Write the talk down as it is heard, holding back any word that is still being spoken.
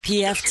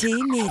PFT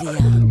Media.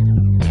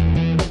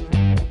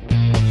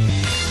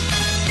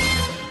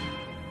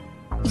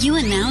 You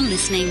are now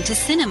listening to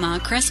Cinema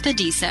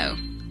Crespediso.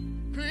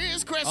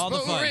 Chris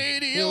Crespo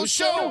Radio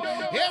Show.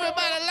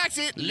 Everybody likes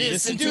it.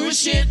 Listen to his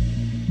shit.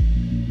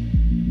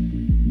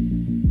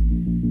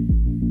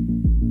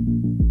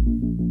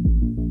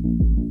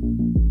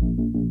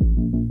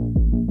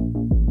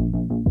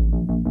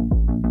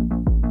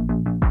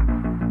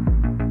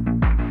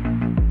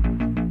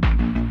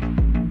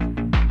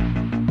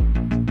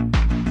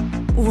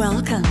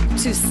 Welcome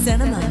to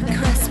Cinema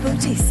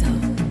Crespediso.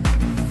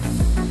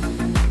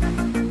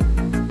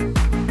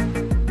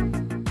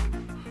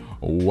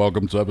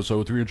 Welcome to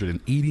episode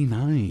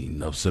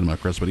 389 of Cinema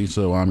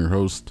Crespediso. I'm your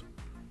host,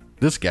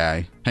 this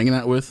guy, hanging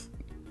out with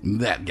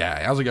that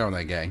guy. How's it going,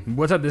 that guy?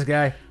 What's up, this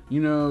guy?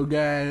 You know,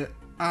 guy,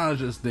 I was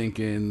just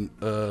thinking,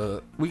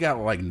 we got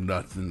like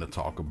nothing to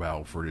talk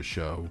about for the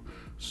show.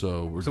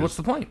 So what's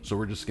the point? So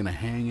we're just gonna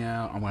hang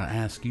out. I'm gonna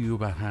ask you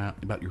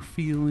about your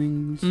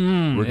feelings.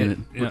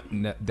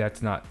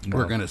 That's not. No.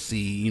 We're gonna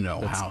see, you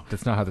know,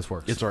 that's not how this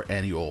works. It's our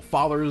annual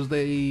Father's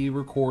Day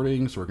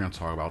recording, so we're gonna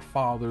talk about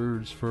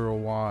fathers for a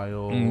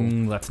while.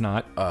 Let's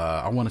not.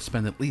 I want to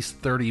spend at least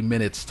 30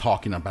 minutes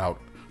talking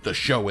about the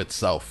show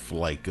itself,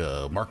 like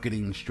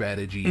marketing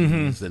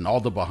strategies and all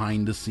the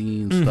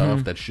behind-the-scenes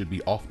stuff that should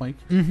be off mic.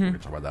 We're going to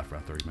talk about that for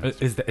about 30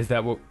 minutes. Is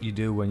that what you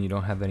do when you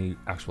don't have any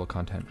actual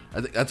content?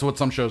 I think that's what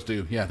some shows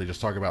do. Yeah, they just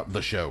talk about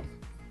the show.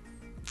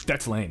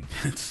 That's lame.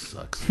 It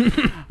sucks.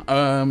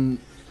 Obviously,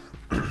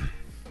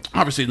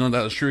 none of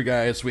that is true,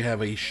 guys. We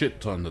have a shit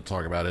ton to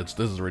talk about.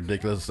 This is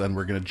ridiculous, and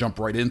we're going to jump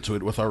right into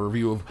it with our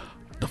review of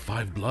The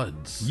Five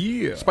Bloods.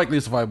 Yeah. Spike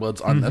Lee's The Five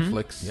Bloods on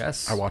Netflix.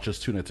 Yes. I watched this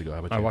 2 nights ago. How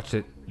about you? I watched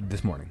it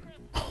this morning.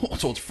 Oh,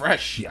 so it's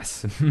fresh.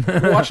 Yes.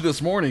 I watched it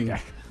this morning.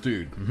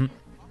 Dude.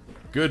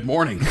 Good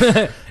morning.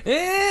 I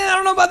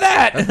don't know about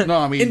that. No,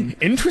 I mean...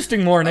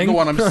 interesting morning. The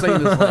one I'm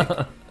saying is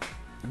like...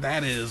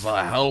 That is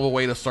a hell of a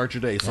way to start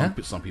your day.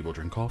 Some people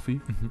drink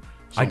coffee.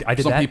 I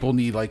did some that. people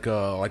need like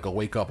a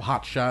wake up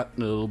hot shot, a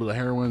little bit of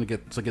heroin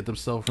to get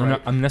themselves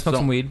right. I'm gonna smoke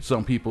some weed.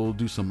 Some people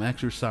do some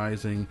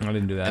exercising. I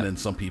didn't do that. And then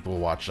some people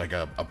watch like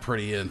a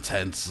pretty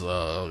intense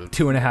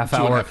 2.5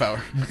 hour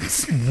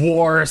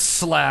war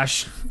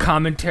 /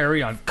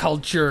 commentary on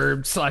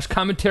culture /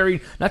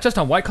 commentary, not just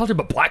on white culture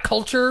but black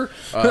culture.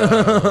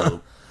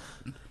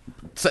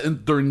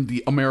 Set during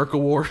the America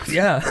War.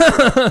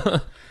 Yeah.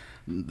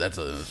 That's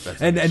a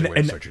and way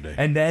to start your day.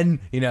 And then,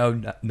 you know,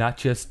 not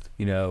just,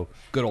 you know,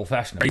 good old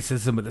fashioned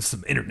racism, but there's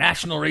some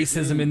international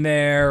racism in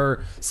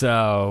there.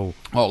 So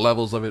all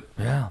levels of it.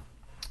 Yeah.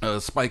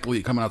 Spike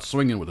Lee coming out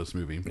swinging with this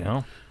movie. You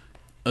know,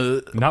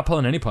 not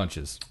pulling any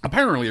punches.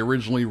 Apparently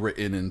originally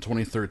written in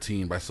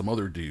 2013 by some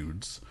other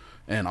dudes,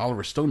 and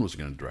Oliver Stone was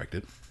going to direct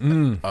it.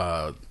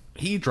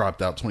 He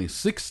dropped out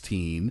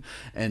 2016,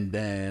 and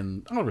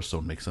then Oliver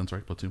Stone makes sense,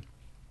 right? Platoon.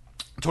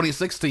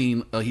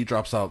 2016, he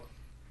drops out.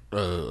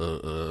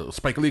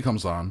 Spike Lee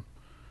comes on.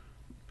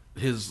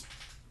 His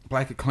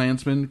Black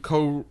Klansman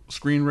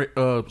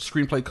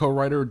screenplay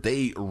co-writer,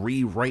 they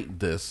rewrite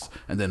this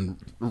and then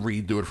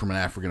redo it from an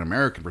African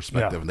American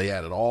perspective. Yeah. And they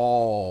added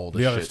all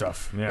the other shit.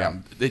 stuff. Yeah.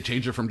 They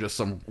changed it from just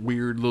some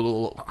weird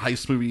little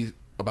heist movie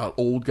about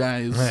old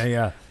guys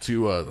to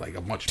like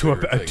a much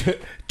bigger thing.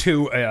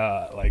 To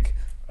like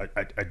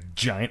a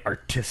giant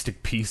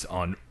artistic piece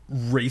on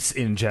race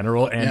in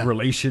general and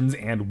relations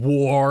and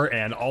war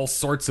and all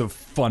sorts of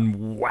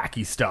fun,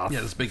 wacky stuff.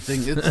 Yeah, this big thing.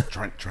 It's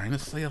trying to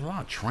say a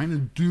lot, trying to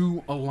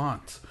do a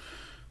lot.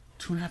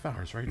 2.5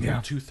 hours, right?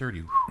 Yeah.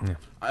 2:30. Yeah.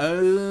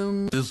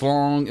 It's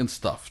long and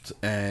stuffed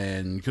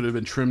and could have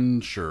been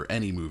trimmed. Sure,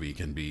 any movie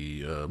can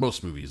be.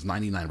 Most movies,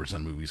 99%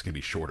 of movies can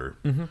be shorter.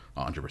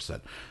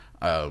 100%.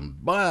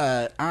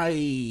 But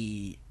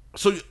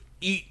so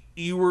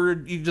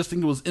you just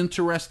think it was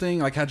interesting?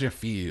 Like, how'd you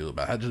feel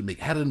about how did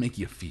it make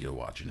you feel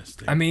watching this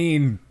thing? I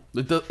mean,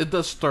 it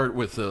does start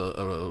with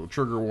a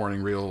trigger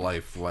warning, real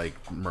life like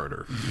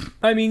murder.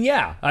 I mean,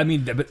 yeah. I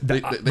mean, they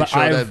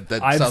show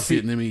that South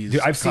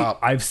Vietnamese cop.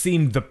 I've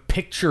seen the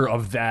picture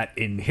of that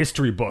in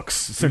history books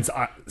since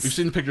You've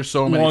seen the picture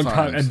so many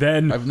times, and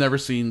then I've never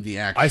seen the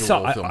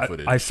actual film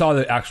footage. I saw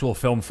the actual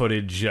film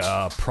footage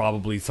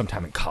probably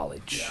sometime in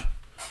college. Yeah.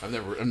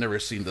 I've never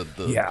seen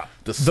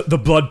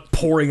the blood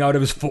pouring out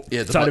of his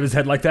side of his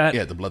head like that.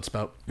 Yeah, the blood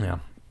spout. Yeah,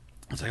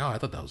 it's like, oh, I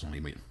thought that was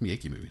only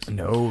Miyake movies.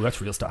 No,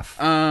 that's real stuff.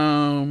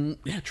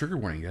 Yeah, trigger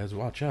warning, guys.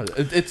 Watch out.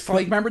 It's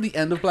like, remember the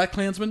end of Black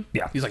Klansman?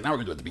 Yeah, he's like, now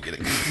we're gonna do it at the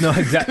beginning. No,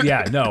 exactly.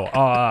 Yeah, no.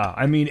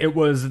 I mean, it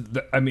was.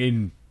 I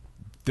mean,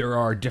 there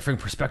are different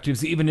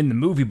perspectives even in the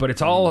movie, but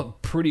it's all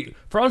pretty.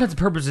 For all intents and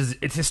purposes,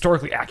 it's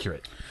historically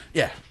accurate.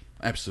 Yeah,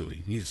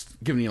 absolutely. He's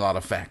giving you a lot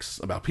of facts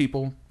about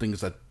people,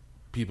 things that.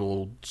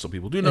 Some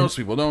people do know,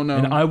 some people don't know.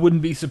 And I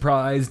wouldn't be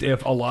surprised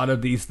if a lot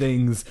of these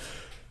things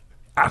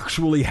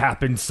actually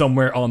happened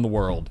somewhere on the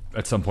world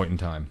at some point in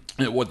time.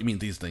 What do you mean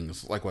these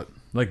things? Like what?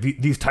 Like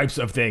these types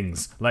of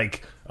things.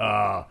 Like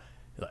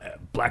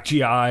black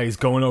GIs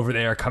going over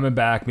there, coming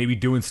back, maybe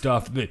doing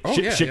stuff,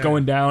 shit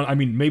going down. I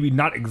mean, maybe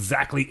not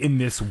exactly in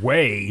this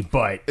way,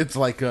 but it's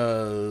like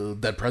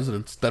Dead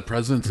Presidents. Dead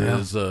Presidents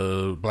is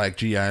black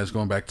GIs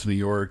going back to New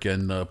York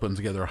and putting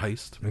together a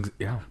heist.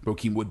 Yeah,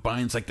 Bokeem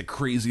Woodbine's like the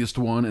craziest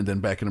one, and then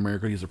back in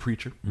America, he's a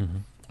preacher. Mm-hmm.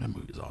 That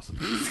movie is awesome.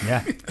 Yeah,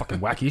 fucking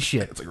wacky as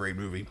shit. It's a great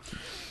movie.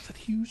 Is that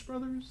Hughes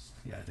Brothers?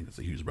 Yeah, I think it's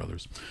the Hughes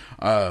Brothers.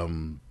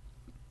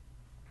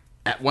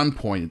 At one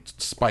point,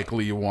 Spike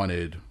Lee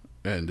wanted,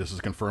 and this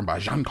is confirmed by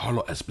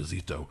Giancarlo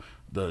Esposito,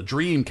 the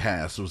dream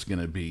cast was going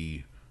to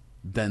be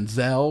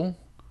Denzel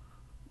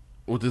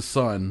with his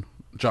son,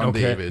 John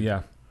David.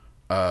 Yeah.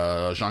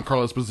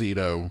 Giancarlo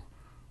Esposito,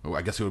 who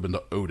I guess he would have been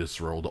the Otis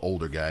role, the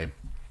older guy.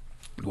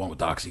 The one with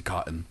Doxy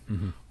Cotton.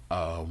 Mm-hmm.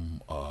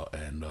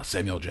 And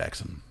Samuel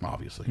Jackson,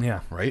 obviously.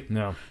 Yeah. Right?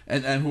 No.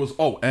 And who was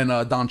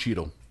Don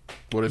Cheadle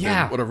would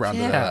have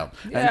rounded that out.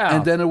 Yeah.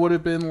 And then it would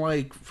have been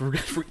like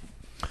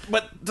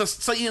but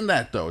just saying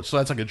that though, so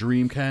that's like a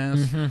dream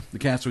cast. Mm-hmm. The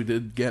cast we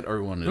did get, it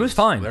was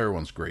fine.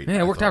 Everyone's great. Yeah,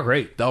 it worked out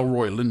great.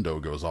 Delroy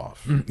Lindo goes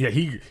off. Yeah,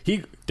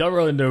 Delroy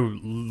Lindo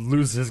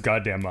loses his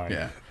goddamn mind.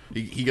 Yeah.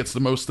 He gets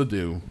the most to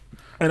do.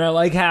 And I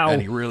like how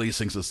and he really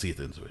sinks his teeth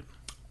into it.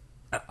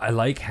 I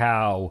like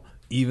how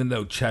even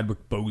though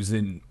Chadwick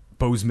Boseman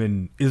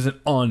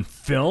isn't on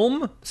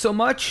film so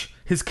much,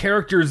 his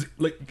character's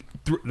like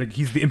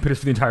he's the impetus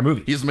for the entire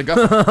movie. He's the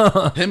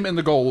MacGuffin. Him and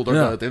the gold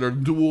are they're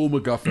dual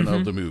MacGuffin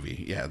of the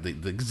movie. Yeah, the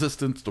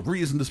existence, the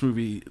reason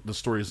the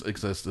stories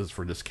exist is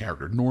for this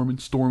character,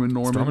 Stormin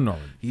Norman.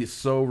 He is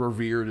so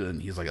revered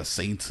and he's like a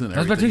saint and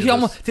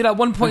everything. At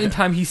one point in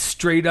time, he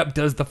straight up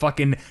does the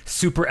fucking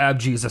super ab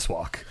Jesus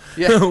walk.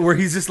 Yeah, where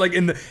he's just like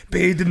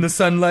bathed in the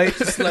sunlight,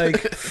 just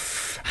like.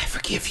 I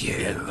forgive you.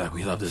 Yeah,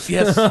 we love this.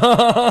 Yes.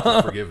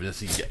 Forgiveness.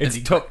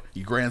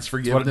 He grants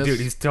forgiveness. Dude,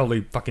 he's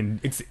totally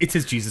fucking... It's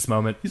his Jesus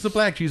moment. He's the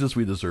black Jesus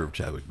we deserve,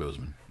 Chadwick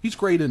Boseman. He's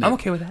great in it. I'm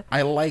okay with that.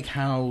 I like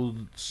how...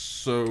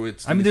 So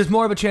it's... I mean, there's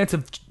more of a chance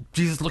of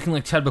Jesus looking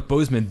like Chadwick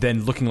Boseman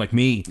than looking like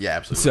me. Yeah,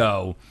 absolutely.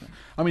 So...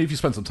 I mean, if you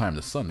spend some time in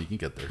the sun, you can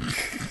get there.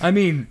 I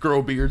mean... Grow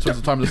a beard, spend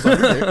some time in the sun.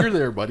 You're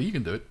there, buddy. You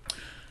can do it.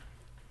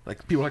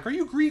 Like, people are like, are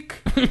you Greek?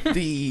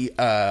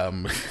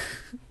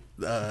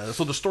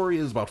 So the story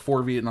is about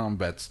 4 Vietnam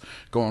vets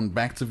going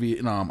back to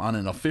Vietnam on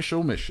an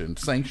official mission,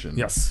 sanctioned,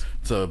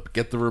 to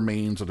get the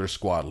remains of their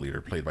squad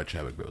leader, played by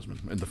Chadwick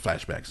Boseman, in the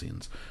flashback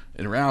scenes.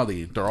 In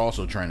reality, they're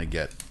also trying to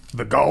get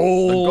the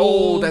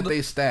gold that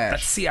they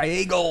stashed. That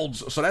CIA gold.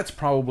 So that's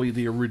probably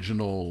the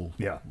original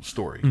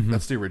story. Mm-hmm.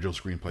 That's the original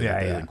screenplay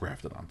that they then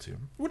grafted onto.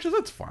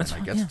 that's fine,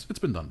 I guess. Yeah. It's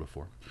been done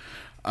before.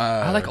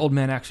 I like old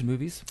man action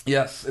movies.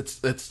 Yes,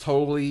 it's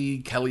totally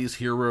Kelly's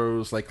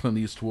Heroes, like Clint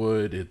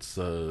Eastwood. It's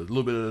a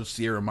little bit of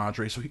Sierra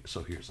Madre. So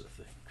here's the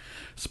thing: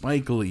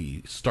 Spike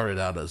Lee started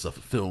out as a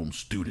film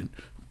student,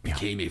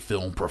 became a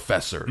film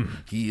professor.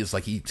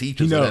 Mm-hmm. He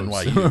teaches at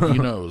NYU. He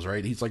knows,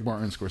 right? He's like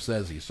Martin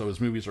Scorsese. So his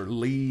movies are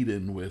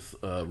laden with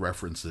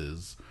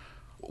references.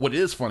 What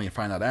is funny, I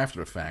find out after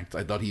the fact,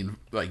 I thought he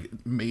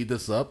made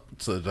this up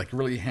to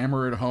really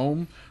hammer it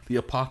home. The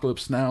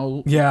Apocalypse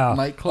Now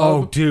nightclub.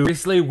 Oh, dude.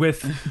 Seriously,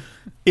 with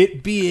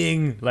it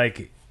being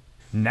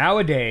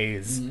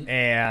nowadays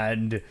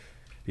and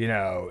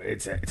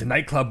it's a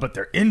nightclub, but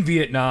they're in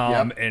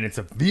Vietnam, and it's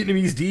a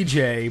Vietnamese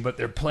DJ, but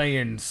they're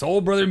playing Soul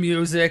Brother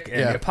music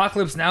and the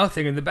Apocalypse Now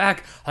thing in the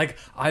back.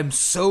 I'm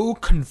so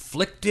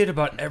conflicted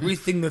about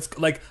everything that's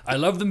I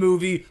love the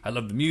movie, I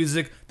love the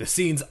music, the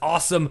scene's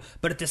awesome,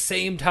 but at the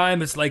same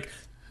time, it's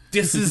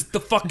this is the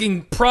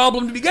fucking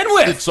problem to begin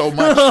with. It's so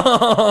much.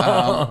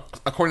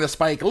 According to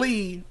Spike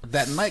Lee,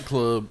 that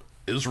nightclub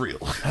is real.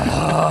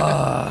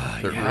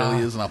 There really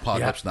is an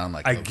Apocalypse Now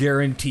nightclub. I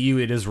guarantee you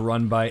it is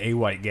run by a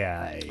white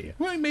guy.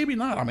 Well, maybe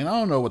not. I mean, I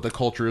don't know what the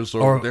culture is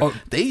over there.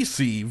 They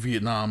see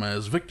Vietnam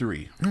as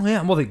victory. Oh,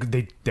 yeah. Well,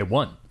 they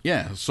won.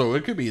 Yeah, so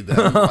it could be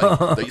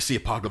that they see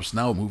Apocalypse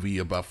Now movie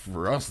about,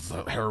 for us, it's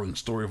a harrowing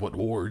story of what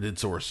war did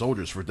to our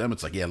soldiers. For them,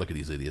 it's look at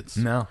these idiots.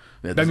 No.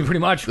 Yeah, pretty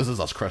much. This is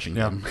us crushing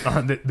them.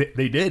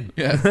 They did.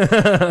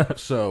 Yeah.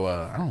 So,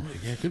 I don't know.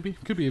 Yeah, it could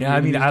be. Yeah,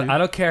 I mean, I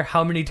don't care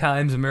how many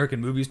times American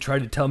movies tried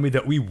to tell me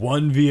that we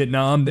won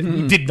Vietnam, that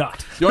we did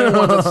not. The only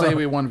ones that say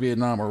we won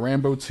Vietnam are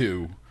Rambo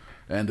 2.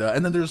 And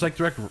then there's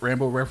direct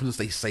Rambo references.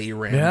 They say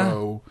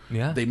Rambo.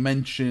 Yeah. They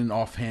mention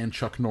offhand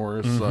Chuck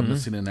Norris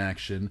missing in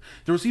action.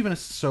 There was even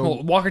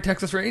Walker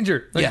Texas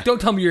Ranger. Don't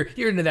tell me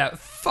you're into that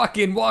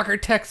fucking Walker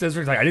Texas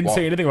Ranger. I didn't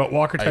say anything about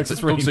Walker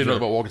Texas Ranger. Don't say nothing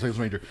about Walker Texas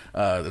Ranger.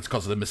 That's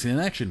because of the missing in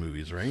action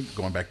movies, right?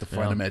 Going back to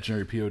Find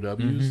Imaginary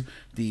POWs.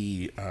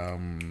 The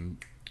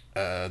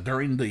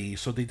during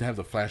so they have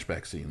the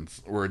flashback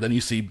scenes where then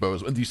you see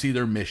Bose, you see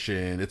their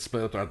mission. It's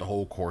split throughout the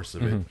whole course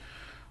of it.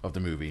 Of the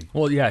movie.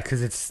 Well, yeah,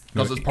 because it's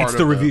part of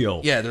the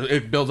reveal.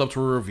 It builds up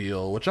to a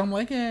reveal, which I'm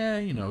like,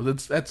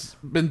 that's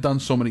been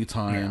done so many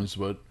times,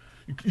 but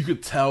you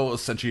could tell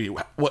essentially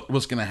what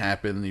was going to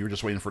happen, and you were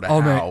just waiting for the how.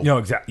 Man. No,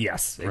 exactly.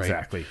 Yes,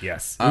 exactly. Right?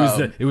 Yes,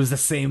 it was the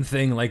same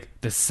thing.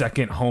 The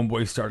second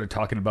Homeboy started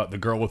talking about the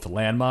girl with the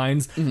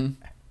landmines.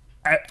 Mm-hmm.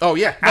 Oh,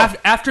 yeah.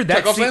 After that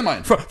Chekhov's scene,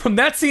 landmine. from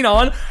that scene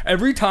on,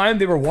 every time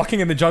they were walking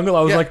in the jungle,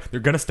 I was Yeah. like,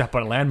 they're gonna step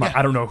on a landmine. Yeah.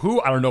 I don't know who,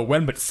 I don't know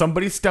when, but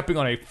somebody's stepping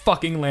on a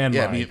fucking landmine.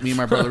 Yeah, me and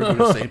my brother were doing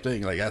the same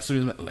thing. Like, as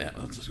soon as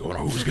let's just go on,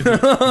 who's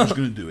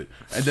gonna do it?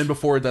 And then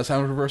before it does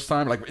happen the first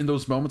time, like in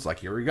those moments, like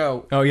here we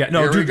go. Oh yeah,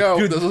 no, here dude, we go.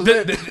 dude, This is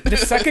it. the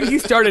second he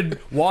started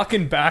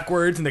walking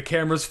backwards and the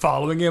camera's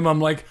following him, I'm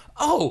like,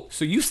 oh,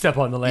 so you step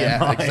on the landmine.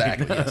 Yeah,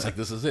 exactly. Yeah, it's like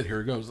this is it.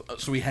 Here it goes.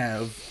 So we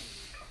have.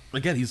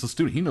 Again, he's a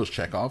student. He knows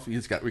Chekhov. We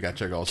got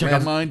Chekhov's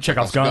landmine,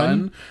 Chekhov's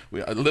gun.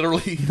 We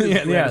literally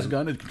Yeah. his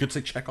gun. It could say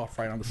Chekhov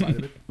right on the side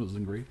of it. It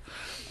wasn't great.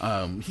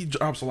 He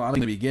drops a lot in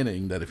the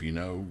beginning that if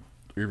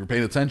you're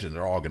paying attention,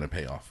 they're all going to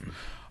pay off.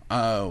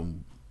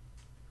 And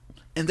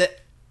that.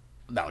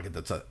 No, I'll get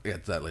to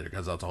that later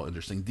because that's all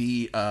interesting.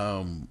 The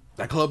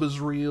that club is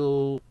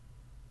real.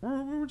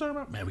 What were we talking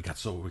about? Man, we got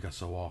so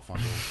off on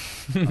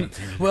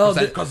the Well,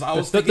 because I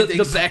was thinking the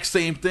exact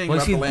same thing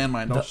about the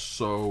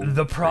landmine.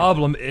 The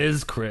problem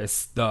is,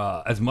 Chris,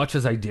 as much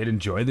as I did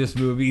enjoy this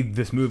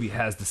movie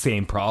has the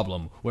same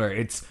problem where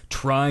it's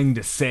trying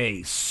to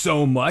say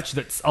so much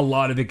that a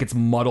lot of it gets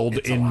muddled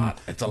it's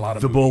a lot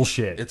of the movie.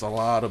 bullshit. It's a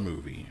lot of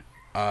movie.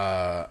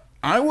 I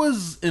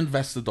was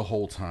invested the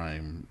whole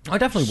time. I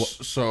definitely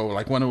was. So,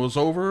 like, when it was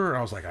over,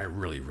 I was like, I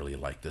really, really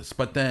like this.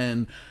 But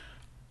then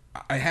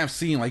I have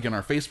seen, like, in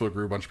our Facebook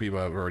group, a bunch of people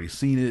have already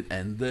seen it,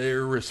 and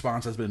their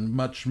response has been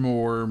much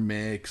more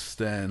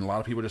mixed, and a lot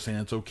of people are just saying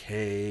it's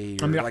okay,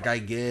 or, like, I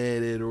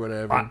get it, or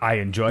whatever. I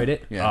enjoyed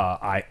it. Yeah.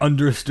 I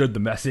understood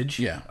the message.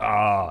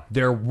 Yeah.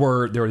 There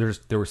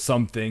were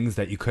some things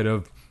that you could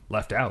have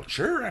left out.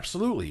 Sure,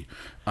 absolutely.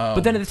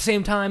 But then at the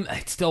same time,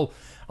 it's still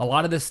a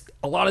lot of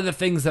the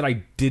things that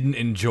I didn't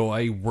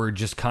enjoy were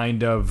just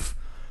kind of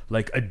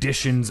like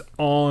additions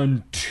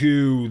on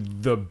to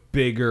the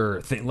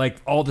bigger thing, like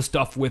all the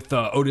stuff with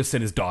Otis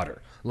and his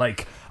daughter.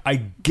 Like I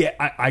get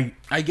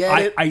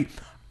it. I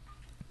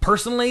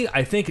personally,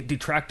 I think it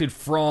detracted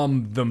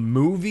from the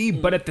movie,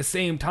 but at the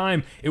same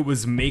time, it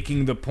was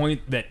making the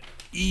point that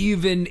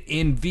even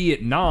in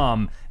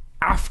Vietnam,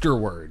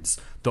 afterwards,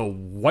 the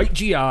white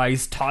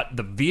GIs taught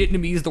the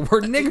Vietnamese the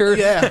word nigger.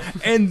 Yeah.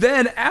 And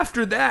then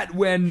after that,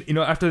 when,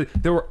 after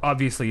there were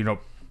obviously,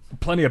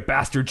 plenty of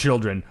bastard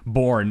children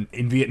born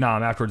in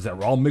Vietnam afterwards that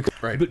were all mixed.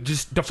 Right. But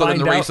just to So then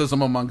find the out.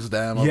 racism amongst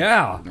them. Of,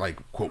 Yeah. Like,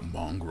 quote,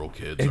 mongrel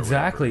kids.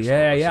 Exactly. Or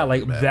whatever. Yeah. So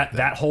Like bad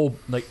that whole,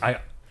 like,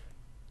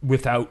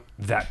 without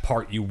that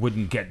part, you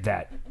wouldn't get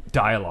that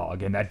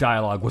dialogue, and that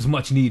dialogue was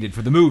much needed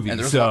for the movie. And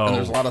there's, so and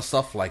there's a lot of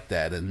stuff like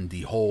that, and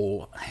the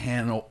whole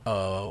Hannah,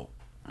 what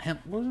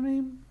was her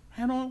name?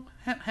 Hanoi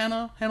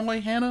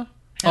Hannah?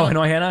 Oh,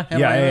 Hanoi Hannah?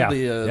 Yeah.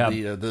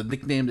 The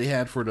nickname they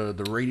had for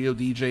the radio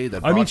DJ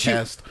that I mean,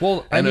 broadcast.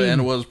 and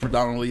it was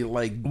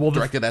predominantly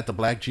directed at the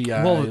black GIs.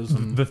 Well,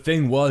 and, the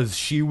thing was,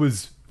 she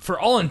was, for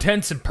all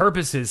intents and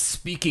purposes,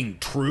 speaking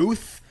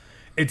truth.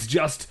 It's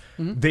just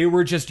they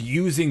were just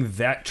using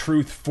that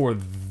truth for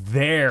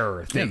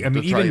their thing. Yeah, I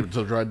mean,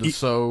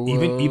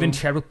 even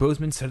Chadwick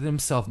Boseman said it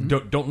himself.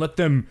 Don't let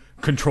them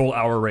control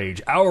our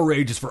rage. Our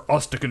rage is for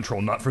us to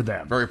control, not for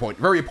them. very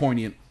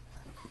poignant,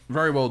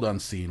 very well done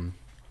scene.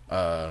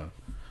 But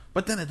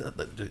then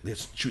they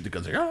shoot the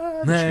guns like,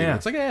 yeah.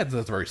 It's like, that's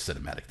a very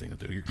cinematic thing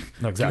to do. You're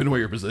Exactly. giving away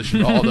your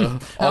position. All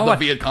the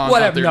Viet Cong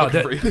out there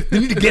looking for you. They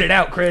need to get it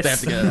out, Chris. They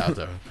have to get it out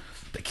there.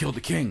 They killed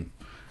the king.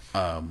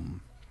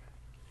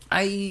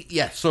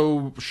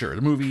 So sure,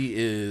 the movie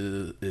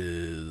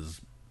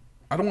is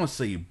I don't want to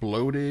say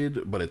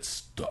bloated, but it's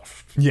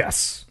stuffed.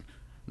 Yes.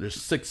 There's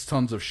 6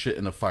 tons of shit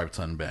in a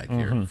 5-ton bag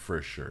here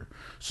for sure.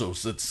 So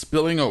it's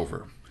spilling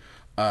over.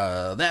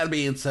 That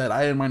being said,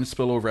 I didn't mind the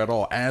spillover at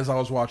all. As I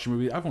was watching the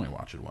movie, I've only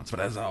watched it once, but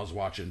as I was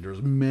watching,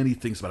 there's many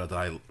things about it that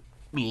I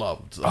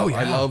loved. Oh,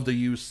 yeah. I loved the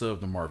use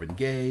of the Marvin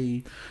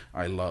Gaye.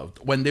 I loved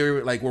when they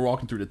were like, we're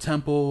walking through the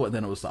temple, and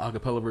then it was the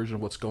acapella version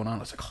of what's going on. I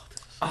was like, oh, this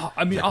is,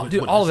 I mean,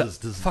 like, all of this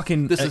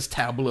it. this is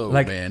tableau,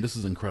 like, man. This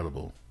is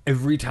incredible.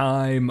 Every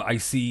time I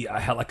see a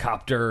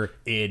helicopter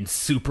in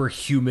super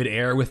humid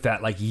air with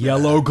that like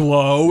yellow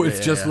glow, it's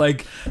just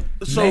like,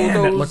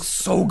 man, that looks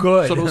so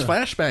good. So those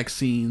flashback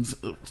scenes,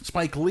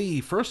 Spike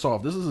Lee, first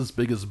off, this is his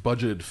biggest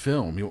budgeted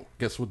film.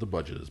 Guess what the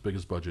budget is?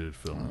 Biggest budgeted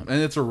film.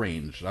 And it's a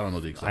range. I don't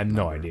know the exact I have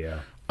no number.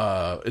 idea.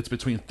 It's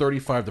between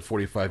 $35 to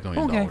 $45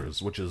 million,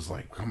 which is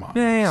like, come on.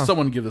 Yeah.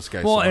 Someone give this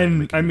guy Well, some money to and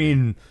make a I movie.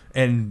 mean,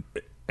 and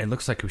it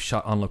looks like it was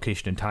shot on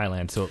location in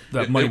Thailand, so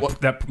that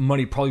It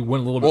money probably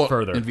went a little bit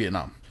further. In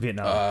Vietnam.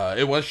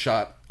 It was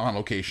shot on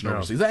location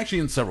overseas. Actually,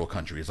 in several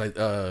countries. I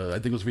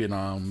think it was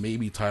Vietnam,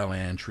 maybe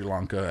Thailand, Sri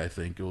Lanka. I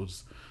think it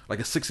was like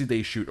a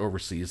 60-day shoot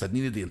overseas that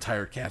needed the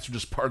entire cast, which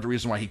is part of the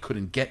reason why he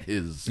couldn't get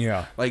his.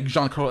 Yeah. Like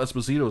Giancarlo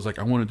Esposito was like,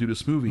 I want to do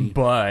this movie,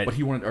 but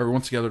he wanted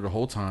everyone together the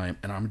whole time,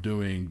 and I'm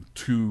doing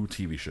 2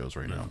 TV shows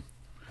right now.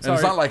 And Sorry.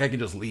 it's not like I can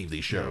just leave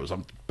these shows.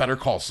 I'm Better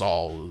Call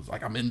Saul.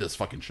 Like, I'm in this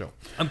fucking show.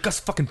 I'm Gus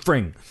fucking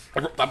Fring.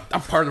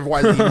 I'm part of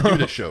why they even do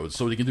this show,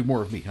 so they can do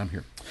more of me. I'm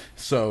here.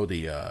 So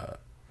the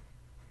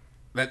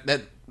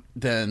that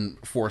then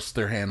forced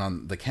their hand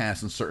on the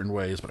cast in certain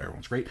ways, but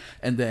everyone's great.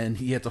 And then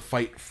he had to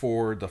fight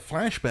for the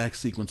flashback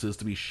sequences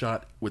to be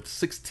shot with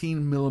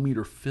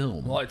 16mm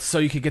film. Well, it's so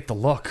you could get the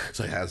look.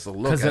 So it has the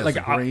look, it has like,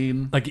 the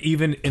grain.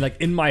 Even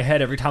in my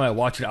head, every time I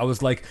watch it, I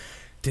was like,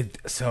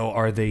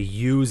 are they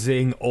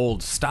using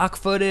old stock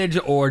footage,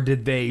 or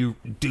did they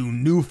do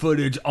new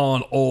footage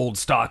on old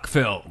stock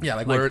film?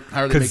 Yeah,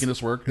 how are they making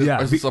this work?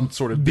 Yeah, is it some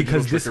sort of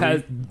digital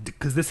trickery?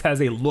 this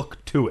has a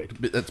look to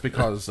it. That's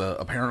because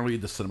apparently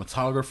the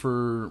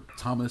cinematographer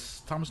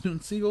Thomas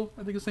Newton Siegel,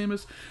 I think his name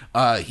is,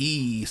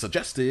 he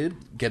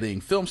suggested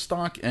getting film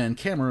stock and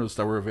cameras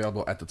that were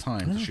available at the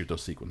time to shoot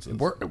those sequences. It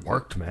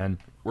worked, man.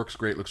 Works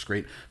great, looks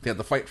great. They had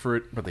to fight for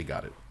it, but they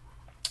got it.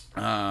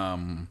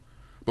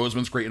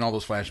 Boseman's great in all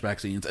those flashback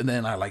scenes, and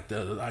then I like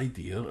the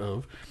idea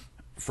of,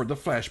 for the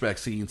flashback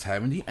scenes,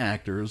 having the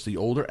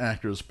older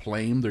actors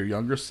playing their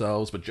younger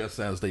selves, but just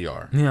as they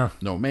are. Yeah.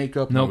 No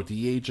makeup, no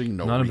de-aging,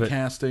 no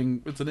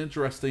recasting. It's an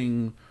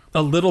interesting,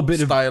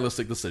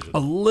 stylistic decision. A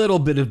little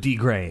bit of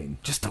degraying,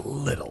 just a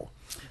little.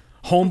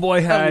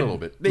 Homeboy had a little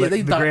bit.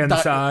 They grand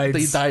sides.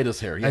 They dyed his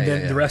hair, and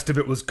then the rest of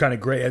it was kind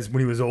of gray as when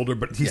he was older,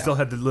 but he still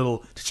had the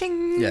little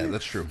ching. Yeah,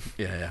 that's true.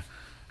 Yeah.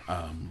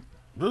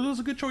 But it was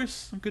a good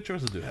choice. A good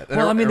choice to do that.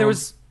 Well, I mean,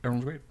 everyone's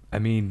great. I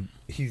mean,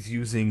 he's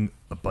using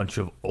a bunch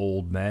of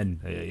old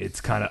men. It's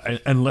kind of,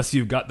 unless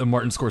you've got the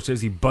Martin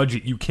Scorsese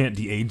budget, you can't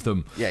de-age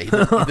them. Yeah, he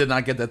did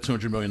not get that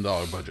 $200 million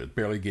budget.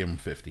 Barely gave him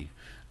 50.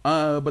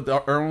 But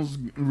the Earl's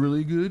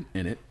really good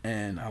in it,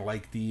 and I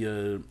like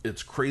the.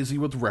 It's crazy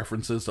with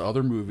references to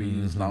other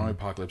movies, not only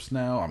Apocalypse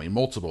Now. I mean,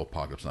 multiple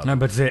Apocalypse Now. No,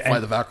 but Fly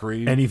the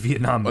Valkyrie, any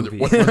Vietnam movie.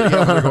 When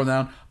they're going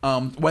down.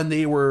 When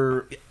they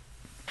were.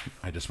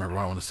 I just remember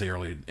what I wanted to say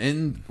earlier.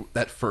 In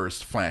that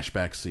first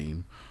flashback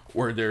scene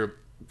where they're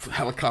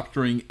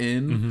helicoptering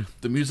in,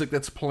 the music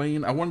that's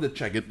playing, I wanted to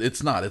check it.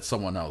 It's not. It's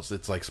someone else.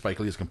 It's like Spike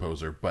Lee's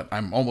composer. But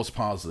I'm almost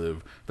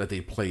positive that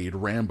they played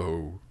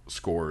Rambo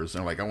scores.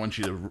 And like, I want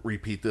you to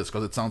repeat this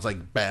because it sounds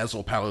like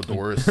Basil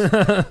Pallador's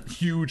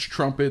huge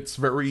trumpets,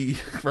 very,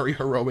 very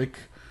heroic.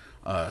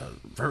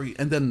 And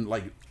then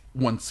like,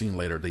 one scene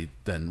later, they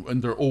then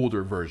in their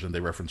older version they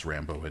reference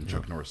Rambo and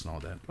Chuck Norris and all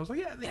that. I was like,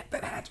 yeah,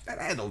 that had to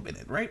have been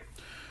it, right?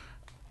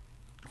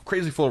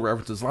 Crazy full of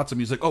references, lots of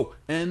music. Oh,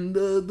 and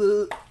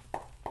the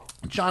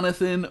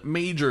Jonathan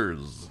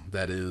Majors,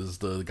 that is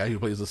the guy who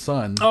plays the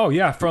son. Oh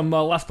yeah, from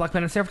Last Black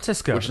Man in San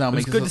Francisco. Which now it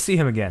was good to see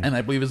him again. And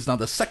I believe it's now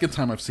the second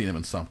time I've seen him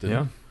in something.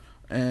 Yeah,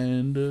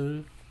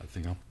 and I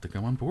think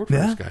I'm on board for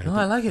this guy.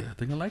 I like it. I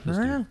think I like this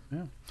dude.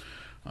 Yeah.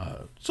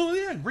 So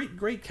yeah,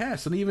 great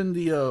cast, and even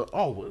the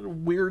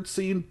weird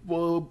scene,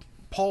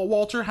 Paul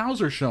Walter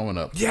Hauser showing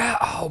up. Yeah,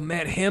 oh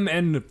man, him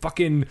and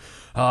fucking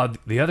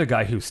the other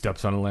guy who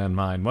steps on a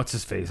landmine. What's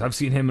his face? I've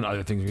seen him in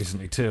other things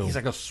recently too. He's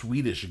like a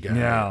Swedish guy.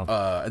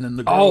 Yeah. And then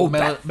the girl,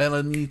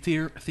 Melanie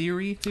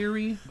Theory,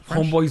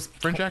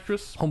 French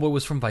actress. Homeboy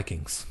was from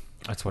Vikings.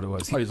 That's what it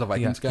was. He's a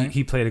Vikings guy.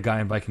 He played a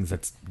guy in Vikings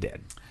that's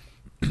dead.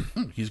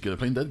 He's good at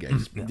playing dead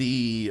guys.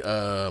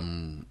 Yeah.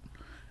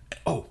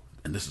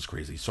 And this is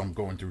crazy. So I'm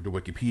going through the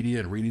Wikipedia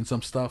and reading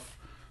some stuff.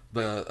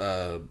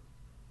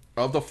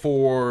 Of the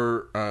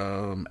four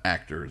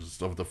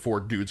actors, of the four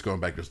dudes going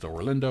back, there's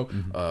Delroy Lindo.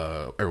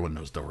 Everyone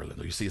knows Delroy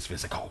Lindo. You see his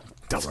face, like, oh,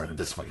 Delroy Lindo,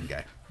 this fucking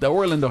guy.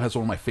 Delroy Lindo has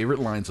one of my favorite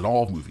lines in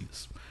all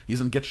movies.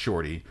 He's in Get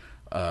Shorty.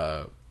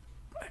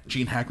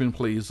 Gene Hackman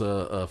plays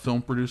a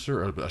film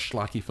producer, a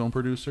schlocky film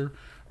producer,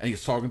 and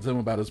he's talking to him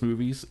about his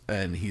movies,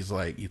 and he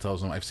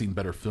tells him, I've seen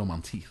better film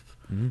on teeth.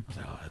 I was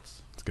like, oh,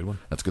 that's a good one.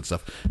 That's good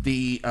stuff.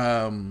 The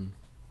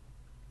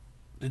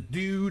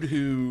dude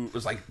who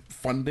was like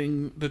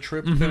funding the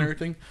trip and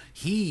everything,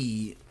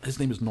 his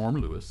name is Norm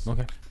Lewis.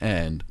 Okay.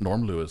 And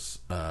Norm Lewis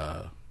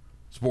was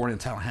born in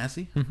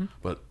Tallahassee,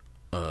 but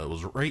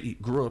he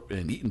grew up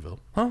in Eatonville.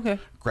 Oh, okay.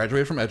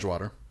 Graduated from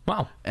Edgewater.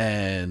 Wow.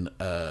 And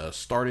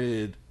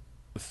started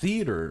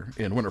theater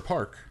in Winter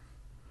Park.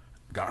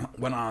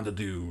 Went on to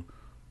do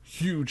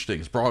huge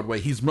things. Broadway.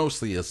 He's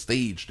mostly a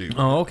stage dude.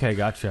 Oh, okay,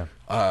 gotcha.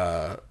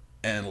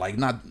 And like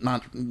not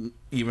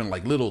even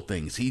like little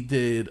things. He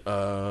did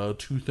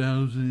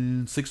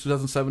 2006,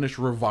 2007-ish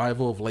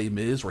revival of Les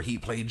Mis, where he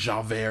played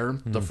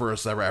Javert, the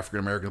first ever African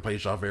American to play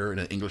Javert in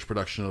an English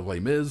production of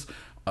Les Mis.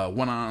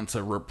 Went on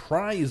to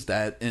reprise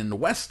that in the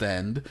West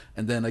End,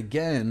 and then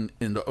again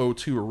in the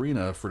O2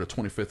 Arena for the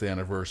 25th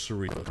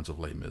anniversary of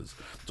Les Mis.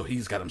 So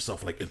he's got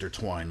himself like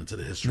intertwined into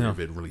the history of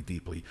it really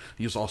deeply.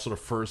 He was also the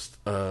first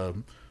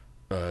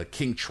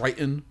King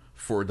Triton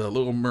for the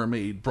Little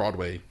Mermaid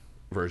Broadway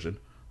version.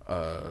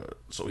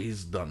 So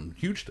he's done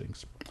huge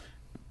things.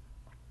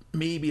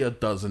 Maybe a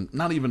dozen,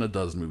 not even a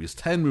dozen movies,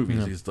 10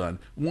 movies he's done.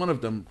 One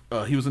of them,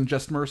 he was in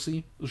Just Mercy.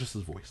 It was just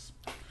his voice.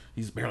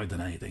 He's barely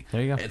done anything.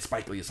 There you go. And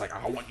Spike Lee is like,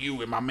 I want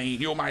you in my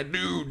main. You're my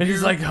dude. And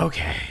he's like,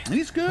 okay. And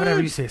he's good.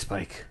 Whatever you say,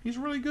 Spike. He's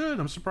really good.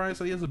 I'm surprised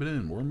that he hasn't been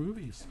in more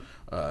movies.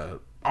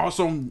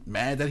 Also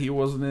mad that he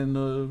wasn't in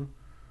the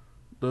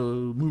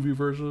movie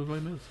version of Les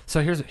Mis.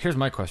 So here's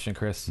my question,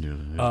 Chris. Yeah,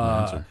 here's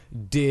my answer.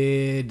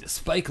 Did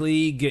Spike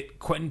Lee get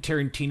Quentin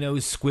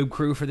Tarantino's Squib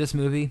Crew for this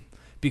movie?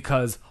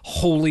 Because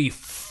holy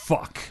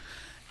fuck.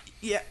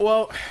 Yeah,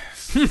 well,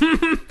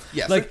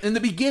 yes. Like- in the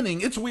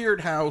beginning, it's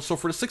weird how. So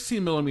for the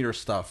 16mm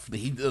stuff,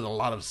 he did a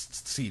lot of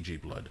CG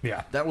blood.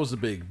 Yeah. that was a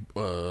big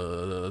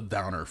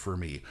downer for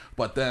me.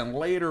 But then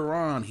later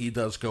on, he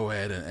does go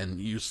ahead and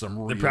use some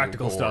real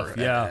practical gore, stuff,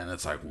 yeah. and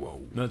it's like,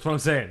 whoa. That's what I'm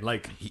saying.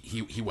 Like,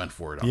 He went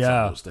for it on some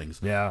yeah, of those things.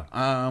 yeah.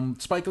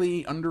 Spike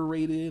Lee,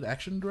 underrated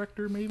action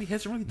director, maybe. He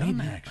hasn't really done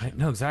action.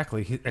 No,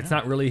 exactly. It's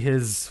not really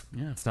his.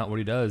 Yeah. It's not what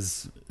he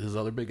does. His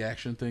other big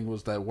action thing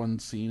was that one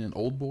scene in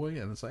Old Boy,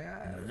 and it's like,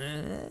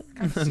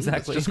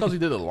 Exactly. Just because he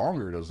did it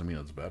longer doesn't mean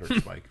it's better,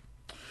 Spike.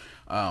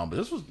 But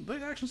the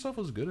action stuff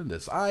was good in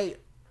this. I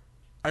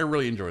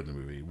really enjoyed the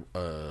movie.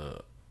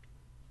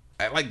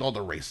 I liked all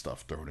the race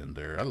stuff thrown in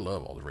there. I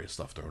love all the race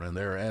stuff thrown in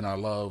there, and I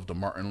love the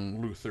Martin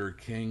Luther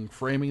King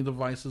framing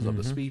devices of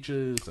the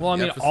speeches. And Well, I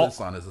the mean,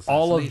 emphasis on his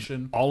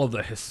assassination. all of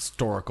the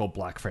historical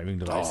black framing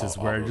devices,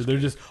 all where those they're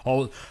just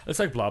all. It's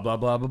like blah blah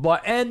blah blah blah,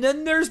 and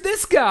then there's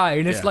this guy,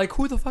 and it's Yeah. like,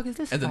 who the fuck is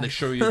this? And guy? then they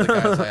show you the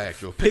guy's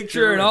actual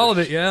Picture and all of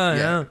it,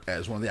 yeah.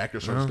 As one of the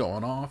actors starts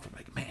going off, I'm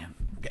like, man,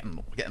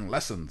 we're getting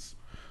lessons.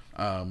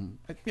 Man,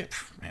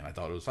 I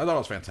thought it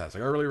was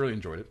fantastic. I really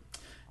enjoyed it,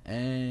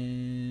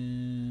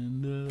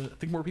 and I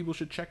think more people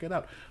should check it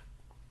out.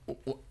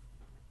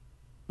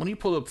 When you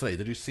pulled up today,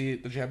 did you see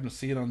it? Did you happen to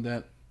see it on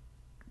that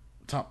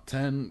top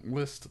 10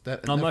 list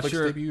that I'm Netflix not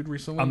sure. debuted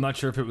recently? I'm not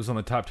sure if it was on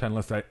the top 10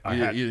 list. I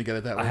You had, didn't get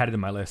it that way? I had it in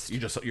my list.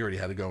 You already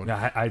had it going.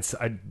 Yeah, I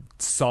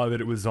saw that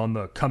it was on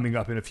the coming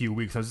up in a few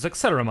weeks. I was just like,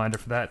 set a reminder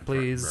for that,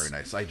 please. Very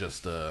nice. I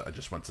just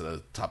went to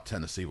the top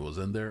 10 to see what was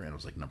in there, and it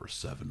was like number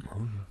 7. I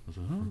was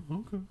like, oh,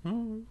 okay. All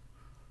right.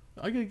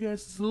 I get it,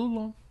 guys. It's a little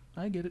long.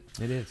 I get it.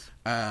 It is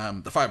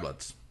The Five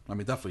Bloods. I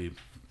mean, definitely,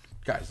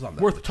 guys. It's not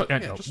that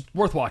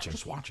worth watching.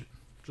 Just watch it.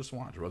 Just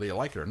watch it, whether you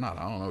like it or not.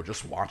 I don't know.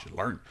 Just watch it.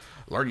 Learn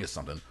you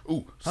something.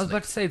 Ooh, I was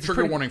about to say, it's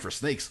trigger pretty- warning for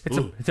snakes. It's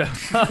Ooh, it's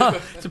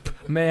a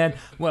man.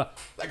 Well,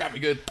 that got me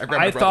good. I grabbed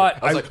my I brother.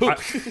 thought I was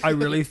like, I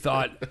really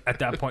thought at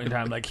that point in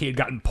time, like, he had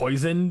gotten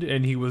poisoned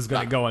and he was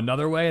gonna go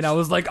another way, and I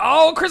was like,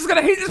 oh, Chris is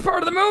gonna hate this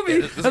part of the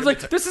movie. this I was like,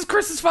 is- this is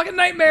Chris's fucking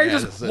nightmare. Yeah,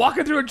 He's this just is it.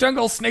 walking through a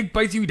jungle, snake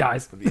bites you, he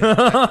dies.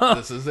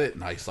 this is it.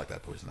 Now you suck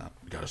that poison out.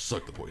 You gotta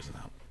suck the poison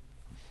out.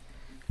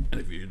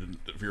 And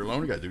if you're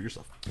alone, you gotta do it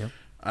yourself.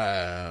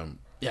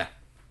 Yeah.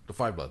 The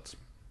Five Bloods.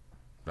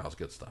 That was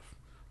good stuff.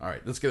 All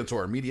right, let's get into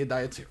our media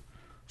diets here.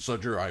 So,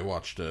 Drew, I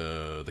watched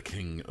The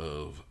King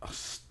of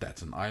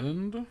Staten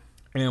Island.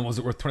 And was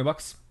it worth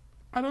 $20?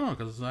 I don't know,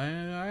 because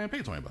I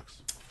paid $20.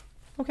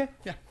 Okay.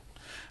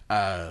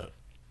 Yeah.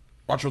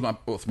 Watched with my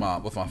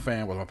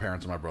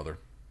parents and my brother.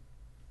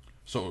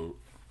 So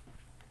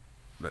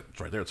that's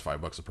right there. It's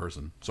 $5 a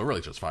person. So really,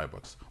 just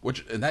 $5.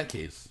 Which in that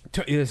case,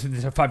 It's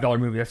a $5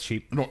 movie. That's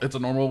cheap. no, it's a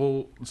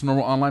normal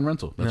online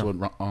rental. That's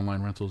what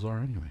online rentals are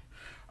anyway.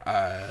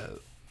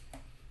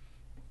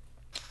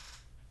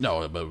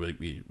 No, but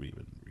we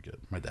good.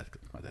 My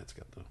dad's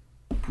got the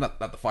not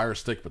the Fire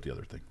Stick, but the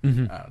other thing. I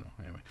don't know.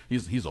 Anyway,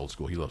 he's old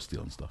school. He loves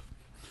stealing stuff.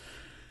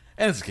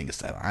 And it's the King of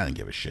Staten Island. I didn't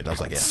give a shit. I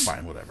was like, yeah,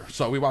 fine, whatever.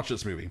 So we watched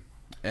this movie,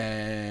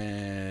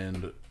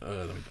 and I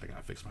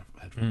gotta fix my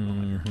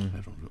headphones.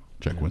 Headphones.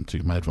 Check 1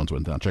 2. My headphones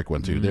went down. Check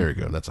 1 2. There you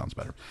go. That sounds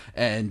better.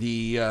 And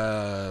the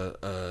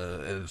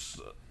is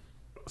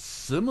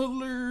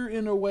similar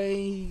in a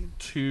way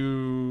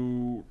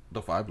to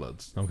The Five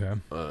Bloods. Okay.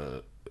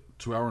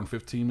 2 hour and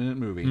 15-minute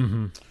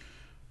movie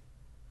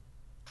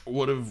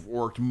would have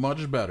worked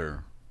much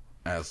better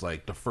as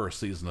like the first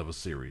season of a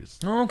series.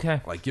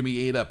 Okay. Like, give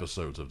me 8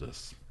 episodes of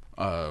this,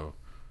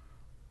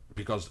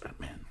 because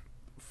man,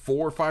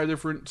 4 or 5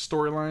 different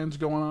storylines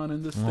going on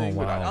in this thing,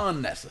 wow. but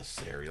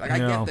unnecessary. Like, I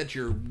No. get that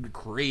you're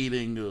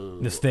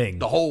creating This thing.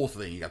 the whole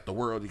thing. You got the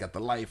world, you got the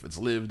life it's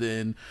lived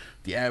in,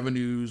 the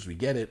avenues. We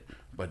get it,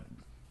 but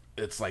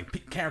it's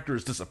like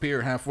characters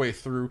disappear halfway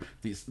through.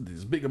 These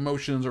big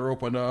emotions are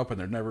opened up and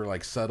they're never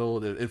like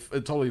settled. It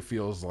totally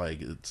feels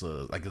like it's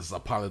a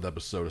pilot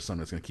episode of something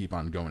that's going to keep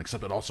on going,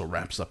 except it also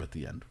wraps up at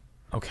the end.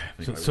 Okay.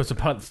 So it's a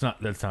pilot.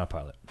 That's not a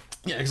pilot.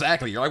 Yeah,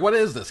 exactly. You're like, what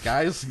is this,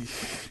 guys?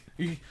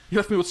 You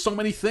left me with so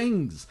many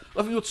things.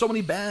 Left me with so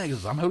many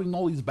bags. I'm holding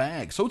all these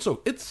bags.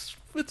 So it's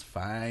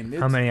fine.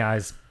 How many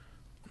eyes?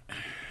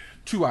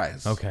 2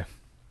 eyes. Okay.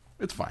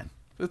 It's fine.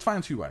 It's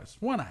fine. 2 eyes.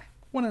 1 eye.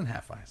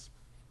 1.5 eyes.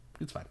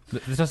 It's fine.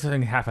 There's no such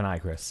thing half an eye,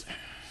 Chris.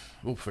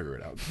 We'll figure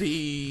it out.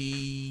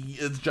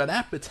 It's Judd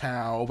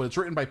Apatow, but it's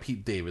written by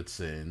Pete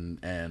Davidson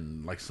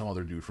and like some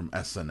other dude from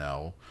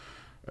SNL.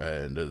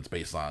 And it's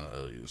based on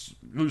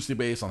loosely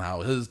based on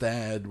how his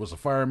dad was a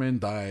fireman,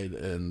 died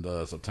in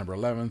September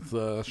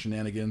 11th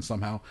shenanigans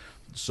somehow.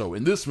 So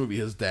in this movie,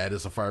 his dad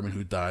is a fireman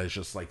who dies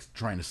just like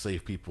trying to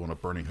save people in a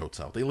burning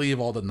hotel. They leave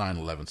all the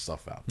 9/11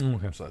 stuff out,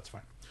 so that's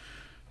fine.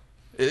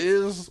 It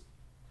is.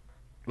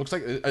 Looks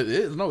like it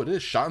is. No, it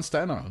is shot in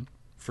Staten Island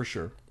for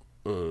sure.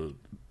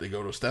 They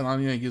go to a Staten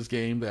Island Yankees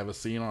game. They have a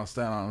scene on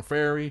Staten Island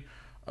Ferry.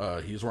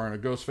 He's wearing a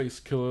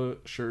Ghostface Killer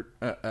shirt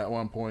at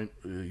one point.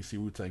 You see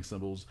Wu-Tang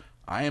symbols.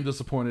 I am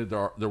disappointed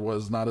there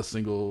was not a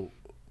single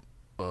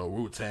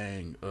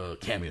Wu-Tang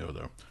cameo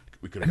though.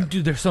 We could have.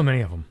 Dude, there's so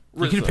many of them.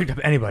 You could have picked up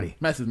anybody.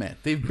 Method Man.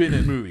 They've been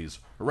in movies.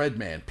 Red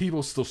Man.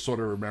 People still sort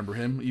of remember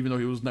him, even though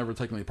he was never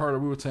technically part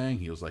of Wu-Tang.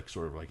 He was like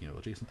sort of like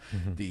Jason.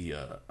 The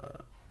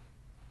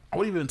I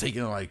would even take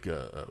in like.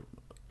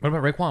 What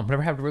about Raekwon?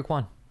 Whatever happened to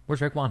Raekwon? Where's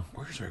Raekwon?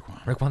 Where's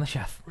Raekwon? Raekwon the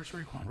chef. Where's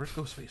Raekwon? Where's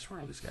Ghostface?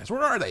 Where are these guys?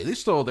 Where are they? They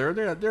still there?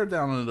 They're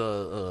down in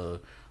the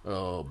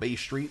Bay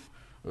Street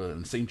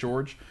in St.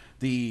 George.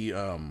 The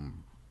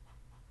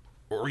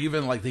or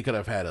even like they could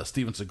have had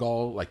Steven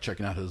Seagal like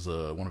checking out his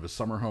one of his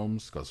summer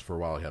homes, because for a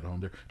while he had a home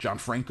there. John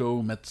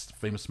Franco,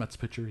 famous Mets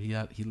pitcher. He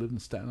lived in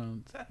Staten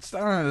Island.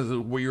 Staten Island has a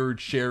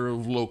weird share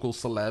of local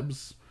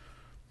celebs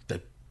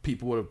that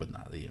people would have, but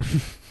not they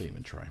didn't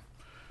even try.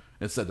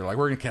 Instead, they're like,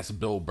 we're going to cast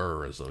Bill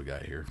Burr as a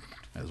guy here,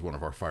 as one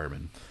of our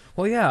firemen.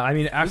 Well, yeah. I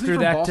mean, after from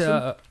that,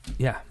 Boston?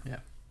 yeah, Yeah.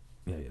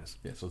 he is.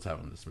 Yeah, so let's have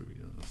him in this movie.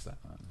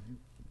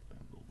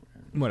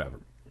 Whatever.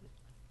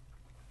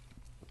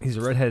 He's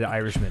a redheaded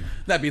Irishman.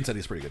 That being said,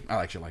 he's pretty good.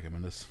 I actually like him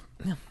in this.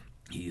 Yeah.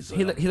 He's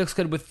He looks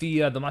good with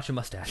the macho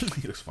mustache.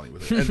 he looks funny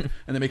with it.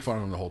 And they make fun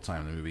of him the whole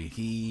time in the movie.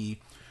 He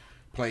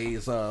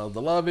plays the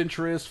love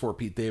interest for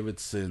Pete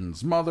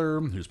Davidson's mother,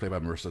 who's played by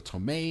Marissa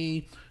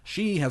Tomei.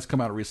 She has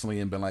come out recently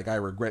and been like, I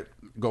regret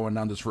going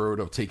down this road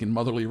of taking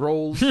motherly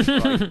roles.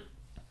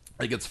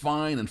 Like, it's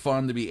fine and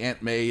fun to be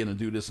Aunt May and to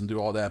do this and do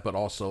all that, but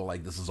also,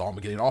 like, this is all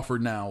getting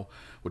offered now,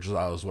 which is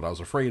what I was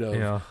afraid of.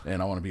 Yeah.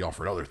 And I want to be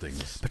offered other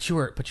things. But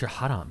you're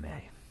hot Aunt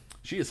May.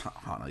 She is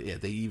hot. Yeah,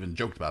 they even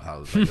joked about how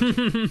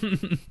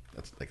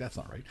that's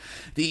not right.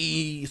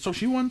 So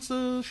she wants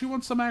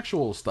some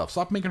actual stuff.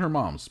 Stop making her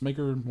moms. Make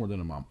her more than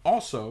a mom.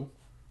 Also,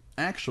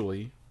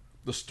 actually,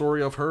 the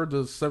story of her,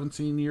 the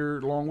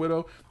 17-year-long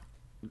widow,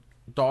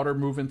 daughter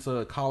moving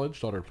to college.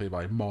 Daughter played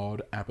by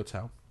Maude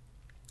Apatow.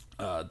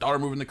 Daughter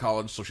moving to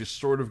college, so she's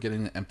sort of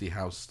getting an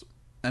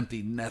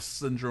empty nest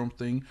syndrome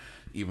thing,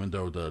 even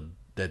though the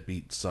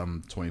deadbeat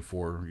son,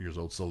 24 years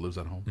old, still lives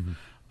at home.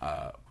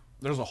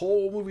 There's a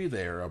whole movie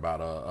there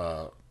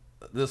about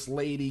this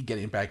lady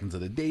getting back into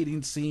the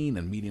dating scene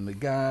and meeting the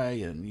guy,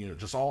 and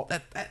just all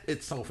that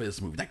itself is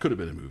a movie. That could have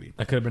been a movie.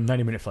 That could have been a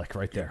 90-minute flick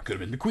right there. Could have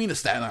been the Queen of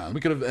Staten Island.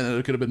 It could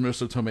have been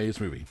Marissa Tomei's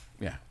movie.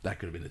 Yeah, that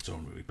could have been its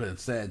own movie. But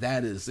instead,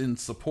 that is in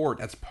support.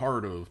 That's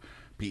part of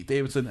Pete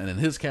Davidson, and in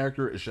his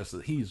character, it's just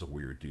that he's a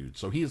weird dude.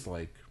 So he's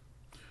like,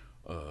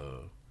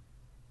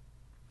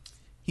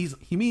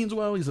 he means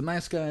well. He's a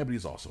nice guy, but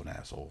he's also an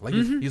asshole. Like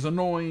he's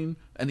annoying,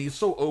 and he's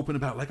so open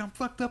about like, I'm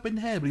fucked up in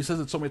the head. But he says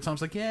it so many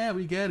times, like, yeah,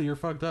 we get it. You're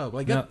fucked up.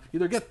 Like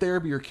either get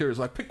therapy or curious.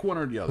 Like pick one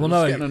or the other.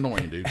 Well, it's getting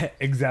annoying, dude.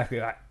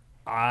 Exactly.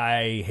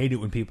 I hate it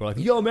when people are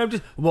like, yo, man,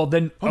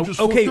 I'm just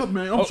okay, fucked up,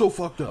 man. I'm so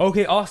fucked up.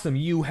 Okay, awesome.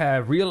 You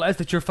have realized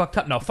that you're fucked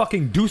up. Now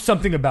fucking do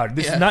something about it.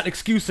 This is not an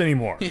excuse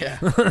anymore. Yeah,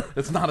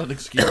 it's not an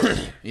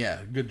excuse.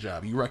 Yeah, good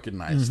job. You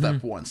recognize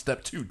step one.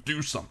 Step two,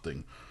 do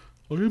something.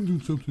 I am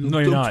doing something. No,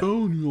 you're not. I'm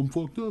telling you, I'm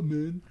fucked up,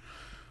 man.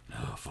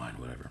 Oh, fine,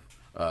 whatever.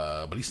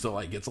 But he still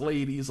like gets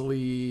laid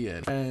easily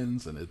and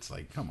friends, and it's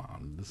like, come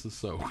on, this is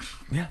so.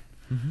 Yeah,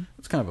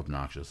 it's kind of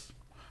obnoxious.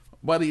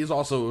 But he's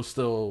also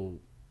still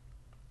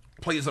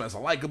plays him as a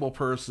likable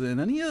person,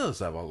 and he does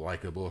have a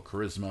likable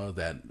charisma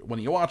that when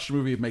you watch the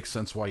movie, it makes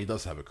sense why he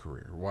does have a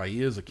career, why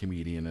he is a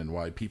comedian, and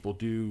why people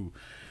do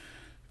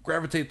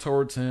gravitate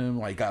towards him.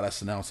 Why he got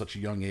SNL at such a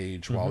young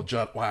age. Why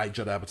Judd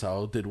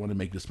Apatow did want to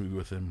make this movie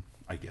with him.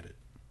 I get it.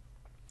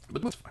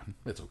 But it's fine.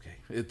 It's okay.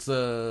 It's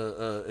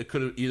it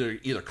could have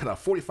either cut out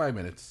 45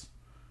 minutes,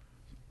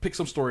 pick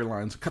some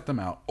storylines, cut them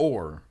out,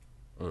 or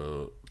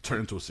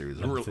turn into a series.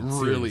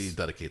 Really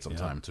dedicate some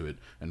time to it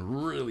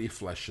and really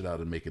flesh it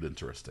out and make it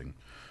interesting.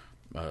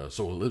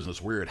 So it lives in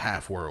this weird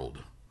half world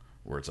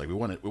where it's like we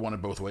want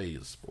it both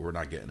ways, but we're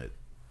not getting it.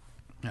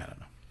 I don't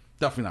know.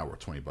 Definitely not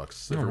worth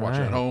 $20 if you're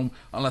watching at home,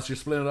 unless you're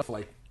splitting it up for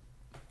like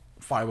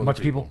a bunch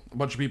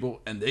of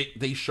people, and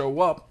they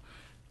show up.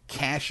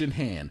 Cash in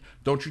hand.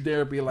 Don't you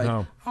dare be like,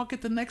 no. I'll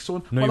get the next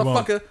one. No,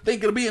 motherfucker, they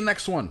ain't gonna be a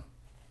next one.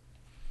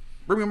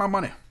 Bring me my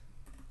money.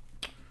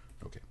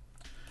 Okay.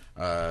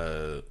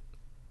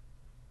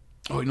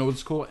 You know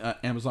what's cool?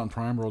 Amazon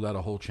Prime rolled out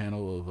a whole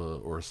channel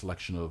of or a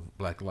selection of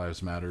Black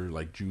Lives Matter,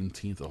 like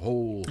Juneteenth, a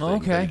whole thing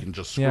that you can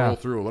just scroll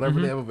through or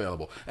whatever they have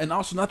available. And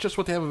also not just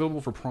what they have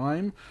available for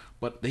Prime,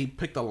 but they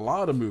picked a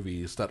lot of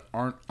movies that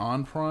aren't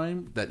on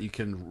Prime that you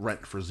can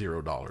rent for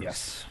 $0.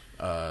 Yes.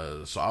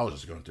 So I was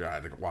just going through. I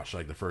had to watch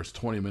like the first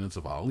 20 minutes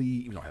of Ali,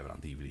 even though I have it on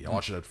DVD. I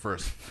watched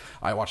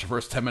the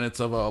first 10 minutes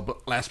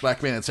of Last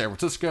Black Man in San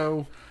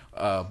Francisco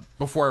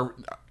before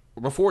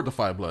The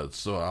Five Bloods.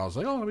 So I was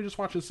like, oh, let me just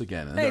watch this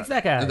again. And it's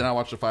that guy. And then I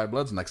watched The Five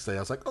Bloods. The next day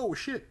I was like, oh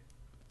shit,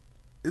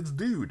 it's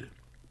dude,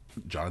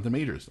 Jonathan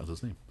Majors. That's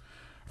his name.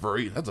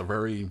 That's a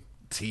very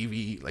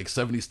TV, like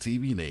 70s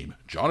TV name,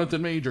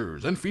 Jonathan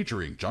Majors, and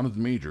featuring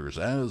Jonathan Majors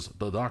as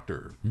the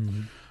Doctor.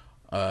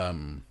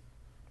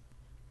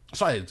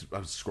 So I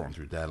was scrolling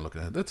through that and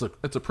looking at it.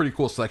 It's a pretty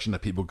cool selection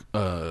that people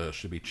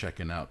should be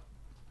checking out.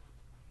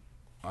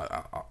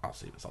 I'll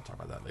see this. I'll talk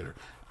about that later.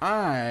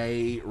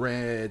 I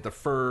read the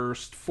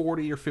first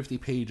 40 or 50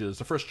 pages,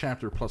 the first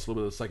chapter plus a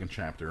little bit of the second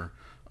chapter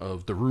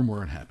of The Room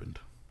Where It Happened.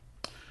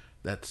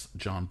 That's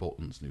John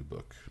Bolton's new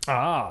book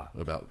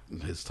About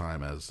his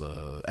time as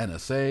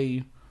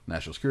NSA,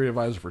 National Security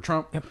Advisor for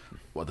Trump. Yep.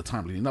 Well, the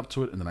time leading up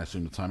to it, and then I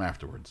assume the time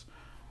afterwards.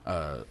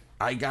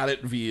 I got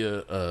it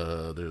via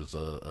there's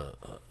a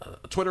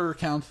Twitter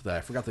account that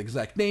I forgot the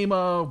exact name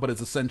of, but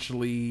it's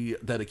essentially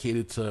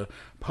dedicated to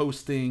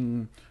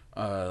posting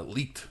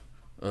leaked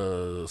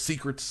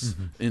secrets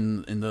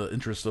in the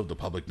interest of the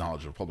public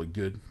knowledge of public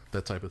good,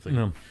 that type of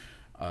thing.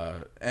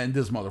 And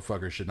this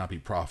motherfucker should not be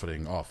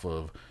profiting off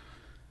of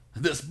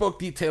this book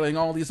detailing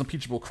all these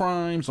impeachable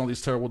crimes, all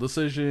these terrible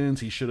decisions.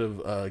 He should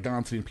have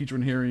gone to the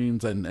impeachment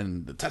hearings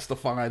and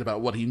testified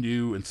about what he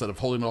knew instead of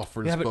holding it off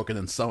for his book and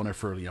then selling it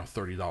for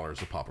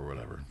 $30 a pop or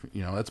whatever.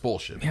 That's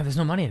bullshit. yeah, there's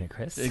no money in it,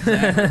 Chris.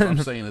 Exactly. That's what I'm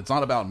saying. It's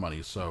not about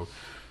money. So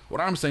what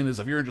I'm saying is,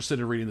 if you're interested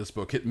in reading this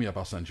book, hit me up.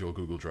 I'll send you a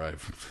Google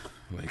Drive,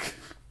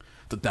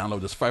 to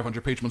download this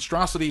 500-page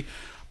monstrosity.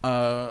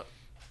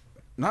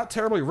 Not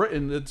terribly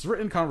written. It's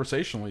written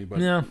conversationally, but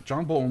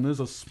John Bolton is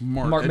a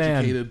smart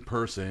educated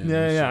person.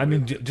 Yeah. So I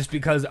mean, just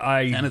because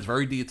and it's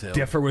very detailed.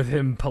 Differ with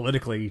him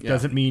politically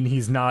doesn't mean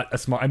he's not a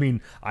smart. I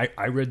mean,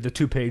 I read the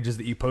 2 pages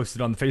that you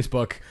posted on the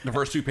Facebook. The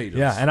first 2 pages.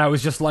 Yeah, and I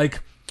was just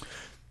like,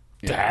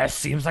 that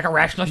seems like a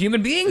rational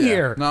human being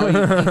here.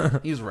 No,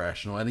 he's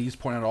rational, and he's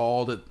pointing out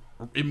all that.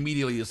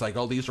 Immediately, it's like,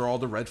 oh, these are all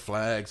the red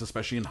flags,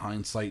 especially in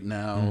hindsight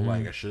now.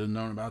 Like, I should have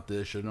known about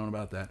this, should have known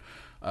about that.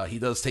 He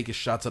does take his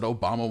shots at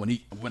Obama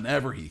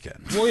whenever he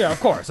can. Well, yeah, of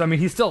course. I mean,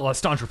 he's still a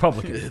staunch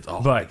Republican.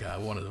 My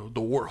God, one of the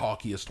war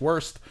hawkiest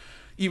worst.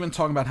 Even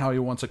talking about how he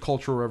wants a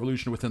cultural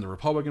revolution within the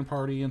Republican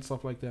Party and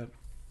stuff like that.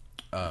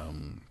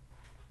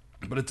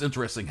 But it's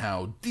interesting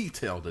how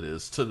detailed it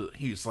is.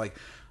 He's like,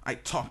 I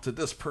talked to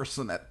this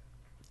person at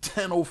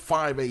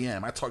 10:05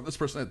 a.m. I talked to this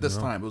person at this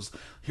time.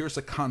 Here's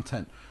the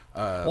content.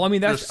 Well, I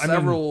mean, there's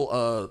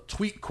several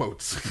tweet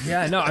quotes.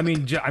 Yeah, no, I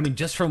mean,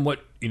 just from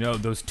what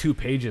those 2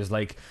 pages,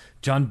 like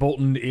John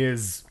Bolton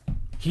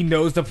he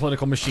knows the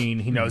political machine.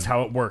 He knows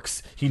how it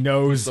works. He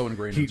knows he's so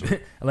ingrained into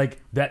it.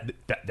 Like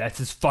that's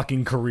his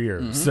fucking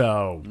career.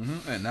 So,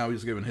 and now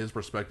he's giving his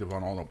perspective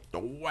on all the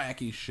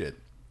wacky shit.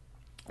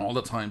 All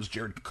the times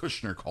Jared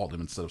Kushner called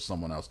him instead of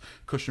someone else.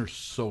 Kushner's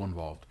so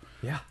involved.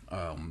 Yeah.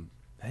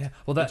 Yeah.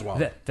 Well, that's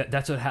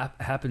what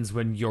happens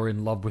when you're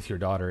in love with your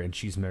daughter and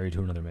she's married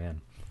to another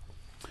man.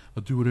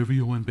 I'll do whatever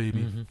you want,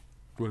 baby.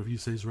 Whatever you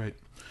say is right.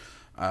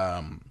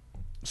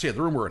 So yeah,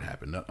 the room where it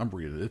happened. I'm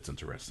reading it. It's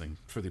interesting.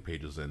 50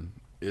 pages in.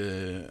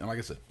 And like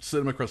I said,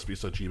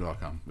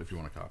 cinemacrespediso@gmail.com if you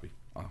want a copy.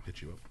 I'll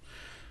hit you up.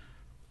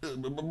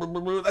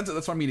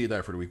 That's my media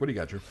diet for the week. What do you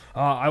got, Drew?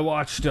 I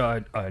watched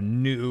a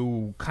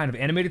new kind of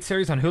animated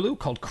series on Hulu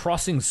called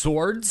Crossing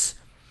Swords.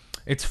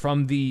 It's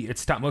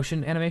stop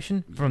motion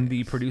animation from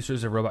the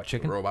producers of Robot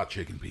Chicken. Robot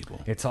Chicken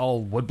people. It's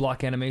all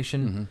woodblock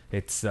animation.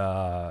 It's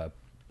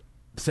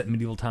set in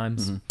medieval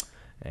times,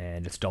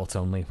 and it's adults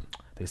only.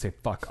 They say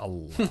fuck a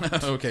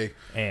lot. Okay.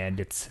 And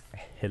it's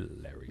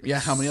hilarious. Yeah,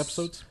 how many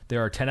episodes?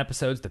 There are 10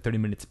 episodes. They're 30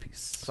 minutes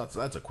apiece. So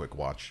that's a quick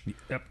watch.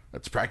 Yep.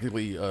 That's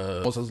practically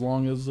almost as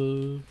long as...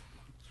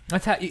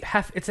 That's how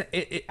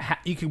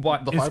you could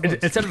watch... The Five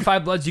Bloods. Instead of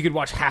 5 Bloods, you could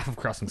watch half of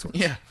Crossing Swords.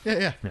 Yeah.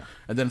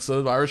 And then instead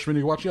of Irishman,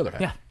 you watch the other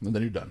half. Yeah. And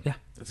then you're done. Yeah.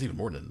 It's even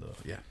more than...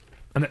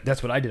 And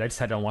that's what I did. I just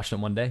sat down and watched it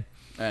one day.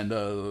 And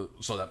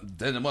so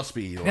then it must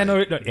be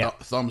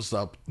thumbs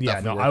up.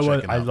 Yeah, no,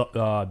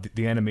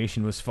 the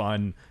animation was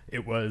fun.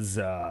 It was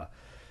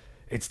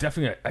it's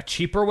definitely a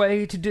cheaper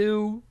way to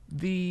do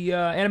the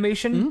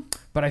animation,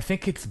 but I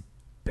think it's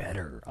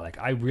better. Like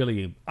I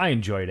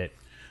enjoyed it.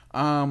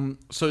 So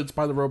it's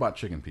by the Robot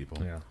Chicken people.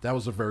 Yeah. That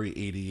was a very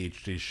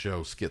ADHD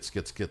show. Skit.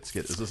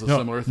 Is this a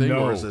similar thing,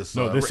 or is this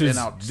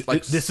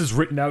this is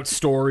written out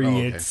story? Oh,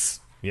 okay.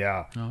 It's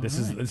this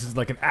is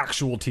like an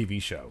actual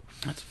TV show.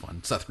 That's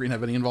fun. Seth Green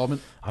have any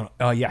involvement?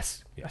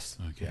 Yes. Okay.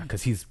 Yeah,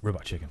 because he's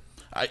Robot Chicken.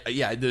 I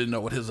didn't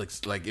know what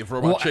his like if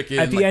Robot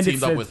Chicken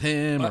teamed up with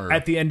him. Or...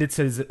 At the end it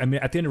says, at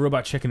the end of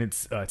Robot Chicken,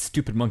 it's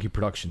Stupid Monkey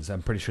Productions.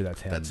 I'm pretty sure that's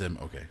him. That's him.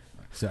 Okay.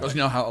 So, because you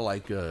know how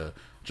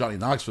Johnny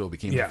Knoxville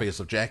became the face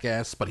of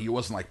Jackass, but he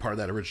wasn't like part of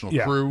that original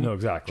crew. No,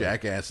 exactly.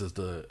 Jackass is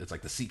it's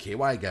like the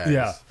CKY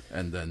guys,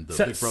 and then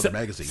the Big Brother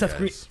magazine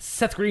guys.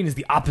 Seth Green is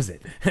the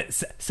opposite.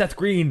 Seth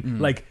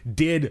Green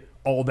did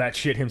all that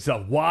shit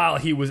himself while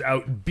he was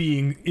out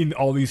being in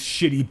all these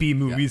shitty B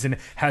movies and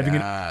having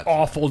an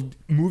awful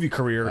movie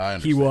career.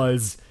 He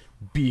was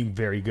being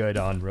very good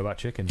on Robot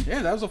Chicken.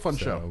 Yeah, that was a fun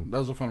show. That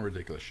was a fun,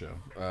 ridiculous show.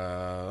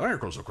 All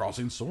right, so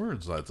Crossing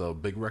Swords. That's a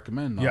big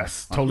recommend.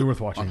 Yes, totally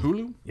worth watching. On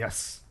Hulu?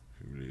 Yes.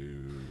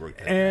 Right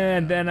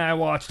and then I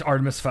watched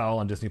Artemis Fowl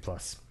on Disney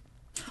Plus.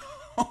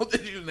 Oh,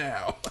 did you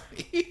now?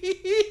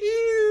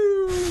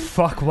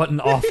 Fuck! What an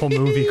awful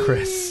movie,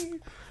 Chris.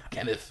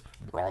 Kenneth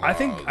Branagh.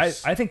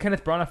 I think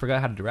Kenneth Branagh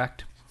forgot how to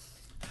direct.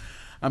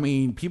 I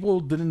mean,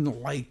 people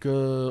didn't like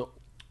Murder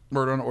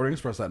on the Orient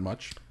Express that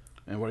much.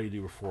 And what do you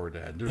do before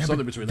that? There's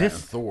something between that and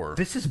Thor.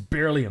 This is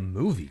barely a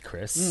movie,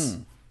 Chris.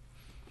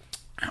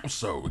 How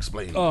so?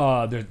 Explain.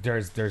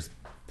 There's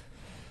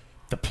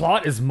The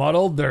plot is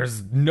muddled.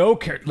 There's no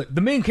character. Like,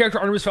 the main character,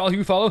 Artemis Fowl, who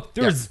you follow,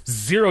 there's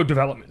zero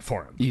development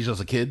for him. He's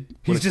just a kid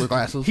He's with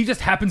glasses. He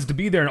just happens to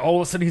be there, and all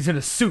of a sudden he's in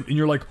a suit, and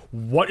you're like,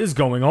 what is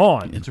going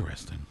on?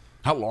 Interesting.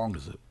 How long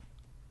is it?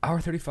 Hour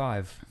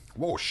 35.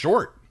 Whoa,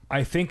 short.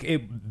 I think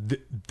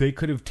they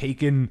could have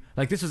taken,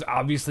 like, this was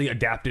obviously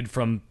adapted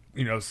from,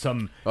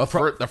 some The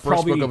first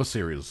probably- book of a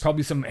series.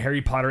 probably some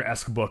Harry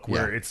Potter-esque book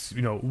where it's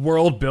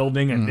world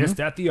building and this,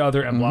 that, the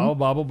other, and blah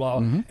blah blah blah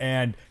blah.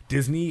 And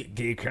Disney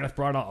gave Kenneth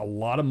Branagh a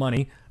lot of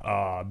money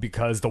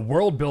because the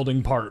world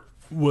building part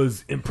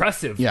was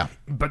impressive. Yeah.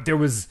 But there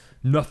was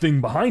nothing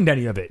behind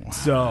any of it,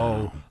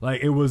 so like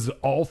it was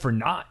all for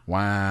naught.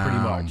 Wow. Pretty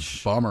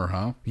much. Bummer,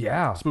 huh?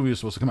 Yeah. This movie was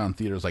supposed to come out in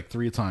theaters like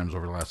 3 times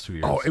over the last 2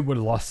 years. Oh, it would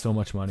have lost so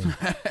much money.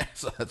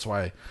 So that's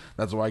why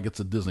it gets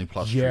a Disney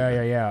Plus.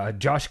 Yeah.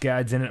 Josh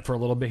Gad's in it for a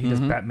little bit. He does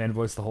Batman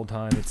voice the whole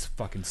time. It's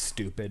fucking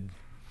stupid.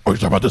 Oh, you're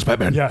talking about this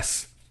Batman?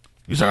 Yes.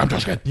 You said I'm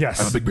Josh Gad. Yes.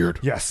 I have a big beard.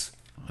 Yes.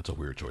 That's a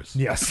weird choice.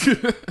 Yes.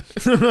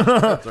 That's a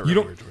really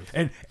weird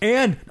choice.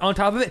 and on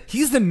top of it,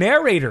 he's the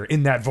narrator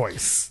in that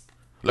voice.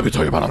 Let me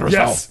tell you about Artemis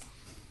Yes. Fowl.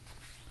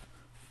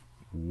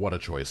 What a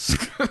choice.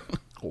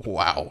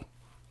 Wow.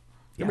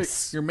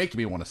 Yes. You're making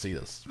me want to see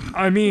this.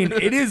 I mean,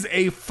 it is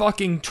a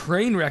fucking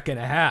train wreck and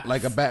a half.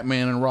 Like a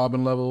Batman and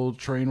Robin level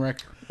train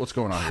wreck? What's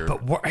going on here?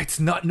 But it's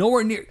not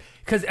nowhere near,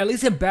 because at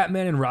least in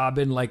Batman and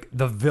Robin, like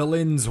the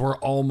villains were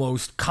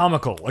almost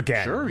comical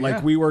again. Sure, like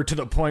yeah. we were to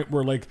the point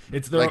where like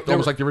it's that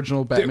was like the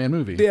original Batman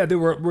movie. Yeah, they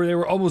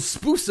were almost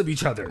spoofs of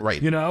each other.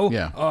 Right. You know?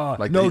 Yeah.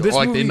 Like no, they- this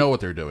like they movie, know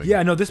what they're doing.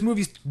 Yeah, no, this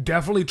movie's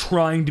definitely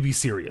trying to be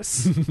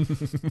serious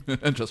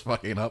And just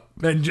fucking up.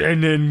 and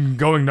then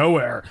going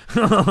nowhere.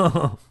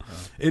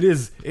 It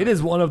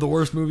is one of the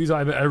worst movies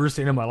I've ever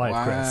seen in my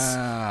life, Chris.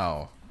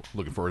 Wow.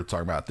 Looking forward to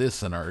talking about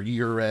this in our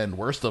year-end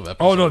worst of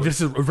episode. Oh no,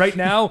 this is right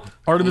now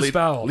Artemis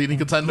Fowl, leading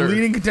contender.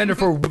 leading contender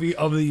for movie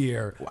of the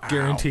year,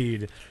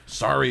 guaranteed.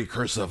 Sorry,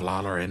 Curse of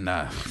Lawler and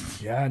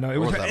Yeah, no, it What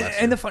was, was that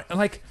last and the fun,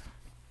 like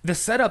the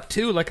setup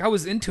too. Like I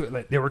was into it.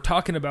 Like they were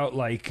talking about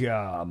like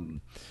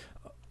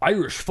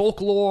Irish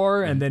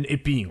folklore and then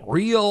it being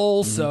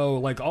real. So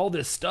like all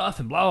this stuff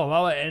and blah blah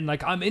blah. And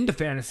like I'm into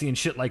fantasy and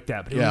shit like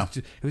that. But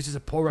it was just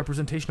a poor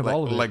representation of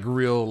all of it. like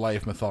real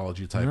life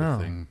mythology type of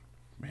thing.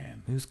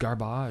 Man, It was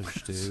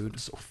garbage, dude.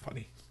 it's so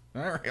funny.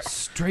 All right.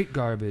 Straight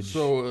garbage.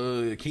 So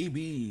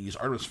KB's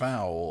Artemis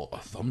Fowl, a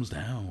thumbs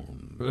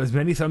down. As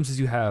many thumbs as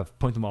you have,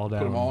 point them all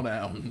down. Put them all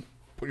down.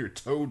 Put your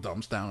toe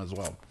thumbs down as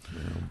well.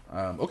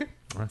 Okay.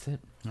 That's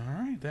it. All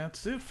right,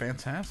 that's it.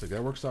 Fantastic.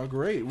 That works out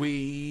great.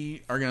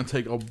 We are going to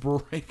take a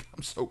break.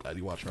 I'm so glad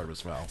you watched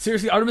Artemis Fowl.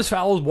 Seriously, Artemis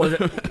Fowl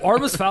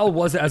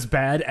was as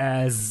bad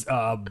as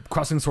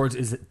Crossing Swords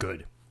is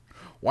good.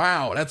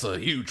 Wow, that's a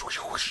huge...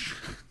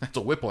 That's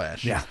a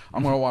whiplash. Yeah.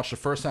 I'm going to watch the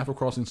first half of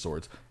Crossing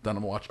Swords, then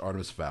I'm going to watch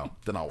Artemis Fowl,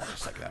 then I'll watch the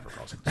second half of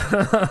Crossing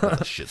Swords.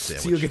 That's a shit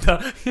sandwich. So you get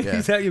the Yeah.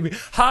 exactly me.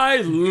 High,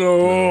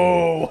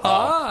 low,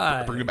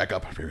 high. Bring it back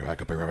up. Bring it back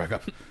up. Bring it back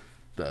up.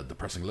 The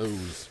depressing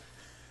lows.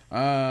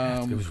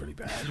 It was really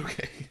bad.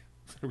 Okay.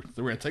 So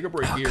we're going to take a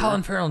break here.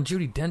 Colin Farrell and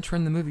Judi Dench are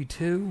in the movie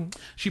too.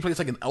 She plays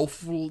like an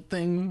elf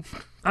thing.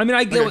 I mean,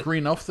 I get Like a what,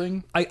 green elf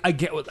thing. I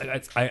get what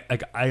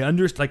I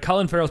understand. Like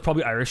Colin Farrell's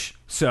probably Irish,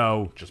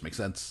 so Just makes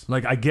sense.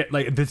 like I get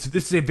like this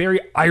is a very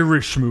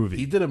Irish movie.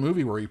 He did a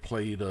movie where he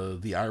played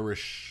the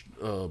Irish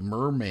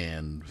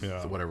merman,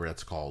 Yeah. whatever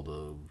that's called.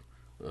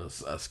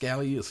 A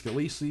scallywag,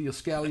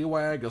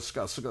 a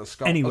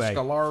Anyway,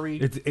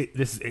 scalari.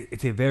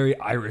 it's a very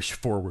Irish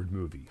forward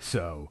movie.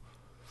 So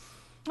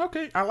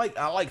Okay, I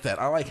like that.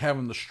 I like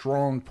having the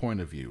strong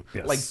point of view,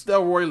 Yes. like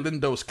Delroy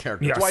Lindo's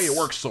character. Yes. That's why it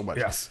works so much.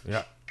 Yes,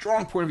 yeah.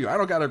 Strong point of view. I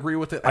don't gotta agree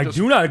with it. I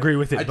do not agree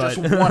with it. I but,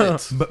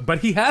 just want it. but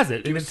he has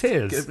it, and it's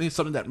his. Give me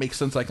something that makes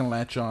sense I can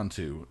latch on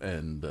to,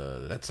 and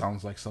that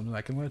sounds like something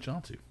I can latch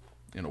on to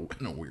in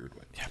a weird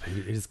way. Yeah, but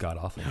it is god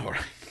awful. All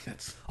right,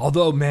 that's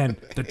Although, man,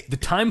 the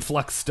time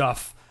flux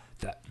stuff,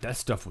 that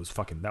stuff was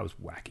that was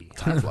wacky.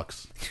 time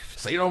flux.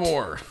 Say no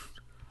more.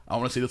 I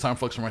want to see the time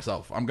flux for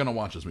myself. I'm gonna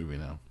watch this movie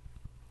now.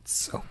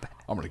 So bad.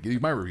 I'm gonna give you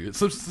my review.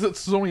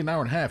 It's only an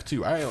hour and a half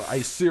too.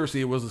 I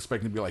seriously was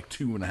expecting to be like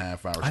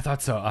 2.5 hours. I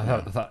thought so.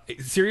 I thought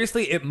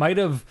seriously, it might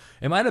have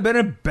been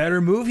a better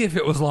movie if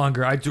it was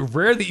longer. It's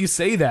rare that you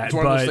say that. It's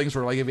one of those things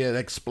where, like, if you had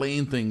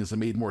explained things that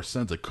made more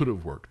sense, it could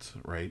have worked,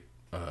 right?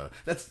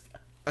 That's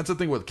the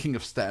thing with King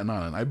of Staten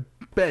Island. I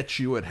bet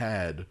you it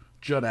had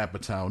Judd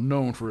Apatow,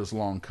 known for his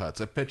long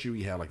cuts. I bet you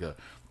he had like a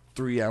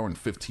 3 hour and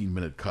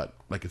 15-minute cut,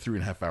 like a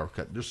 3.5 hour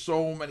cut. There's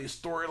so many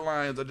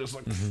storylines that just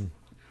like.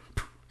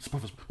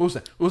 What was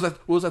that?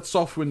 What was that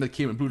soft wind that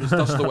came and blew this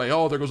dust away?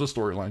 Oh, there goes a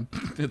storyline.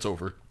 It's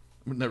over.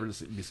 Never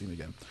to be seen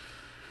again.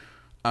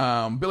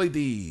 Billy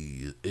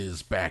D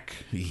is back.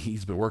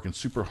 He's been working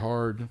super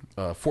hard.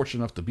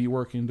 Fortunate enough to be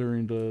working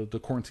during the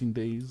quarantine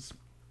days.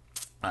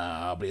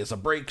 But he has a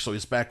break, so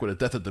he's back with A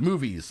Death at the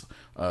Movies,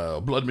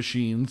 Blood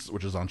Machines,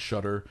 which is on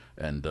Shudder,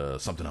 and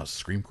something else,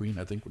 Scream Queen,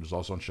 I think, which is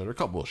also on Shudder. A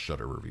couple of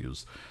Shudder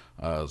reviews.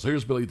 So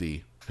here's Billy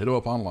D. Hit him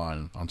up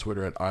online on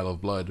Twitter at I Love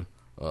Blood.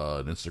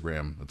 And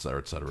Instagram, etc.,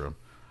 etc.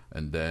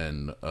 And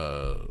then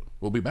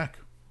we'll be back.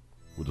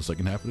 with the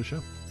second half of the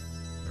show.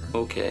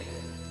 Okay.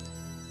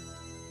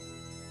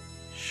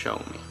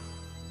 Show me.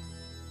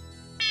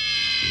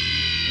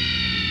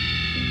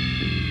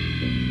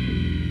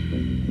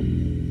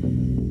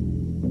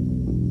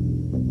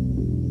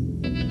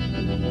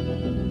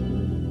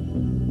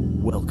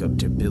 Welcome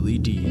to Billy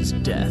D's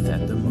Death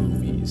at the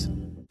Movies.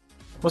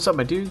 What's up,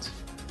 my dudes?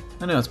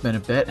 I know it's been a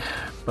bit,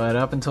 but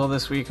up until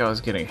this week I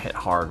was getting hit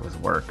hard with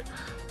work.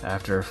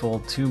 After a full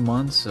 2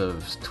 months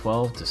of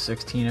 12 to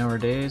 16 hour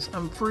days,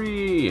 I'm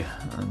free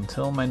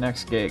until my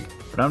next gig.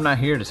 But I'm not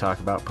here to talk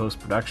about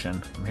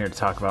post-production, I'm here to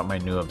talk about my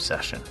new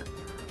obsession.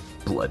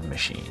 Blood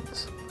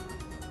machines.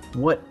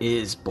 What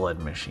is blood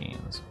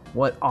machines?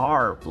 What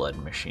are blood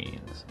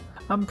machines?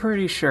 I'm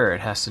pretty sure it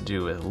has to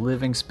do with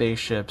living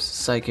spaceships,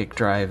 psychic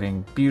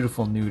driving,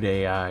 beautiful nude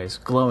AIs,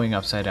 glowing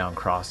upside down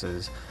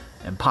crosses,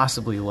 and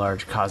possibly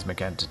large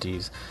cosmic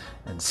entities,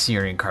 and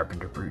searing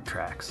Carpenter Brute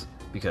tracks.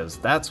 Because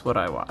that's what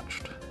I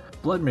watched.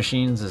 Blood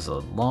Machines is a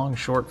long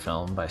short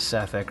film by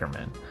Seth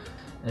Eckerman.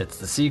 It's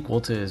the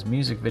sequel to his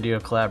music video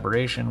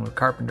collaboration with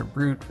Carpenter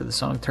Brute for the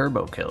song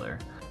Turbo Killer,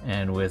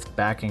 and with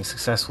backing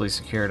successfully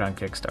secured on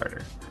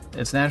Kickstarter.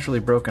 It's naturally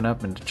broken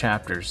up into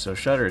chapters, so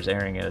Shudder is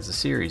airing it as a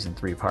series in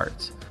 3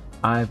 parts.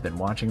 I've been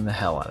watching the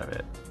hell out of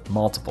it,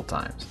 multiple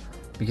times,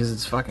 because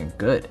it's fucking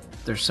good.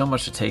 There's so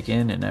much to take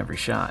in every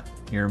shot.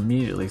 You're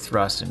immediately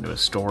thrust into a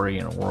story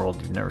in a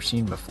world you've never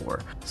seen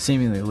before,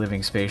 seemingly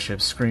living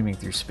spaceships screaming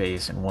through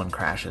space and one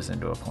crashes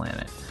into a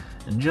planet.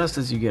 And just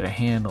as you get a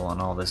handle on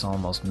all this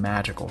almost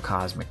magical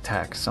cosmic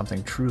tech,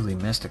 something truly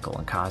mystical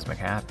and cosmic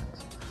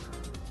happens.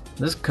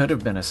 This could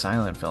have been a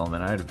silent film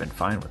and I'd have been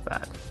fine with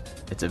that.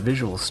 It's a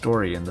visual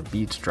story and the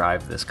beats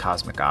drive this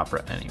cosmic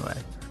opera anyway.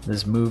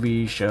 This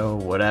movie, show,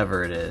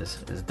 whatever it is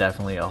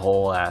definitely a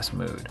whole ass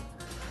mood.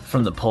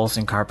 From the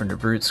pulsing Carpenter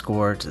Brute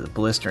score to the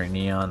blistering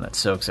neon that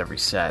soaks every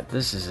set,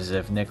 this is as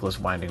if Nicholas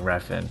Winding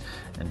Refn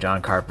and John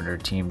Carpenter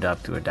teamed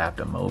up to adapt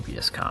a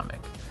Mobius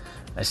comic.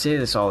 I say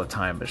this all the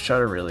time, but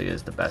Shudder really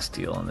is the best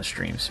deal in the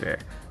stream sphere.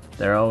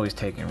 They're always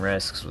taking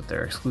risks with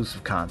their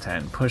exclusive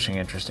content and pushing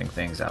interesting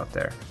things out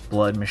there.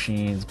 Blood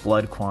Machines,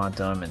 Blood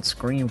Quantum, and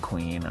Scream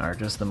Queen are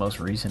just the most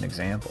recent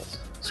examples.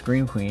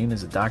 Scream Queen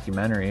is a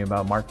documentary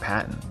about Mark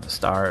Patton, the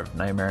star of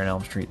Nightmare on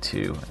Elm Street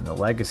 2, and the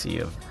legacy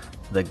of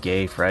the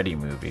gay Freddy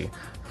movie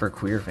for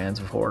queer fans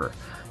of horror.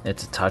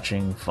 It's a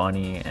touching,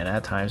 funny, and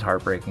at times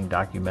heartbreaking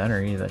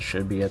documentary that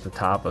should be at the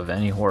top of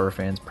any horror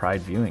fan's pride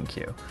viewing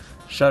queue.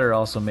 Shudder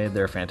also made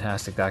their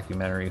fantastic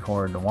documentary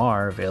Horror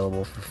Noir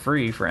available for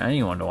free for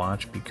anyone to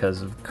watch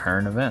because of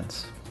current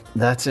events.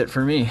 That's it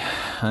for me.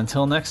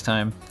 Until next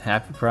time,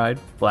 happy Pride,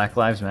 Black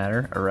Lives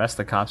Matter, arrest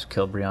the cops who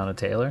killed Breonna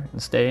Taylor,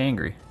 and stay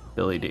angry.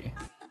 Billy D.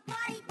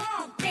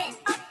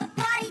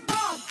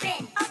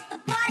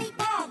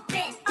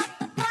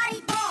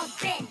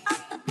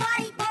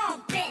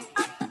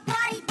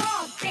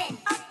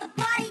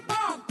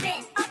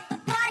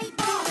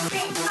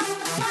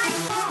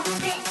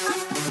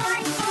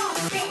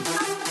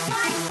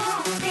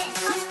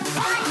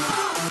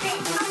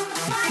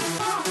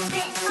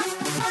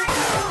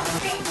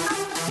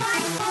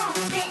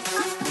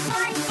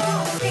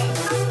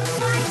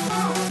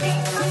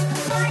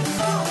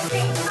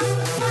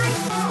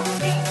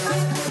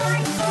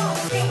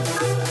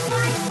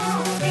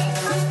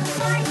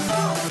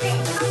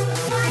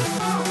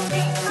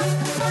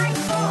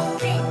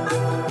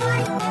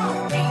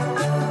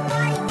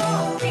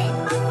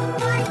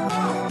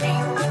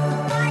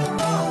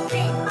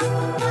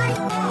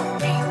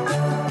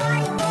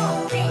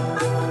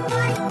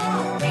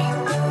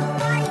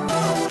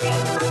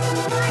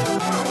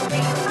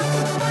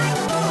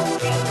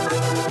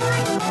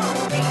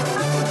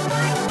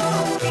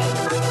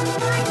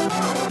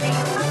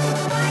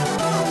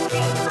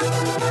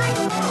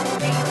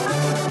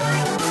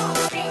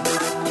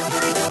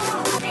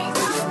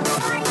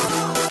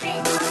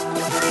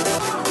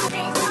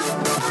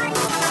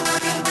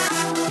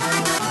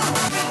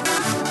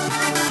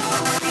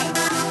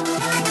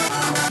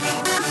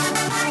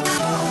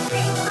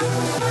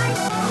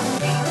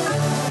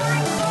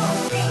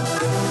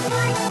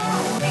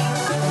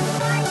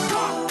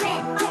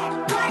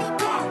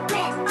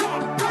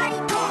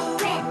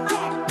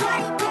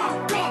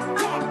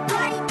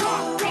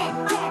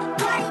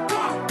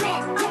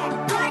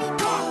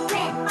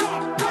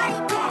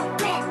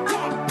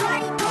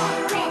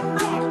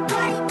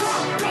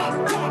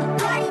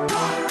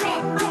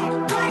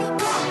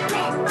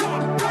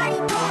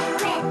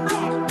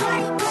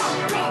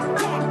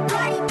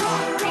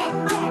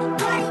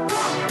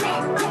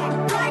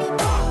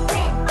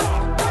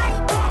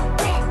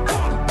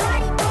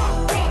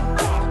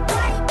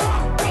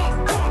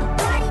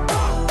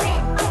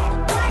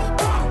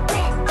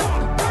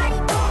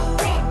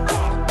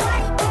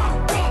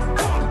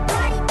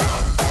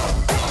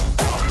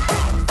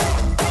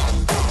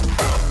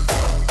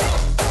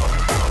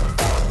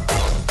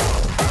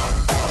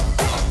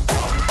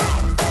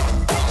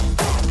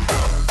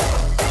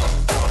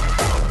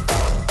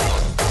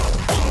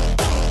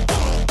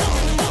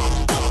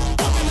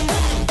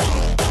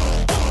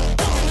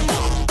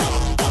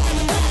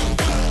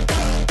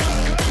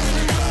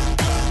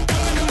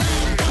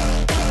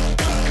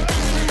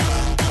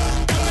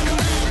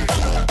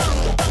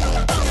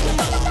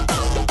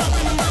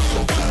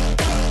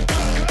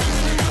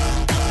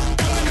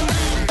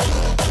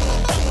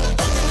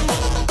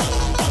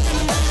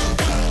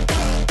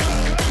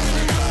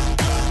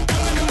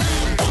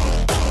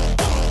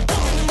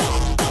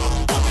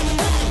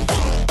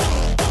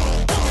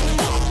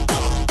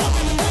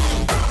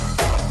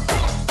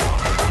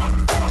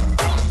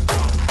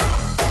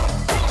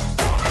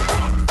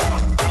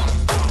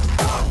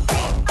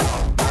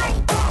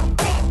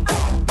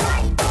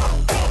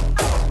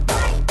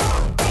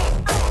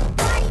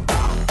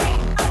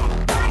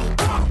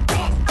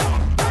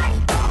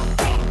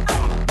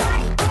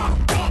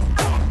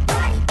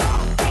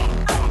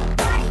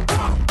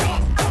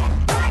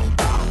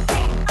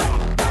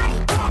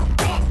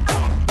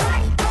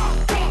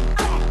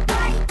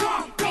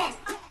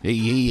 Hey,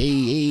 hey,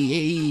 hey,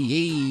 hey,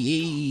 hey,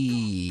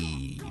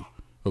 hey, hey.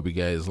 Hope you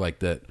guys like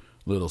that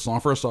little song.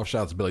 First off,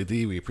 shout out to Billy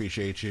D. We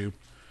appreciate you.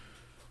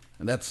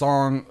 And that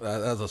song,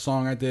 that's a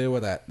song I did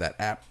with that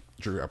app.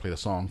 Drew, I played a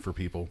song for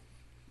people.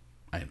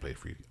 I didn't play it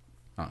for you.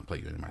 I don't play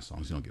you any of my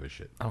songs. You don't give a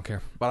shit. I don't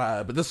care.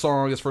 But this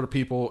song is for the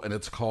people, and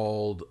it's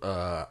called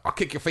I'll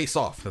Kick Your Face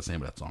Off. That's the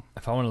name of that song.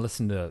 If I want to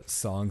listen to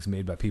songs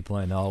made by people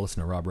I know, I'll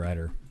listen to Rob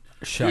Ryder.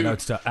 Shout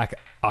outs to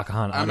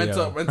Akahan Audio. I ment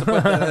to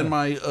put that in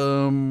my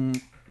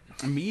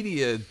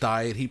media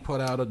diet. He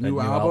put out a new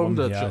album,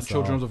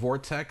 Children of the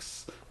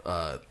Vortex.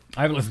 I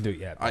haven't listened to it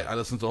yet. I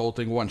listened to the whole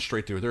thing, one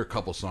straight through. There are a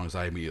couple songs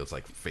I immediately was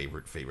like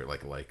favorite,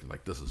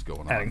 like this is going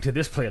on. Adding to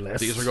this playlist.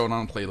 These are going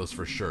on playlist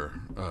for sure.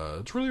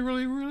 It's really,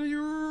 really, really,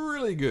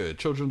 really good.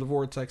 Children of the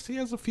Vortex. He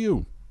has a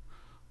few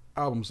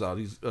albums out.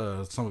 He's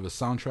some of his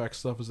soundtrack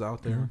stuff is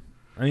out there.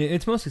 I mean,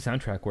 it's mostly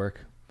soundtrack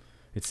work.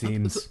 It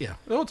seems. It's a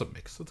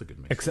mix. It's a good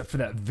mix. Except for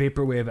that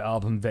Vaporwave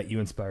album that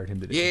you inspired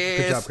him to do. Yes.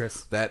 Good job,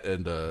 Chris. That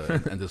and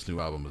this new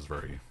album is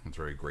very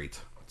great.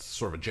 It's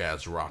sort of a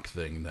jazz rock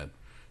thing that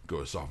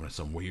goes off into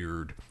some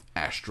weird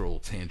astral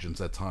tangents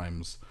at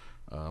times.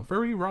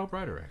 Very Rob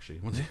Ryder,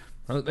 actually.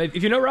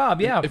 If you know Rob,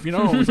 yeah. If you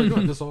know, it's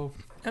like, this all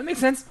that makes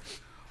sense.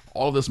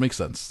 All of this makes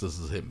sense. This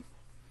is him.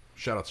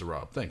 Shout out to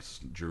Rob. Thanks,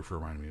 Drew, for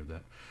reminding me of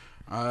that.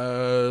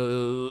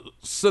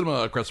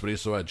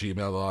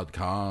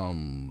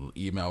 cinemacrespediso@gmail.com.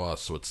 Email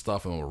us with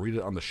stuff and we'll read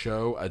it on the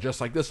show just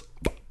like this.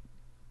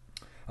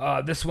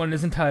 This one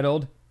is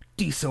entitled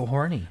D So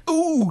Horny.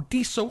 Ooh,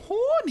 D So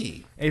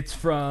Horny. It's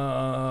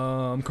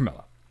from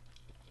Carmela.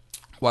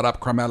 What up,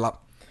 Carmela?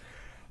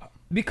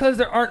 Because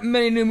there aren't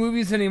many new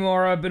movies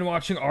anymore, I've been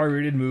watching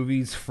R-rated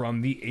movies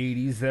from the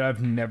 80s that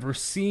I've never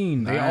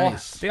seen.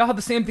 Nice. They all have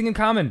the same thing in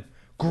common.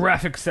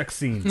 Graphic sex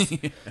scenes.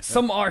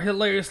 Some are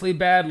hilariously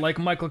bad, like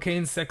Michael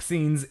Caine's sex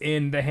scenes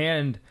in The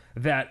Hand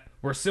that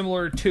were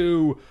similar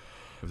to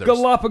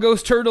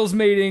Galapagos turtles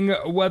mating,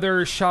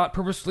 whether shot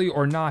purposely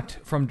or not,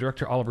 from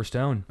director Oliver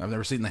Stone. I've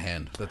never seen The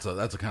Hand. That's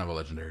a kind of a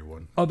legendary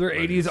one. Other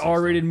 80s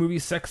R-rated movie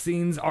sex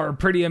scenes are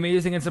pretty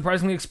amazing and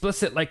surprisingly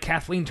explicit, like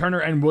Kathleen Turner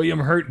and William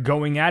Hurt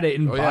going at it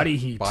in Body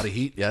Heat. Body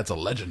Heat? Yeah, it's a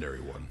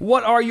legendary one.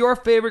 What are your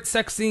favorite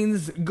sex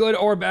scenes, good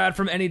or bad,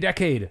 from any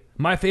decade?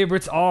 My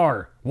favorites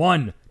are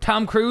 1.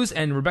 Tom Cruise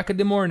and Rebecca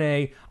De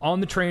Mornay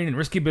on the train in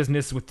Risky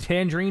Business with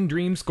Tangerine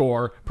Dream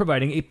score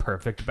providing a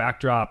perfect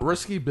backdrop.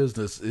 Risky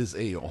Business is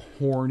a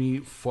horny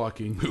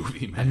fucking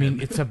movie, man. I mean,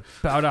 it's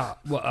about a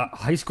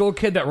high school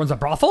kid that runs a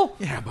brothel?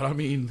 Yeah, but I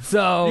mean...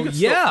 So,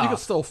 you could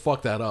still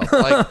fuck that up.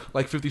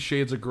 Like 50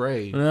 Shades of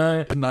Grey.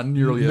 Not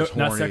nearly as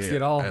horny not sexy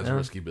at all, as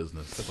Risky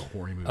Business. That's a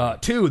horny movie.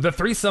 2. The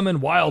Threesome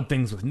in Wild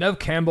Things with Nev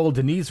Campbell,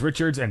 Denise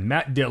Richards, and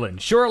Matt Dillon.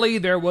 Surely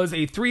there was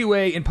a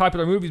three-way in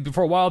popular movies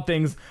before Wild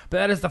Things, but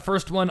that is the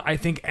first one I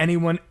think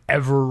anyone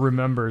ever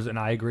remembers, and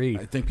I agree.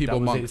 I think people...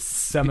 That was a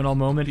seminal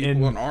moment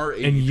in young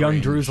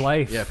range, Drew's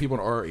life. Yeah, people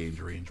in our age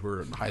range.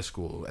 We're in high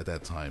school at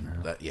that time.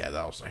 That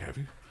was like, have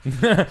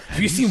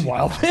you seen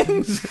Wild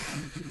Things?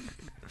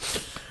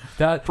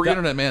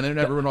 Pre-internet, man. They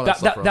never ruined all that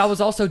stuff for us. That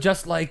was also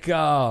just like,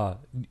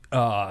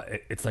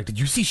 it's like, did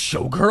you see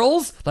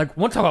Showgirls? Like,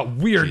 one talk about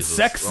weird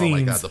sex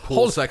scenes. Oh my god, the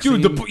pool sex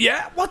scene.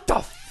 What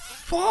the fuck?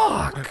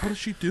 What is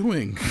she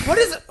doing? What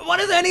is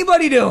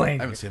anybody doing?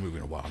 I haven't seen a movie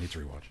in a while. I need to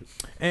rewatch it.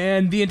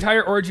 And the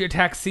entire orgy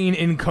attack scene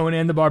in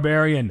Conan the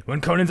Barbarian.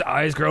 When Conan's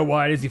eyes grow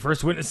wide as he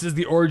first witnesses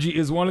the orgy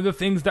is one of the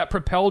things that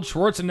propelled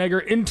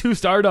Schwarzenegger into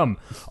stardom.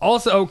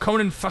 Also,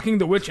 Conan fucking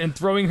the witch and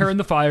throwing her in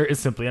the fire is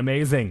simply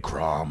amazing.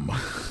 Crom.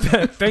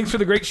 Thanks for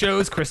the great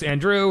shows, Chris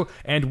and Drew.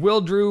 And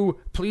Will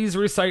Drew, please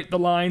recite the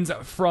lines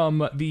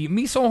from the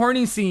Me So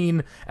Horny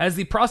scene as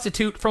the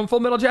prostitute from Full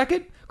Metal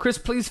Jacket. Chris,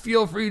 please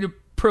feel free to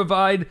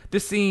provide the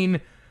scene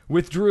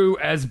with Drew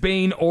as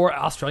Bane or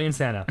Australian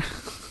Santa.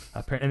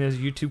 Apparently, there's a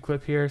YouTube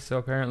clip here, so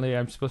apparently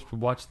I'm supposed to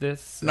watch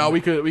this. No,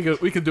 we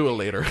could do it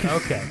later.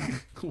 Okay.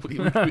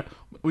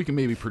 we can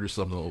maybe produce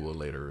something a little bit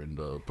later and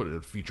put it in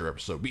a feature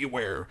episode.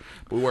 Beware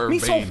Me Bane.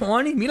 so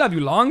horny, me love you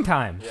long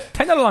time.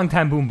 Tender long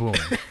time, boom boom.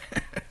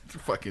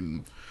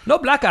 Fucking no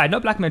black eye, no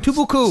black man.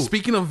 Too cool.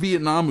 Speaking of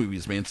Vietnam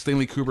movies, man,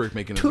 Stanley Kubrick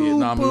making a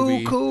Vietnam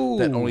movie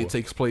that only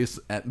takes place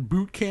at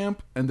boot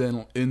camp and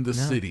then in the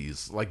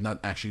cities, like not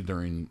actually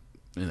during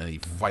any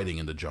fighting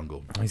in the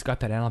jungle. He's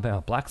got that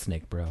Alabama black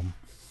snake, bro.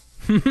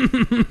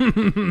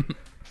 It's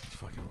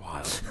fucking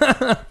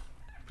wild.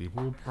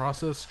 People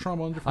process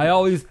trauma on different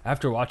always,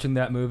 after watching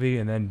that movie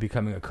and then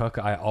becoming a cook,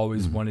 I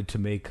always wanted to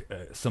make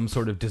some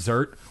sort of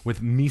dessert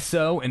with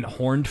miso and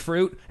horned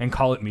fruit and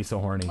call it Miso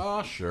Horny.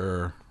 Oh,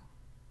 sure,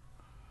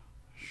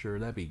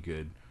 that'd be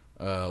good.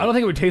 I don't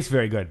think it would taste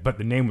very good, but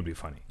the name would be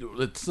funny.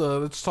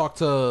 Let's talk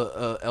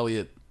to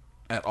Elliot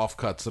at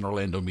Offcuts and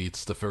Orlando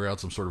Meats to figure out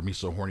some sort of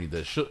Miso Horny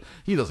dish.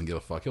 He doesn't give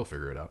a fuck. He'll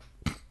figure it out.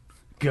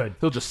 Good.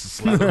 He'll just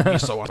slap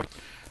miso on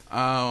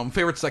it.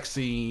 Favorite sex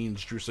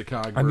scenes, Drew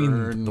Sakagran. I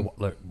mean,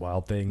 the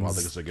Wild Things. Wild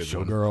Things is a good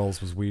one.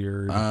 Showgirls was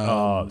weird.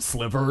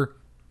 Sliver.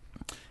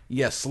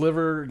 Yes,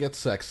 Sliver gets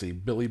sexy.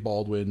 Billy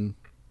Baldwin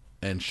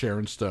and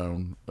Sharon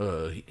Stone.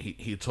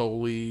 He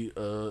totally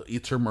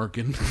eats her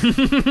merkin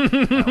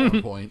at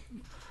one point.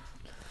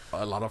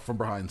 A lot of From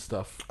Behind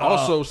stuff.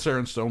 Also,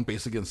 Sharon Stone,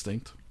 Basic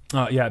Instinct.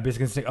 Yeah,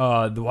 Basic Instinct.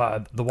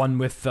 The one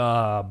with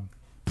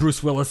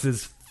Bruce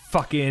Willis's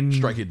fucking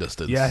Striking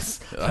Distance.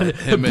 Yes,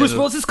 him Bruce and-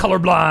 Willis is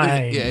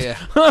colorblind. Yeah.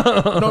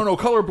 No,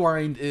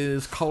 Colorblind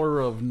is Color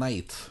of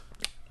Night.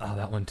 Oh,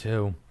 that one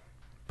too.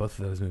 Both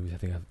of those movies, I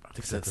think, have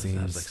sex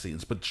scenes. Sex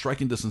scenes. But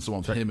Striking Distance, the one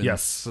with him and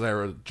Yes.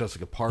 Sarah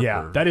Jessica Parker.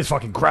 Yeah, that is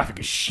fucking graphic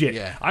as shit.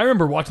 Yeah. I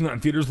remember watching that in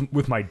theaters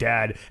with my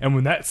dad, and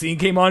when that scene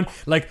came on,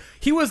 like,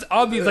 he was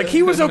obvious, like,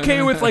 he was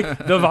okay with,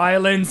 like, the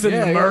violence and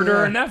the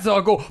murder, and that's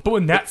all cool. But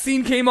when that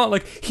scene came on,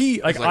 like,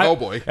 oh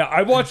boy.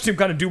 I watched him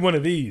kind of do one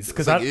of these,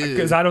 because like,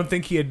 I don't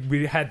think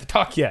we had to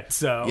talk yet,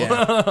 so.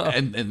 Yeah.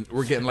 and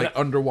we're getting, like,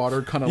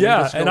 underwater kind of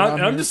Yeah, and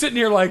I'm just sitting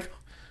here like,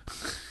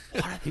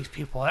 what are these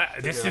people?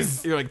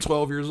 You're like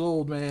 12 years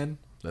old, man.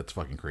 That's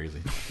fucking crazy.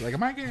 Like,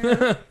 am I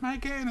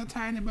getting a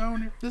tiny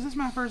boner? This is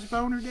my first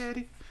boner,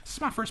 Daddy. This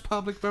is my first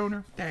public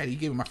boner. Daddy, you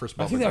gave me my first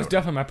I public think that was boner.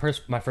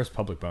 definitely my first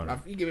public boner.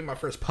 You gave me my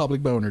first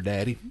public boner,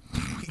 Daddy.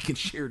 We can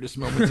share this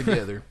moment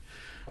together.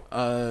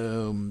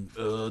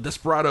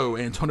 Desperado,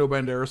 Antonio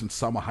Banderas, and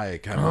Salma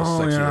Hayek. Kind of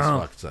sexy as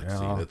fuck. Sexy.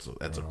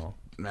 Yeah.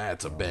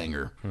 That's a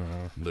banger.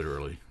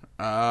 Literally.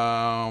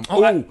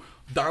 that-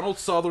 Donald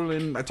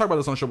Sutherland. I talked about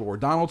this on the show before.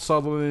 Donald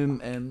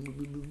Sutherland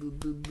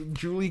and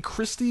Julie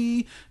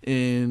Christie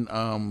in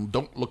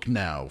Don't Look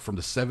Now from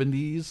the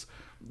 70s.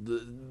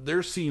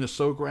 Their scene is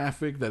so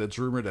graphic that it's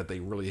rumored that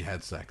they really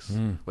had sex.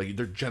 Like,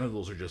 their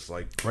genitals are just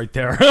like right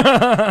there.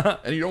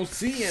 and you don't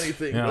see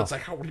anything. Yeah. But it's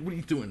like, what are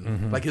you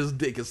doing? Like, his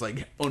dick is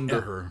like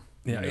under her.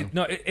 Yeah, you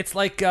know? it's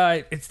like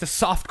it's the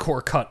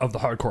softcore cut of the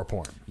hardcore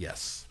porn.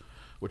 Yes.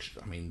 Which,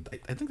 I mean,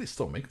 I think they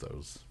still make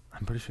those.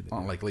 I'm pretty sure they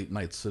On like late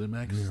night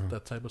Cinemax,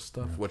 that type of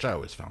stuff, which I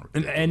always found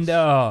And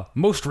ridiculous.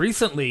 most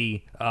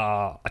recently,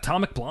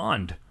 Atomic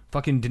Blonde,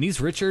 fucking Denise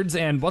Richards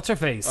and what's her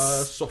face?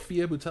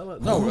 Sophia Boutella,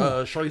 no,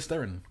 Charlize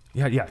Theron.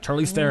 yeah,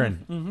 Charlize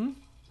Theron.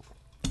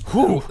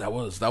 Whew. That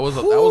was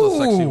a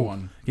sexy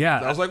one.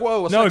 Yeah, I was like,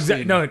 whoa, no,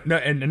 exactly. no,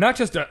 and not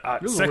just a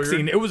was sex weird.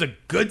 scene. It was a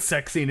good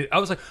sex scene. I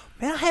was like,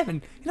 man, I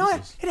haven't. You know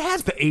what? It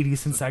has been 80s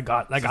since I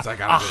got like Since a I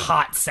got a good-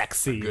 hot sex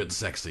scene. Good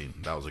sex scene.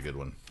 That was a good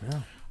one.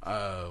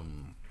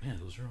 Yeah,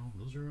 those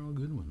are all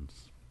good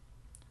ones.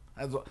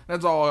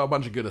 That's all a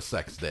bunch of good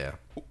sex there.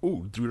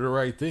 Ooh, Do the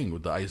Right Thing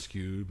with the Ice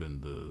Cube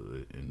and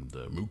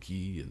the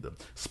Mookie and the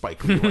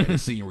Spike Lee right in the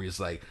scene where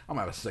he's like, I'm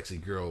gonna have a sexy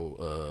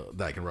girl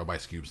that I can rub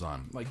ice cubes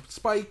on. Like,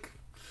 Spike.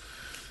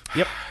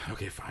 Yep.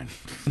 Okay, fine.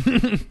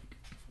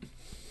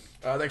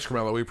 Thanks,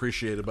 Carmelo. We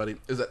appreciate it, buddy.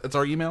 That's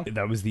our email?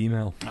 That was the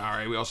email. All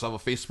right, we also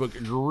have a Facebook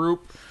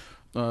group,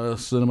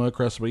 Cinema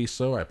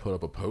Crespo. I put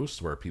up a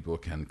post where people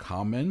can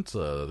comment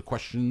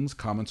questions,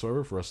 comments,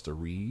 whatever, for us to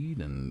read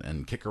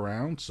and kick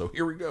around. So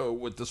here we go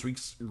with this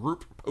week's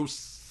group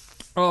posts.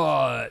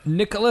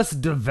 Nicholas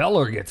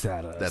DeVeller gets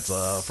at us.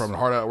 That's from the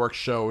Hard at Work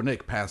show.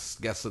 Nick,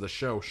 past guest of the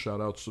show.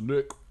 Shout out to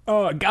Nick.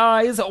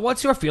 Guys,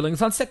 what's your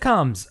feelings on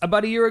sitcoms?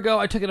 About a year ago,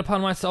 I took it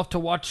upon myself to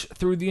watch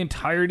through the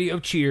entirety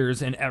of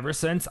Cheers, and ever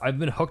since, I've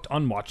been hooked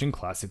on watching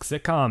classic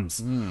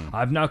sitcoms.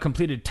 I've now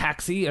completed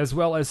Taxi, as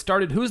well as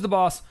started Who's the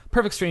Boss,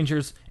 Perfect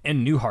Strangers,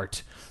 and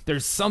Newhart.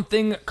 There's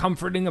something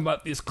comforting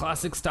about this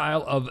classic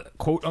style of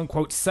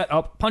quote-unquote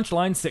set-up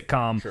punchline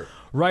sitcom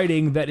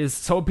writing that is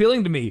so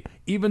appealing to me,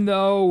 even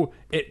though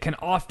it can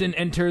often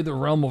enter the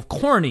realm of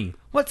corny.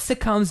 What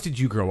sitcoms did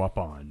you grow up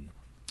on?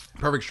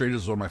 Perfect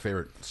Strangers is one of my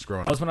favorites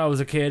growing That was up. when I was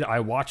a kid. I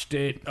watched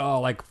it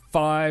like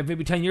 5,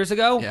 maybe 10 years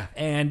ago. Yeah.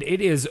 And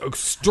it is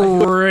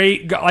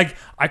straight. Like,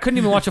 I couldn't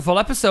even watch a full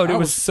episode. It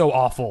was so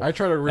awful. I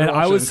tried to And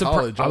rewatch it in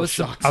college. I I was was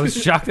shocked. I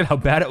was shocked at how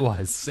bad it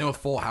was. Same with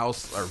Full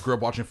House. I grew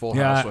up watching Full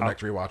House. Went back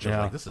to rewatch it. I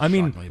was like, this is I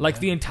mean, shockingly like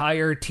bad. the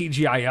entire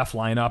TGIF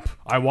lineup.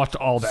 I watched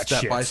all that Step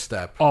shit. by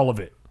step. All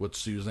of it. With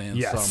Suzanne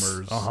Yes.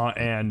 Summers.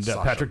 And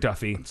Sasha- Patrick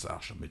Duffy. And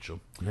Sasha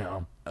Mitchell. Yeah.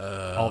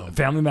 All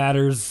Family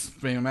Matters.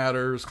 Family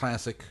Matters,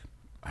 classic.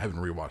 I haven't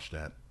rewatched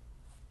that.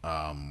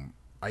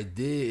 I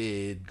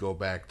did go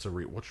back to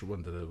which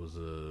one did it was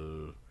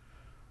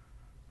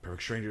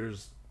Perfect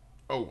Strangers.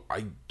 Oh,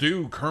 I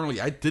do currently.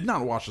 I did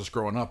not watch this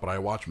growing up, but I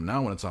watch them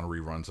now when it's on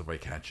reruns if I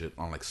catch it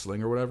on like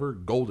Sling or whatever.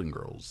 Golden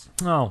Girls.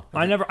 Oh,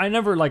 I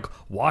never like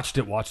watched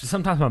it.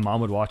 Sometimes my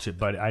mom would watch it,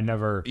 but I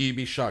never. You'd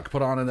be shocked.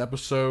 Put on an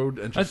episode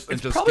and just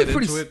probably get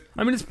into it.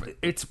 I mean,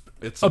 it's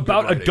some good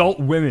about writing. adult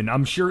women.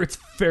 I'm sure it's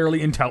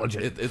fairly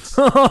intelligent. It's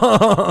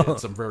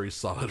some very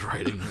solid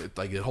writing.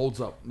 It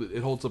holds up.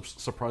 It holds up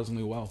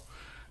surprisingly well.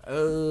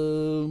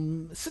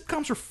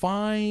 Sitcoms are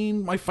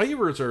fine. My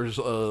favorites are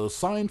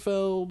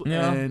Seinfeld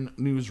and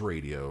News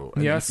Radio.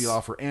 And Yes. if you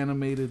offer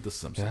animated, The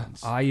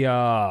Simpsons.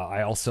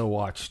 I also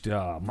watched.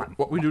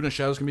 What We Do in the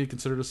Shadows can be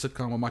considered a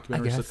sitcom, a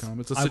mockumentary guess. sitcom.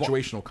 It's a I wa-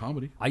 situational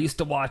comedy. I used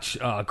to watch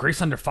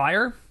Grace Under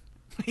Fire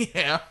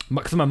Yeah.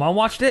 because my mom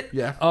watched it.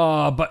 Yeah.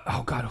 But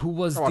oh god, who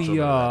was I watched a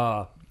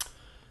little bit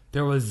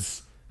there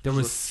was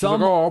like,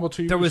 some "Oh, I'm a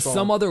TV there was star."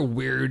 some other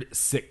weird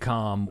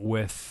sitcom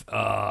with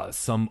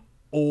some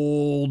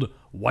old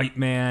white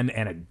man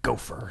and a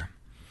gopher.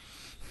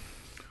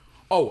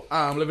 Oh,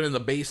 Living in the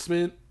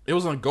Basement. It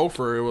wasn't a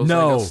gopher. It was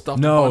No, like a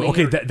stuffed no. bunny.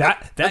 Okay, or-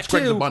 that that's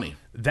Greg too. the Bunny.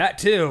 That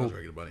too.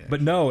 Regular Bunny,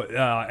 But no,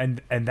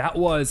 and that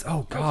was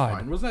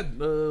God. Was that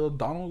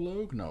Donald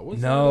Logue?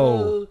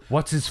 No.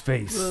 What's his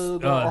face?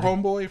 Our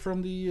homeboy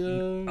from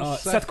the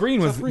Seth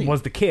Green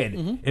was the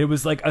kid. It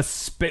was like a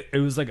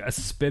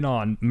spin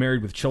on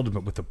Married with Children,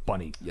 but with a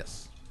bunny.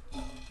 Yes.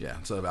 Yeah,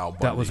 instead of Al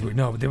Bundy. That was weird.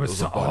 No, there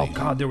was, bunny.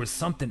 there was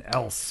something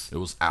else. It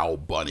was Al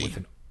Bunny With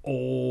an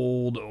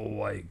old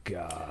white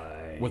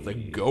guy with a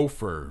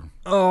gopher.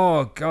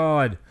 Oh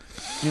God.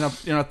 You're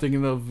not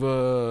thinking of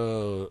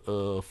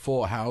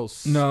Full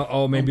House.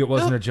 No, maybe it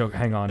wasn't a joke.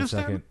 Hang on a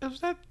second. Is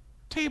that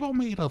table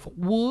made of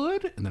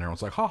wood? And then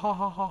everyone's like, ha ha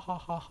ha ha ha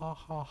ha ha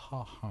ha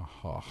ha ha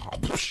ha ha.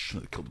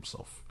 They killed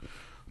himself.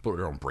 Blew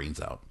their own brains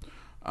out.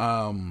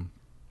 Home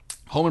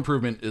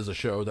Improvement is a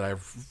show that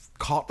I've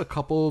caught a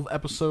couple of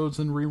episodes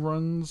and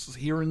reruns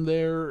here and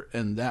there,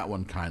 and that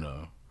one kind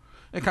of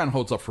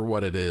holds up for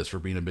what it is for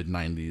being a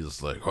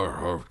mid-90s like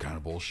kind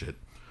of bullshit.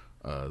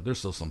 There's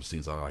still some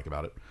scenes I like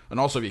about it. And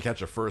also, if you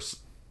catch a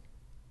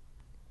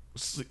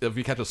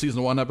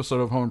season 1 episode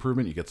of Home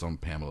Improvement, you get some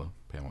Pamela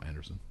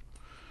Anderson,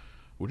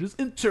 which is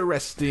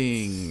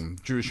interesting.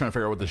 Drew's trying to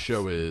figure out what the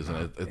show is,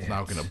 and it's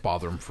now going to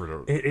bother him for the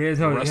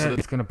rest of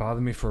It's going to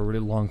bother me for a really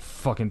long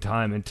fucking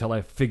time until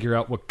I figure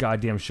out what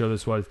goddamn show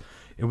this was.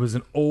 It was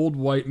an old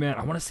white man.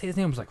 I want to say his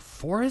name was like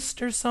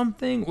Forrest or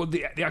something. Well,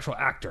 the actual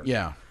actor.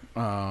 Yeah.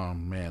 Oh,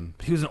 man.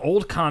 He was an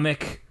old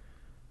comic.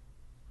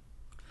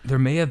 There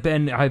may have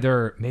been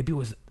maybe it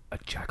was a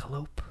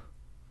jackalope.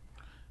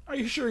 Are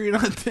you sure you're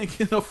not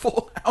thinking of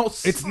Full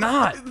House? It's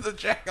not. The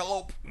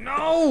jackalope.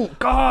 No,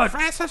 God.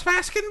 Francis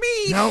Baskin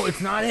Bee. No, it's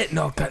not it.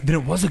 No, God, then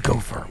it was a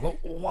gopher.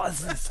 What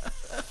was this?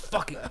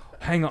 Fucking.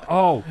 Hang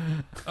on.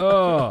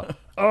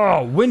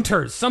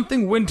 Winters.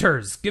 Something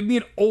Winters. Give me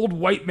an old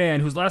white man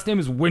whose last name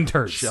is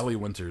Winters. Shelley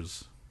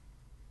Winters.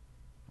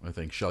 I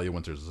think Shelley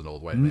Winters is an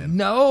old white man.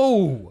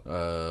 No.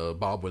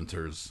 Bob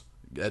Winters.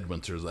 Ed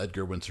Winters.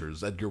 Edgar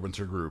Winters. Edgar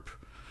Winter Group.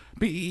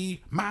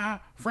 Be my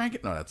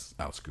Frank. No, that's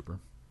Alice Cooper.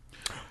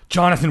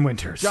 Jonathan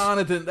Winters.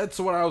 Jonathan, that's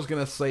what I was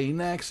going to say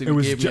next. If It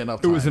was, you gave me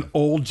enough time. it was an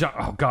old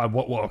Oh, God.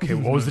 What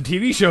was the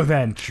TV show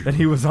then that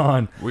he was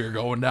on? We're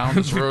going down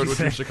this road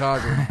with you,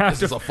 Chicago.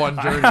 This is a fun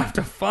journey. I have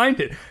to find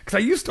it because I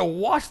used to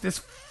watch this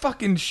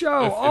fucking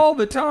show all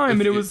the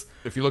time, and it was.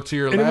 If you look to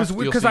your and it left, was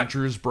weird, you'll see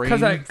Drew's brain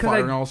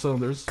firing all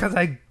cylinders. Because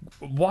I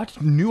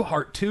watched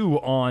Newhart too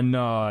on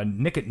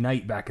Nick at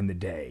Night back in the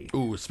day.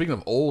 Ooh, speaking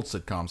of old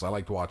sitcoms, I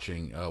liked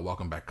watching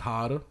Welcome Back,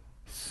 Kotter.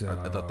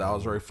 I thought that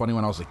was very funny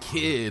when I was a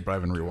kid, but I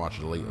haven't rewatched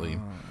it lately.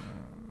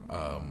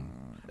 And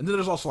then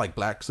there's also like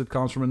black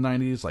sitcoms from the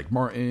 90s, like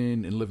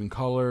Martin and Living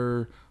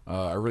Color.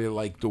 I really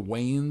like the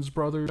Wayans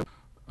brothers.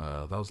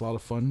 That was a lot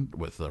of fun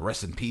with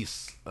Rest in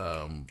Peace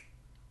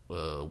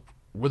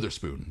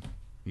Witherspoon.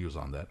 He was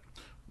on that.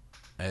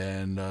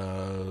 And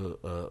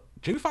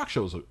Jamie Foxx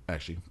show was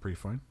actually pretty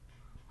fun.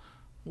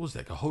 What was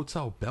that, a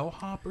Hotel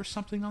Bellhop or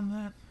something on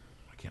that?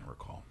 I can't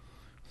recall.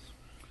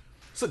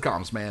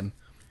 Sitcoms, man.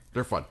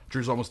 They're fun.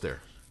 Drew's almost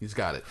there. He's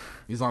got it.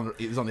 He's on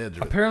the edge of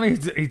it. Apparently,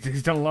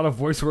 he's done a lot of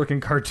voice work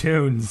in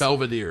cartoons.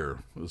 Belvedere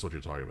is what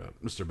you're talking about.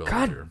 Mr.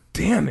 Belvedere. God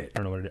damn it. I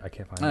don't know what it is. I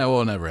can't find it. Well,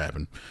 it'll never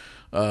happen.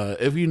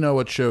 If you know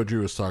what show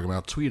Drew is talking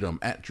about, tweet him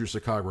at Drew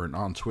Sakagran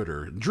on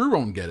Twitter. Drew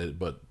won't get it,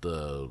 but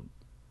the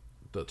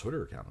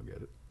Twitter account will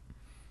get it.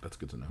 That's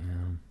good to know.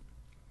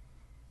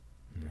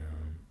 Yeah.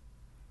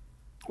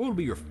 What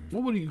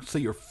would you say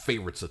your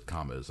favorite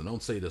sitcom is? And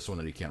don't say this one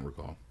that you can't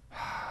recall.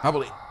 How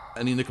about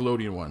any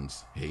Nickelodeon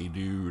ones? Hey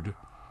Dude,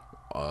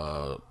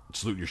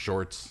 Salute Your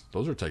Shorts.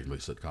 Those are technically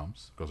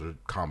sitcoms. Those are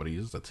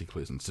comedies that take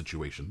place in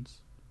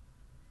situations.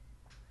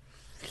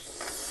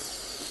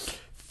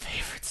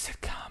 Favorite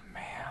sitcom,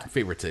 man.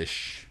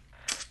 Favorite-ish.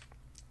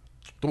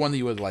 The one that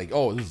you would like,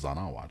 oh, this is on,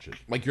 I'll watch it.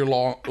 Like your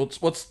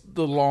what's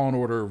the Law and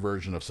Order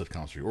version of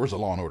sitcoms for you? Or is it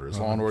Law and Order? Is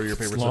Law and Order your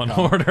favorite Law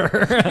sitcom? and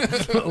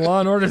Order.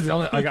 Law and Order is the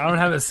only, like, I don't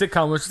have a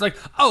sitcom which is like,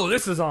 oh,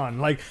 this is on.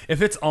 Like,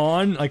 if it's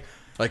on, like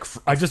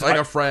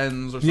a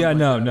Friends or something. Yeah,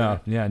 no.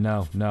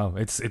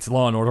 That. It's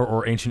Law and Order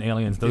or Ancient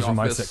Aliens. Those are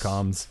my Office.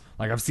 sitcoms.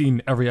 Like, I've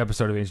seen every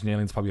episode of Ancient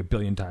Aliens probably a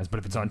billion times, but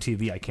if it's on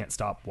TV, I can't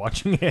stop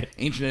watching it.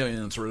 Ancient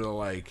Aliens were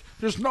like,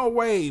 there's no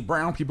way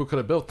brown people could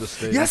have built this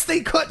thing. Yes, they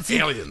could. See,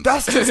 Aliens.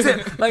 That's just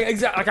it. Like,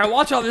 exactly. Like, I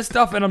watch all this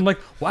stuff and I'm like,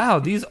 wow,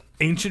 these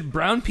ancient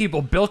brown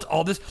people built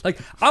all this. Like,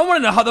 I want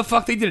to know how the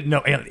fuck they did it.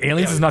 No,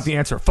 aliens is not the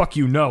answer. Fuck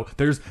you. No,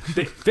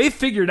 they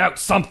figured out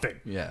something.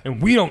 Yeah, and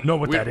we don't know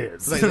what that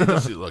is.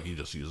 You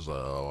just use a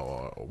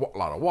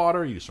lot of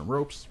water. You use some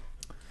ropes.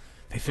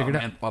 They figured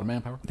out a lot of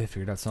manpower. They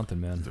figured out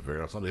something, man. They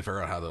figured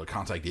out how to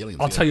contact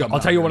aliens. I'll tell you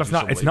what. It's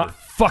not. It's not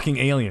fucking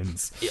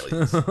aliens.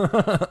 Aliens.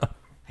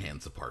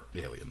 Hands apart.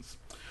 Aliens.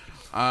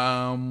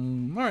 All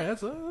right.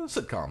 That's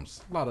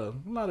sitcoms. A lot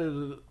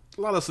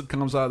of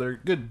sitcoms out there.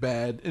 Good,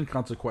 bad,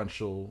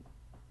 inconsequential.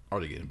 Are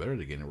they getting better? Are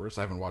they getting worse?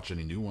 I haven't watched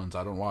any new ones.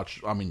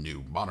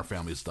 New. Modern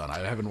Family's done.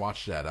 I haven't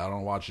watched that. I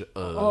don't watch.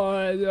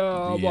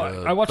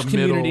 I watched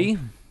Community.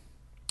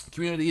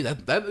 Community.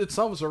 That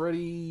itself is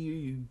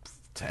already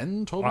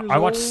 10, 12 years old. I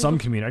watched some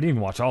Community. I didn't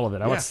even watch all of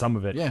it. I watched some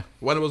of it. Yeah.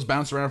 When it was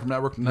bouncing around from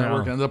network to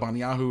network and ended up on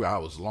Yahoo, I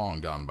was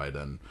long gone by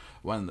then.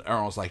 When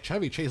everyone was like,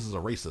 Chevy Chase is a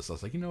racist, I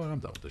was like, you know what? I'm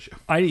done with this show.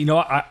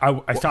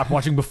 I stopped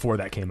watching before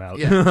that came out.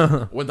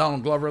 Yeah. When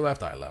Donald Glover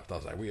left, I left. I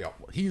was like,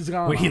 he's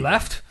gone. Wait, he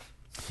left?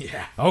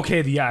 Yeah.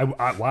 Okay,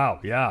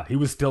 wow, yeah. He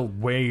was still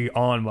way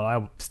on when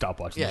I stopped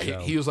watching the show.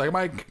 He was like,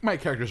 my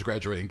character's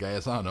graduating,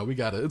 guys. I don't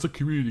know. It's a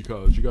community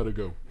college. You got to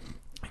go.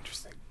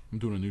 Interesting. I'm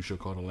doing a new show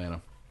called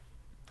Atlanta.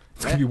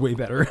 It's going to be way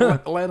better.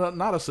 Atlanta,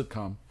 not a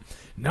sitcom.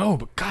 No,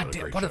 but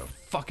goddamn, what a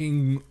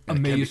fucking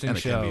amazing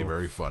show. It can be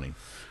very funny.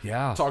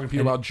 Yeah. Talking to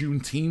people about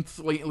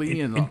Juneteenth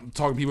lately, and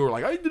talking to people who were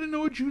like, I didn't know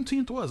what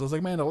Juneteenth was. I was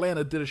like, man,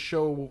 Atlanta did a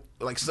show,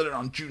 like, set it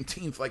on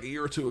Juneteenth like a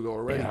year or two ago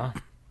already. Yeah.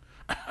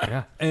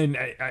 Yeah. And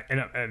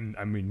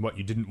I mean, what,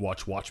 you didn't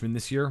watch Watchmen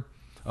this year?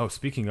 Oh,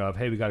 speaking of,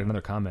 hey, we got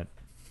another comment.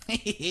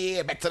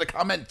 Back to the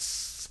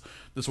comments.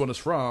 This one is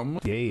from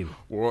Gabe.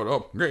 What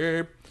up,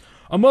 Gabe?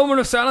 A moment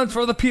of silence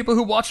for the people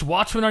who watched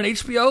Watchmen on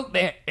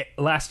HBO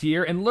last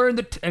year and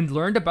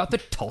learned about the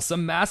Tulsa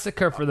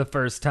Massacre for the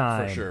first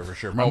time. For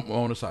sure.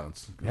 Moment of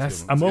silence.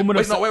 Yes, a moment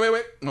of silence.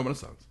 Wait. Moment of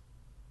silence.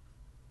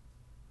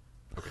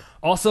 Okay.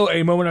 Also,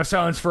 a moment of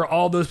silence for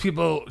all those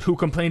people who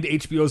complained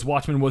HBO's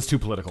Watchmen was too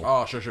political.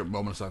 Oh, sure.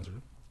 Moment of silence.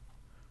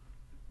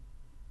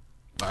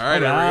 All right,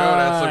 there we go.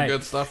 That's some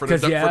good stuff for the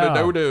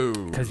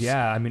dodos. Because,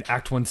 I mean,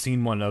 Act 1,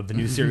 Scene 1 of the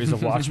new series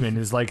of Watchmen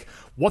is like,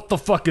 what the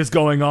fuck is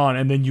going on?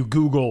 And then you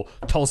Google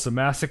Tulsa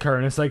Massacre,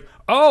 and it's like,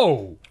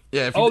 oh.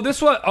 Yeah.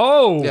 This one.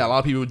 Oh. Yeah, a lot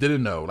of people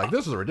didn't know. Like,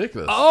 this is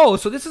ridiculous. Oh,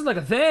 so this is like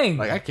a thing.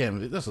 Like, I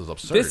can't. This is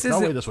absurd. No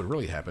way this would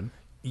really happen.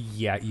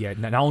 Yeah.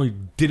 Not only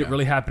did it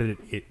really happen,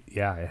 it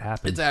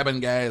happened. It's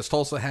happened, guys.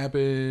 Tulsa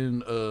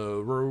happened.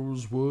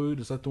 Rosewood.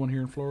 Is that the one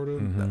here in Florida?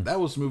 Mm-hmm. That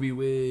was the movie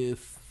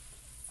with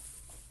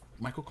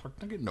Michael Clark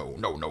Duncan? No.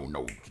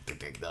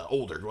 The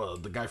older,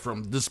 the guy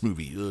from this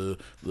movie, the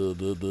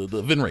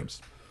Vin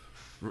Rames.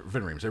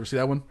 Vin Rames. Ever see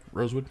that one?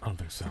 Rosewood? I don't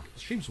think so.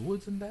 James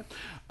Woods in that?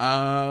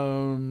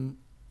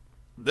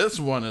 This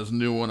one is a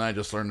new one I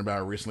just learned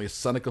about recently.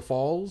 Seneca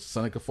Falls.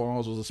 Seneca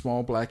Falls was a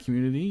small black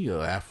community,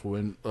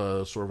 affluent,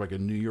 sort of like a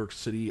New York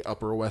City,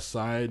 Upper West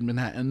Side,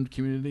 Manhattan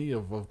community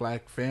of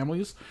black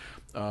families.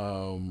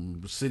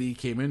 City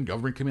came in,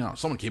 government came in,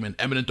 someone came in,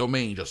 eminent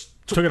domain, just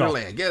took it their all.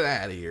 land, get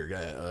out of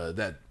here.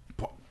 That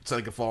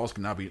Seneca Falls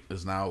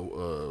is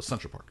now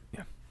Central Park.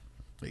 Yeah,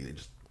 they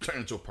just turned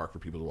it into a park for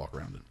people to walk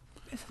around in.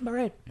 That's about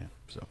right. Yeah,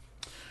 so.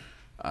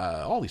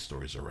 All these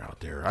stories are out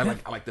there. I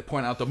like to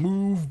point out the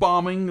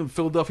the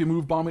Philadelphia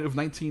move bombing of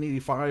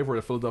 1985, where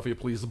the Philadelphia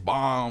police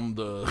bombed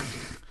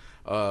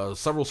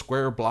several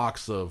square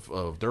blocks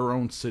of their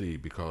own city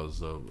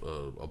because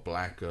of a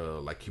black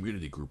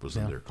community group was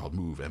in there called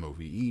MOVE,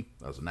 MOVE.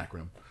 That was an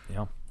acronym.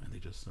 Yeah, and they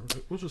just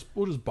we'll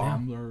just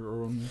bomb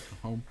our own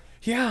home.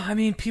 Yeah, I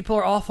mean, people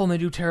are awful and they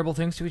do terrible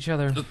things to each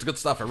other. It's good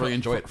stuff. I really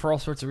enjoy it for all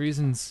sorts of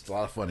reasons. It's a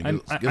lot of fun.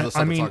 It gives us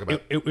something to talk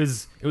about. It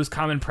was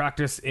common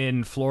practice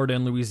in Florida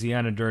and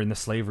Louisiana during the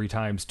slavery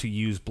times to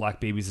use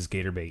black babies as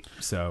gator bait.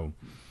 So,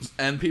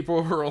 and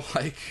people were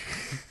like,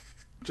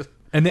 people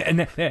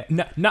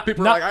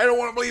are like, I don't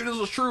want to believe this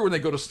is true. When they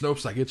go to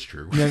Snopes, like, it's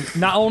true.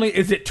 Not only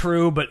is it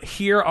true, but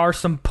here are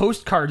some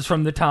postcards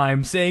from the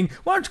time saying,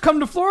 "Why don't you come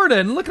to Florida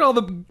and look at all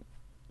the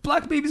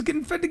black babies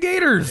getting fed to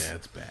gators?" Yeah,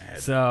 it's bad.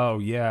 So,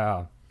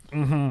 yeah.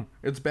 Mm-hmm.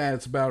 It's bad.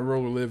 It's about a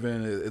world we live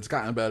in. It's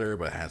gotten better,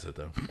 but it hasn't,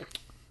 though.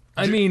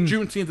 I mean,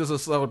 Juneteenth is a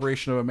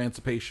celebration of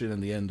emancipation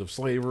and the end of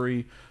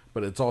slavery,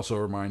 but it's also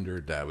a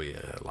reminder that we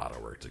have a lot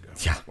of work to go.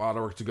 Yeah. A lot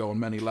of work to go on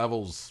many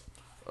levels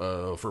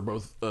for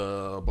both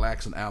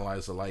blacks and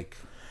allies alike.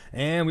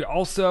 And we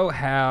also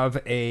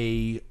have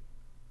a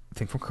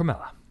thing from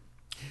Carmela.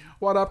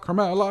 What up,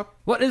 Carmela?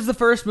 What is the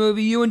first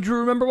movie you and Drew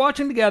remember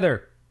watching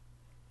together?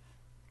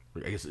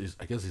 I guess he's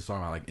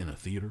talking about like in a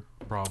theater,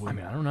 probably. I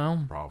mean, I don't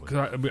know. Probably.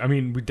 I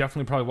mean, we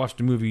definitely probably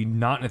watched a movie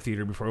not in a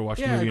theater before we watched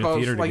a movie in a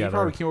theater together. He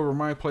probably came over to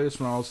my place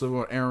when I was living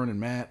with Aaron and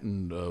Matt,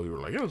 and we were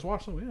like, yeah, let's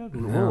watch something. Yeah,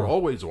 we were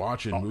always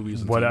watching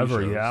movies and whatever,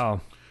 TV shows.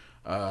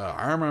 yeah.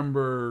 I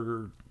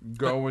remember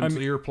going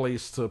to your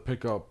place to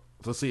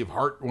see if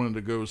Hart wanted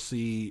to go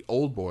see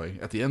Old Boy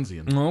at the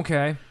Enzian.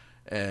 Okay.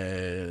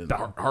 And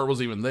Hart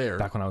wasn't even there.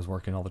 Back when I was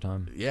working all the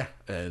time. Yeah,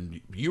 and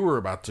you were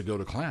about to go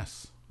to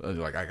class. And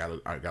you're like, I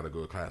gotta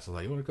go to class. I was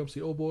like, you want to come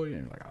see Old Boy?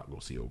 And you're like, I'll go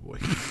see Old Boy.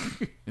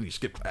 And you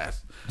skipped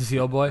class. Did you see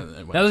Old Boy?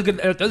 That was good.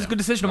 That was a good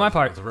decision on my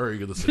part. That's a very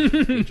good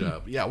decision. Good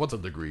job. Yeah, what's a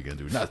degree gonna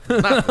do?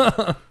 Nothing.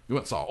 You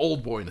went and saw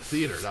Old Boy in the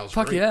theater. That was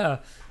great. Yeah.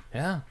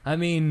 Yeah. I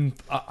mean,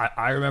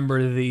 I remember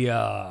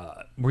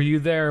were you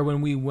there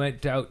when we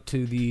went out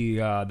to the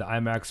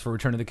IMAX for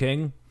Return of the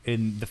King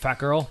in the Fat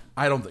Girl?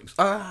 I don't think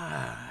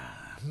so.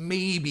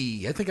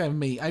 Maybe. I think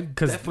I've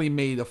definitely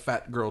made a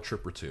Fat Girl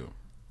trip or two.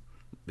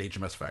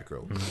 HMS Fat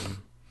Girl. Mm-hmm.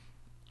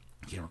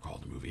 I can't recall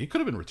the movie. It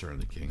could have been Return of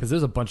the King. Because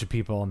there's a bunch of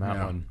people on that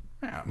one.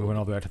 Yeah, we went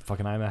all the way out to the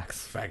fucking IMAX.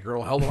 Fat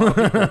Girl held a lot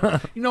of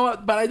people. You know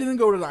what? But I didn't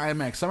go to the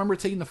IMAX. I remember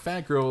taking the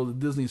Fat Girl to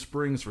Disney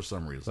Springs for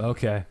some reason.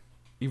 Okay.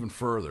 Even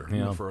further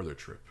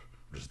trip.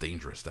 Which is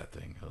dangerous, that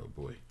thing. Oh,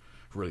 boy.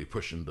 Really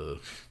pushing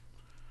the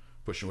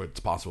pushing what's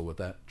possible with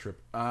that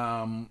trip.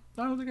 I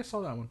don't think I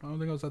saw that one. I don't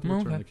think I was at the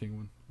Return of the King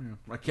one.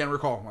 Yeah. I can't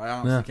recall. I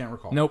honestly can't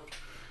recall. Nope.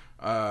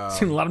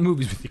 Seen a lot of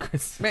movies with you,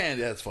 Chris. Man,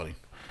 yeah, it's funny.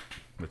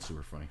 It's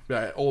super funny.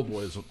 Yeah, Old Boy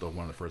is one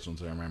of the first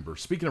ones I remember.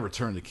 Speaking of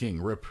Return of the King,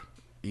 rip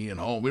Ian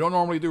Holm. We don't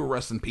normally do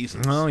rest in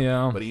pieces. Oh,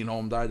 yeah. But Ian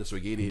Holm died this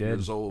week, 88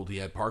 years old. He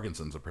had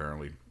Parkinson's,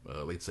 apparently.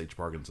 Late stage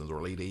Parkinson's,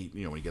 or late 8,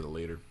 when you get it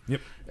later.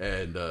 Yep.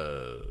 And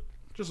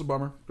just a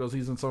bummer, because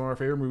he's in some of our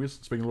favorite movies.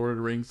 Speaking of Lord of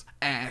the Rings,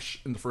 Ash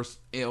in the first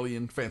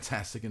Alien,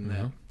 fantastic in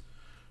that.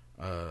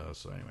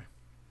 So anyway,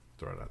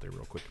 throw it out there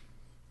real quick.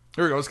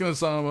 Here we go. Let's get into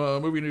some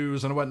movie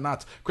news and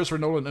whatnot. Christopher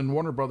Nolan and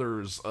Warner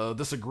Brothers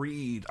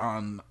disagreed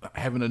on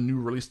having a new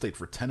release date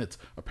for Tenet.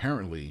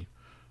 Apparently,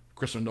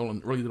 Christopher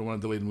Nolan really didn't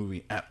want to delay the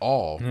movie at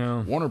all.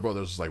 Yeah. Warner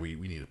Brothers was like, we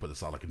need to put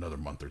this out like another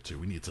month or two.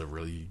 We need to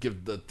really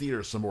give the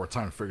theater some more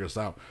time to figure this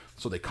out.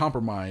 So they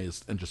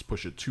compromised and just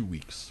pushed it 2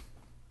 weeks.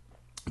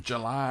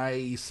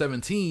 July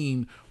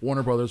 17,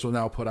 Warner Brothers will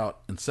now put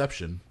out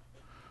Inception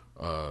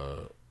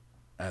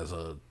as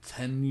a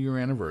 10-year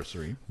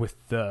anniversary. With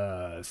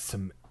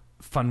some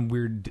fun,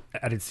 weird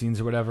added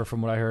scenes or whatever,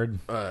 from what I heard.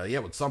 Yeah,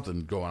 with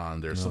something going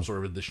on there. Some sort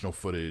of additional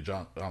footage.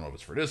 I don't know if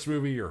it's for this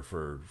movie or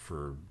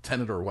for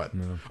Tenet or what.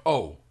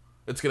 Oh,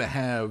 it's going to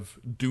have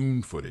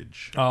Dune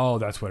footage. Oh,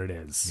 that's what it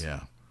is.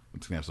 Yeah.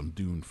 It's going to have some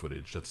Dune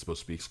footage that's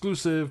supposed to be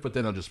exclusive, but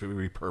then it'll just be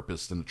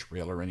repurposed in the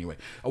trailer anyway.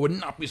 I would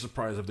not be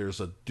surprised if there's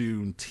a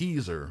Dune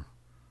teaser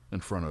in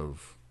front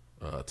of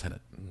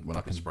Tenet. Would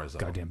not be surprised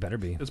at all. Goddamn better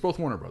be. It's both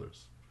Warner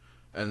Brothers.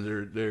 And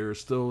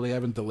they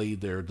haven't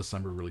delayed their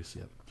December release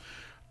yet.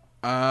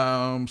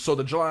 So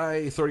the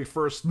July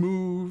 31st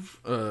move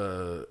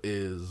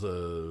is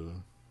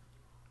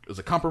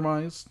a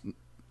compromise,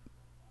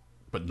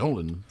 but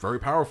Nolan, very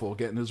powerful,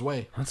 getting his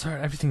way. That's all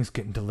right. Everything's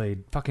getting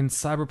delayed. Fucking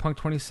Cyberpunk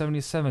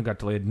 2077 got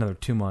delayed another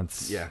 2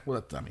 months. Yeah,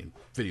 well,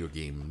 video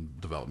game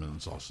development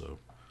is also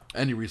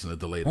any reason to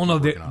delay it. Well, no,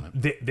 working on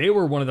it. they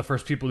were one of the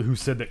first people who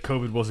said that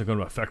COVID wasn't going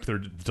to affect their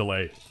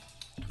delay.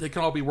 They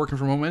can all be working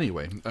from home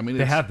anyway.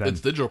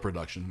 It's digital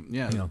production.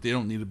 Yeah, they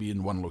don't need to be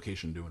in one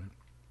location doing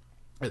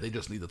it. They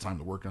just need the time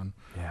to work on.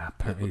 Yeah,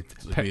 apparently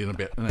it's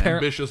an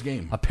ambitious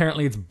game.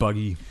 Apparently, it's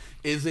buggy.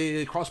 Is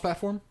it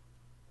cross-platform?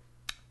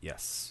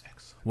 Yes.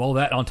 Excellent. Well,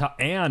 that on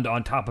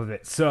top of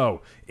it.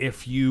 So,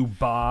 if you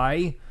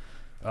buy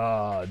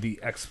the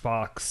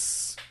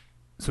Xbox,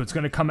 so it's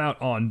going to come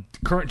out on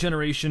current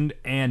generation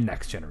and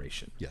next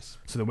generation. Yes.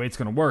 So the way it's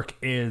going to work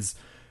is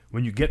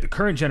when you get the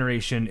current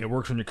generation, it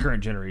works on your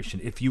current generation.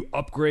 If you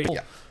upgrade.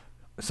 Yeah.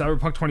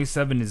 Cyberpunk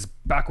 27 is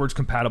backwards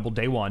compatible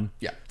day one.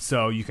 Yeah.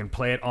 So you can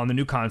play it on the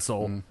new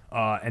console.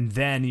 And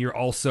then you're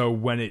also,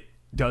 when it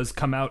does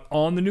come out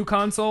on the new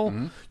console,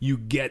 you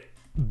get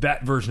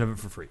that version of it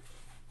for free.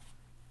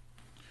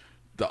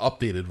 The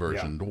updated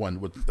version, the one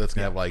that's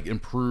going to have like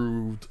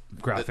improved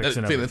graphics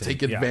and everything.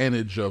 Take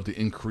advantage of the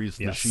increased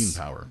machine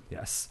power.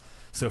 Yes.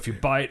 So if you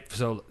buy it,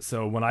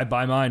 so when I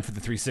buy mine for the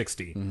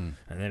 360, and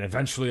then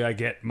eventually I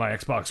get my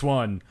Xbox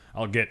One,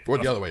 I'll get or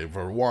the other way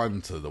for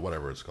one to the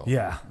whatever it's called.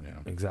 Yeah,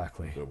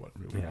 exactly. What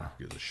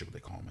the shit they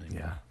call them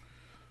anymore. Yeah,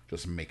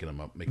 just making them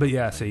up. But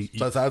yeah, so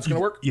that's how it's going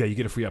to work. Yeah, you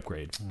get a free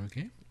upgrade.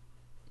 Okay.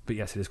 But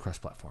yes, it is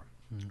cross-platform.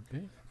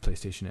 Okay.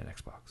 PlayStation and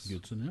Xbox.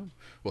 Good to know.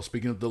 Well,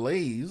 speaking of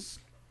delays,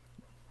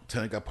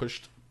 Tenet got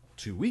pushed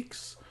 2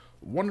 weeks.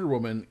 Wonder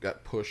Woman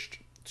got pushed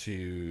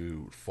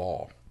to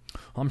fall.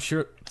 I'm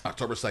sure.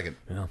 October 2nd.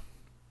 Yeah.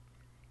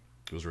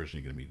 It was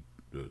originally going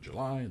to be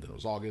July, and then it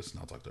was August,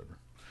 now it's October.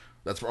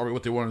 That's probably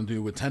what they want to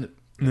do with Tenet.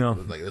 No.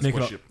 Like, let's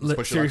push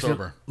it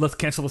October. Let's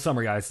cancel the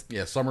summer, guys.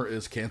 Yeah, summer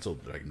is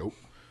canceled. Like, nope.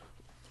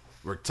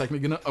 We're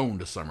technically going to own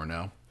the summer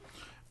now.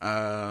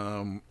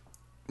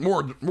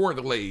 More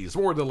delays.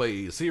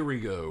 Here we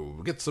go.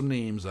 We'll get some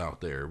names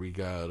out there. We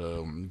got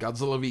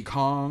Godzilla v.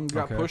 Kong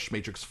got pushed.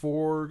 Matrix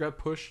 4 got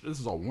pushed. This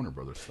is all Warner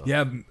Brothers stuff.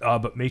 Yeah,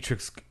 but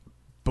Matrix,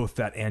 both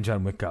that and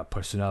John Wick got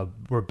pushed, so now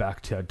we're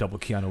back to double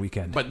Keanu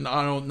weekend. But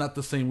no, not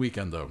the same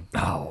weekend, though.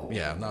 Oh.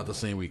 Yeah, not the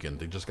same weekend.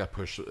 They just got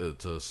pushed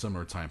to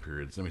similar time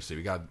periods. Let me see.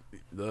 We got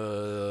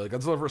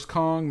Godzilla vs.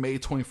 Kong, May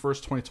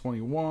 21st,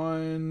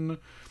 2021.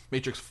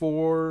 Matrix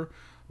 4,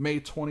 May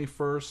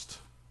 21st.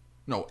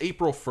 No,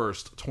 April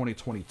 1st,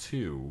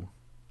 2022.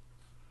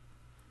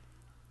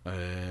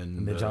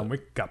 And then John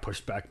Wick got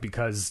pushed back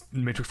because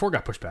Matrix 4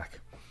 got pushed back.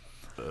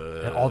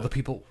 And all the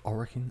people are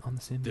working on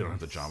the same. They don't have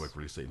the John Wick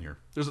release date in here.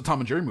 There's a Tom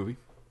and Jerry movie.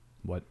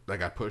 What? That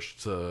got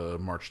pushed to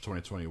March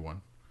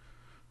 2021.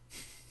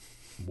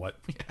 What?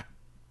 Yeah.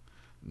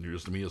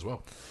 News to me as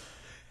well.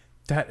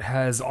 That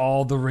has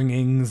all the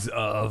ringings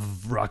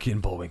of Rocky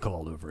and Bullwinkle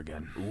all over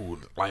again. Ooh,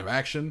 live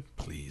action?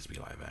 Please be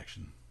live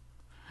action.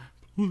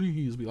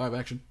 Please be live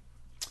action.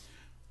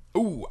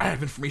 Ooh, I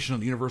have information on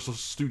the Universal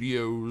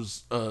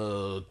Studios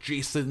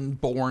Jason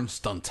Bourne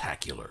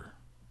Stuntacular.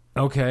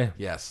 Okay.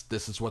 Yes,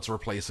 this is what's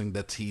replacing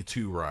the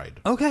T2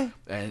 ride. Okay.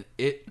 And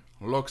it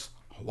looks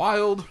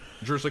wild.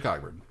 Jurassic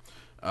Cogburn.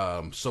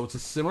 So it's a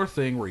similar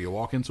thing where you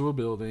walk into a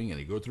building and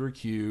you go through a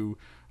queue.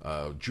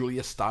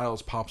 Julia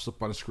Stiles pops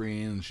up on the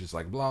screen and she's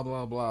like, blah,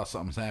 blah, blah,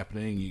 something's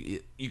happening.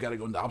 You got to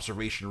go in the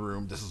observation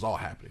room. This is all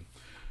happening.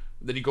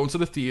 Then you go into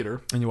the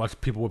theater And you watch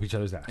people whoop each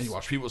other's ass. and you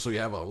watch people. So you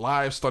have a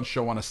live stunt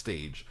show on a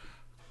stage.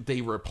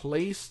 They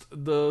replaced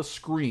the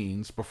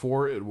screens.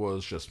 Before it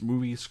was just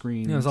movie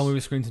screens. Yeah, it was all movie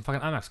screens and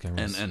fucking IMAX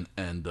cameras. and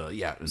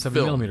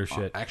 7mm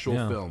shit. actual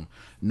Yeah. film.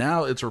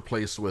 Now it's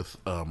replaced with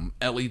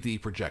LED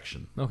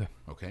projection. Okay.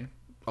 Okay,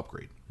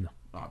 upgrade. No.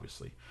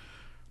 Obviously,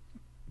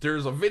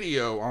 there's a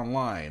video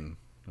online.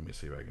 Let me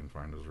see if I can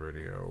find this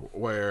video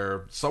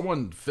where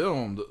someone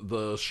filmed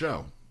the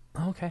show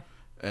Okay.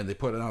 and they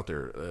put it out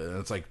there.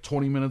 It's like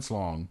 20 minutes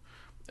long,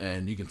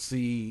 and you can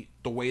see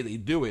the way they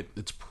do it.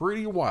 It's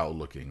pretty wild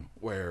looking,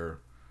 where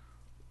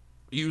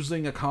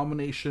using a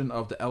combination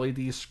of the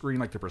LED screen,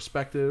 like the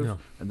perspective, Yeah.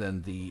 and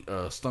then the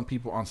stunt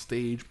people on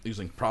stage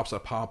using props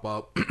that pop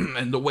up,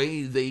 and the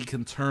way they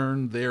can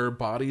turn their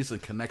bodies in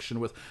connection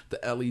with the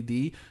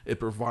LED, it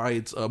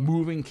provides a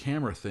moving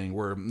camera thing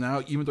where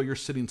now, even though you're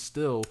sitting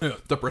still,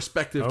 the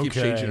perspective keeps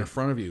Okay. changing in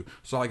front of you.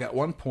 So like at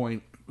one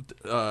point,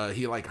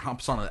 he like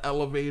hops on an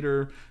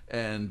elevator,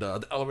 and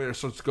the elevator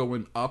starts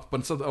going up, but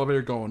instead of the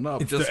elevator going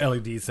up, It's just the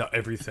LEDs,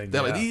 everything.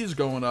 the LED is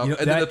going up, You know,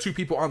 and then that- the two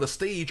people on the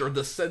stage are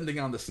descending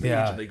on the stage,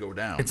 Yeah. and they go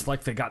down. It's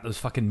like they got those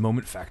fucking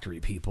Moment Factory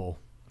people.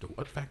 The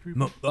what factory?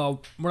 When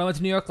I went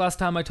to New York last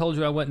time, I told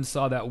you I went and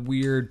saw that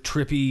weird,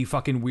 trippy,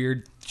 fucking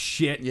weird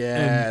shit.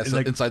 Yeah, and, so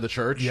inside the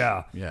church.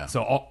 Yeah, yeah.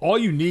 So all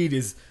you need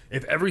is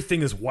if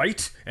everything is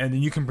white, and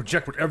then you can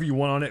project whatever you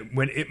want on it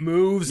when it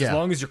moves, Yeah. as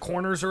long as your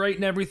corners are right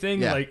and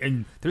everything. Yeah. Like,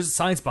 and there's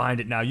science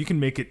behind it now. You can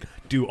make it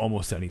do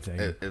almost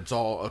anything. It's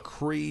all a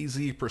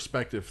crazy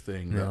perspective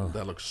thing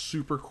that looks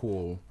super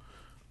cool.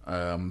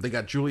 They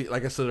got Julie,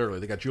 like I said earlier,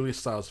 they got Julia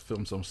Stiles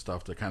film some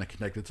stuff that kind of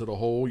connected to the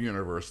whole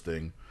universe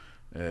thing,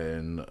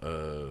 and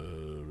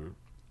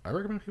I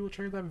recommend people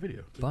check that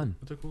video. Fun.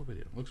 It's a cool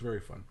video. It looks very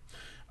fun.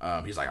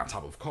 He's like on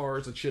top of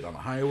cars and shit on the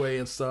highway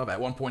and stuff. At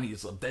one point,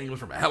 he's dangling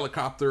from a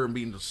helicopter and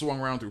being swung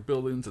around through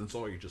buildings, and it's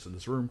all you're just in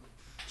this room.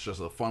 It's just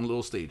a fun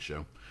little stage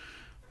show.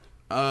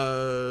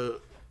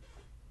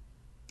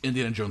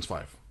 Indiana Jones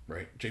 5,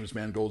 right? James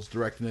Mangold's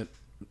directing it.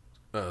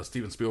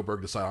 Steven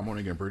Spielberg decided, I'm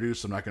only going to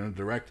produce, I'm not going to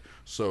direct.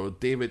 So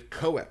David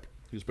Coep,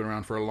 who's been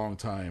around for a long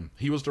time,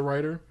 he was the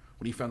writer.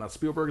 When he found out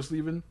Spielberg is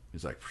leaving,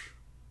 he's like,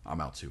 I'm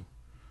out too.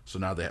 So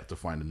now they have to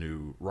find a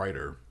new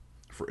writer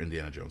for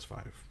Indiana Jones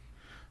 5.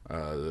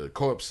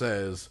 Coep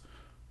says,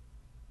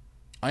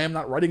 I am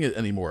not writing it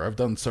anymore. I've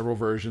done several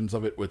versions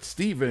of it with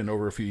Steven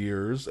over a few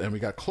years, and we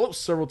got close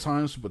several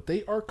times, but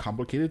they are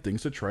complicated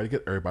things to try to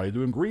get everybody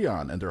to agree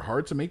on, and they're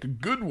hard to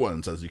make good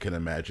ones, as you can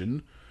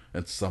imagine,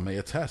 and some may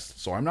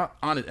attest. So I'm not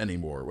on it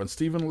anymore. When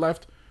Steven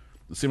left,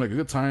 it seemed like a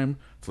good time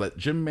to let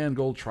Jim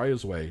Mangold try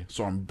his way,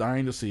 so I'm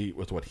dying to see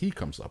with what he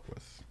comes up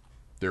with.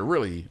 They're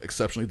really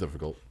exceptionally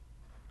difficult,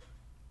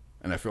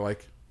 and I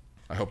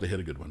hope they hit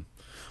a good one.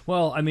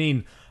 Well, I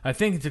mean, I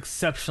think it's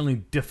exceptionally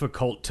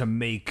difficult to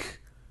make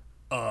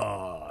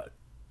 80s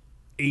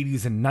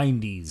and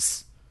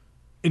 90s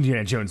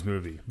Indiana Jones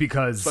movie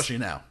because Especially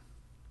now.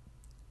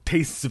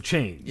 tastes have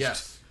changed.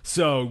 Yes.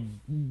 So,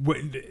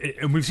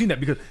 and we've seen that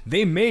because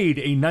they made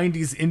a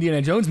 90s Indiana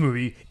Jones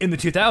movie in the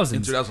 2000s.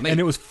 In 2008. And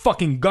it was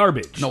fucking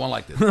garbage. No one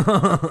liked it.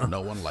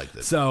 No one liked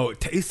it. So,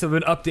 tastes have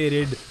been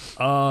updated.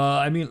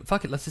 I mean,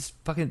 fuck it. Let's just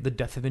fucking The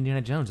Death of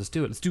Indiana Jones. Let's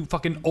do it. Let's do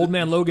fucking Old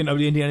Man Logan of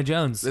the Indiana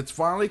Jones. Let's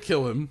finally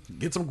kill him.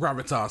 Get some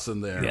gravitas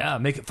in there. Yeah,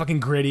 make it fucking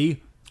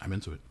gritty, I'm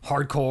into it.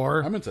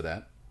 hardcore. I'm into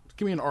that.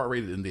 Give me an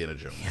R-rated Indiana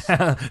Jones.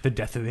 The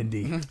Death of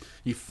Indy.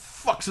 He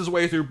fucks his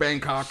way through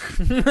Bangkok.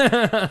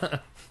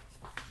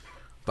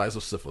 Dies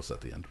of syphilis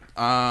at the end.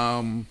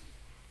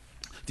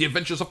 The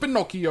Adventures of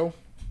Pinocchio.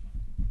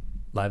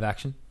 Live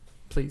action,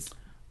 please.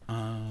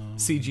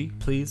 CG,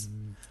 please.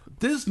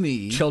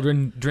 Disney.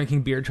 Children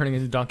drinking beer turning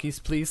into donkeys,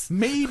 please.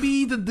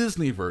 Maybe the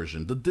Disney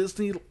version. The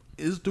Disney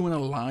is doing a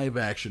live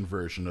action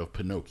version of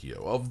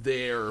Pinocchio, of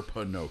their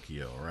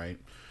Pinocchio, right?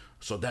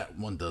 So that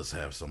one does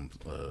have some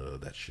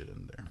that shit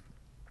in there.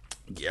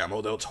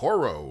 Guillermo del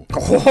Toro,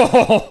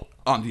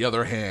 on the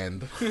other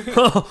hand,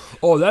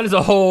 Oh, that is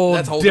a whole,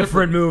 That's a whole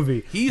different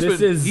movie.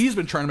 he's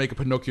been trying to make a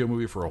Pinocchio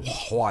movie for a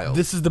while.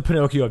 This is the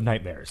Pinocchio of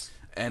nightmares.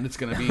 And it's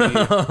going to be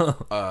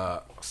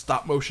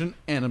stop motion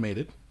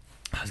animated.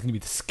 It's gonna be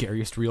the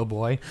scariest real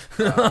boy.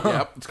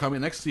 Yep, it's coming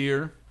next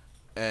year.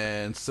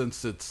 And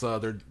since it's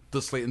they're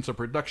this late into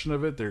production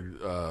of it,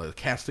 they're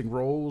casting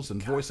roles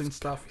and voicing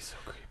stuff. So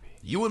creepy.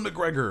 Ewan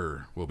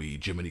McGregor will be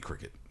Jiminy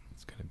Cricket.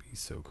 It's gonna be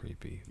so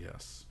creepy.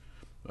 Yes.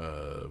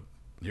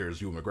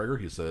 Here's Ewan McGregor.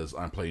 He says,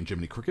 I'm playing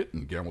Jiminy Cricket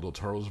in Guillermo del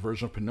Toro's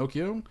version of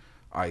Pinocchio.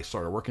 I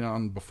started working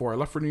on before I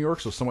left for New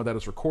York, so some of that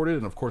is recorded,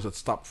 and of course it's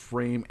stop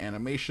frame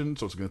animation,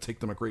 so it's going to take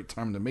them a great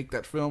time to make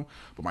that film.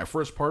 But my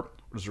first part,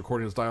 which is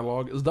recording his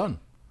dialogue, is done.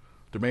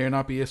 There may or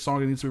not be a song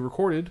that needs to be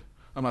recorded.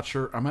 I'm not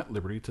sure. I'm at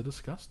liberty to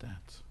discuss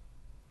that.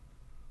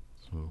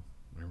 So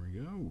there we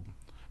go.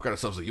 We got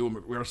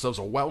ourselves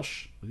a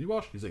Welsh. Is he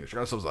Welsh? He's English. We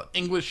got ourselves an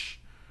English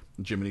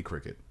Jiminy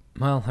Cricket.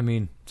 Well, I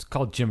mean, it's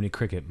called Jiminy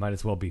Cricket. Might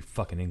as well be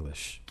fucking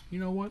English.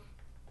 You know what?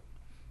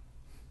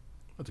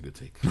 That's a good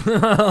take.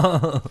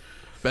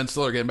 Ben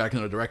Stiller getting back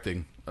into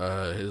directing.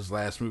 His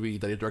last movie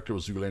that he directed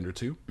was Zoolander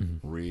 2.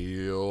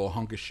 Real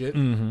hunk of shit.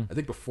 I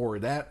think before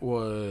that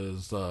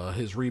was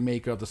his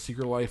remake of The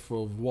Secret Life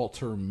of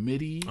Walter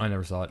Mitty. I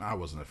never saw it. I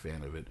wasn't a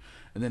fan of it.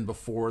 And then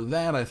before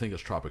that, I think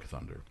it's Tropic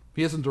Thunder.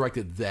 He hasn't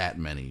directed that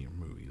many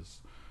movies.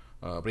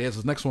 But he has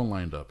his next one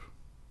lined up.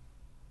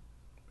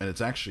 And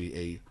it's actually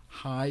a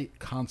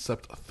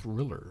high-concept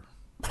thriller.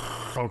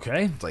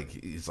 Okay.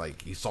 He's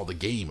like, he saw The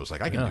Game. Was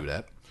like, I can do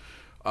that.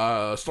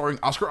 Starring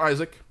Oscar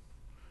Isaac.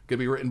 Going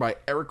to be written by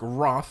Eric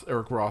Roth.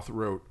 Eric Roth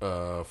wrote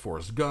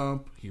Forrest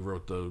Gump. He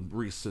wrote the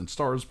recent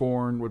Stars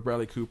Born with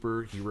Bradley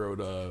Cooper. He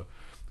wrote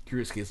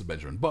Curious Case of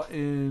Benjamin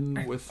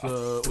Button with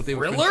David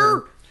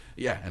thriller? Fincher.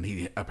 Yeah, and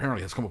he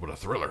apparently has come up with a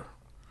thriller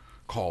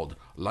called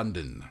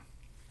London.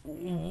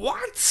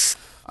 What?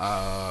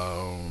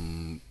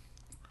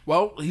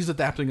 Well, he's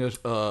adapting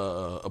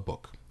a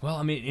book. Well,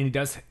 I mean, and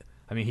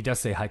he does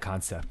say high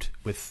concept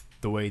with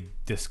the way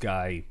this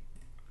guy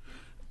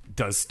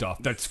does stuff.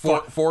 That's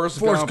Forrest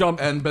Gump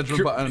and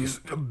Benjamin Button.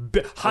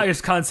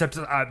 Highest concept.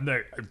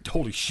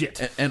 Holy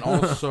shit. And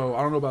also,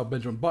 I don't know about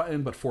Benjamin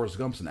Button, but Forrest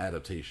Gump's an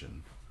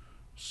adaptation.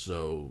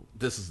 So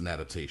this is an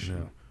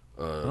adaptation.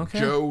 Yeah.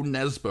 Joe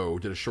Nesbo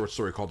did a short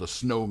story called The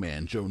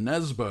Snowman. Joe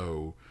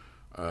Nesbo,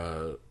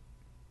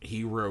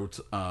 he wrote...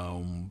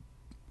 I'm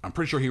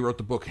pretty sure he wrote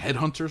the book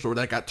Headhunters, or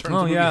that got turned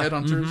into the movie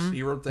Headhunters. Mm-hmm.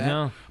 He wrote that.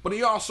 Yeah. But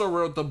he also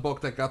wrote the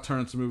book that got turned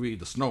into the movie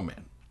The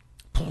Snowman.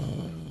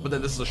 But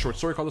then this is a short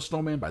story called The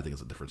Snowman, but I think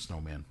it's a different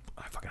snowman.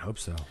 I fucking hope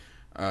so.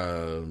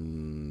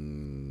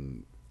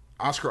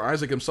 Oscar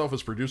Isaac himself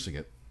is producing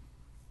it.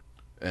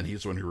 And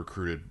he's the one who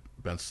recruited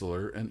Ben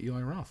Stiller and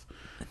Eli Roth.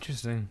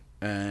 Interesting.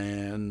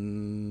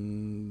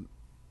 And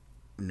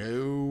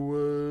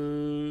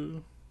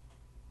no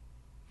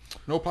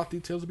plot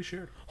details to be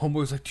shared.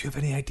 Homeboy's like, do you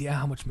have any idea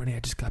how much money I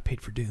just got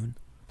paid for Dune?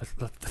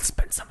 Let's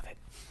spend some of it.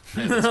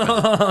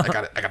 I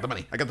got it. I got the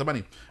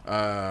money.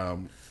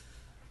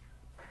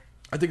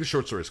 I think the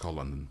short story is called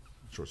London.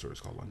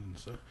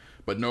 So,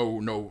 but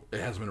no, it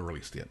hasn't been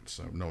released yet,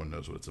 so no one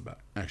knows what it's about.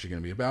 Actually,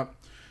 going to be about.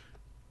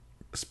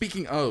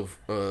 Speaking of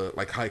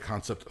like high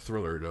concept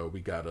thriller, though, we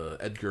got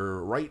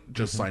Edgar Wright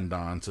just signed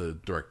on to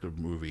direct a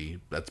movie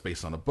that's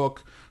based on a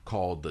book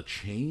called The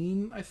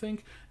Chain, I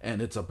think,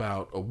 and it's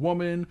about a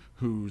woman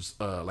whose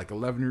like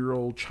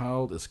 11-year-old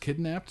child is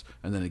kidnapped,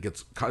 and then it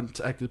gets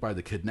contacted by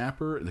the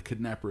kidnapper, and the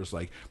kidnapper is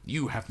like,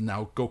 you have to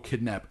now go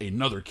kidnap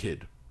another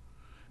kid,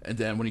 and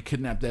then when you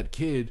kidnap that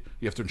kid,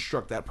 you have to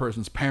instruct that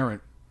person's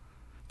parent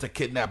to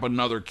kidnap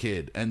another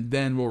kid, and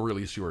then we'll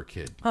release your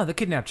kid. Oh, the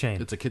kidnap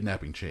chain. It's a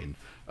kidnapping chain.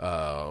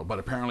 But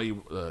apparently,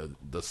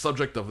 the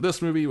subject of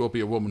this movie will be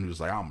a woman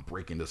who's like, I'm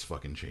breaking this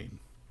fucking chain.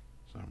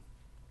 So,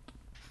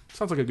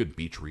 sounds like a good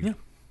beach read.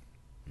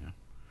 Yeah.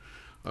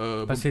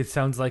 I say it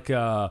sounds like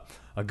a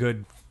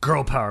good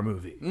girl power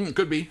movie.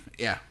 Could be,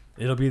 yeah.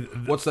 It'll be.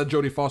 What's that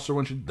Jodie Foster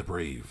one? The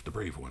brave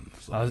one.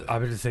 So I was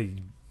going to say,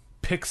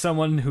 pick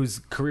someone whose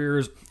career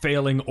is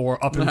failing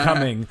or up and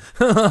coming.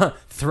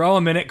 Throw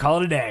them in it.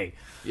 Call it a day.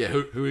 Yeah.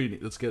 Who?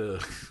 Let's get a.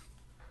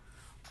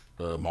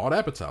 Maud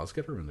Apatow, let's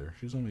get her in there.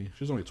 She's only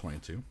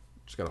 22.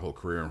 She's got a whole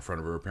career in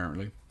front of her,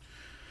 apparently.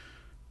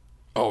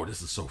 Oh,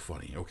 this is so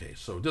funny. Okay,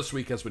 so this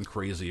week has been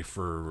crazy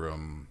for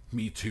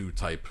Me Too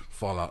type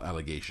fallout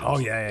allegations. Oh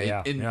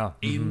yeah. In a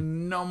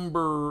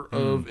number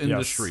of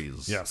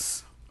industries.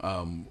 Yes.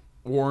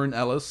 Warren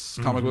Ellis,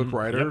 comic book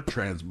writer,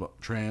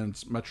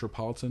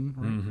 Transmetropolitan,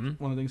 right?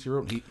 One of the things he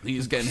wrote.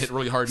 He's getting hit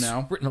really hard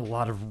now. Written a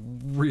lot of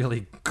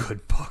really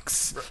good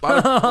books. A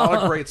lot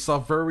of great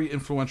stuff. Very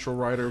influential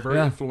writer. Very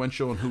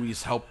influential in who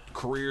he's helped,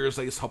 careers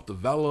that he's helped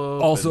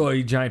develop. Also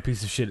a giant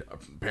piece of shit.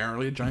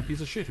 Apparently a giant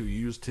piece of shit who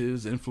used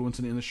his influence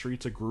in the industry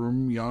to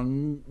groom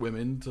young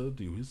women to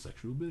do his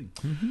sexual bidding.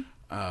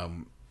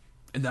 And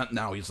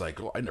now he's like,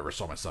 I never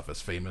saw myself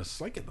as famous.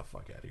 Like, get the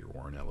fuck out of here,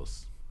 Warren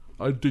Ellis.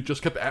 They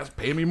just kept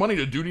paying me money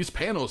to do these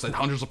panels, and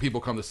hundreds of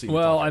people come to see me.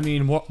 Well, I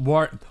mean,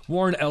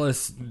 Warren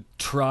Ellis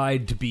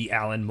tried to be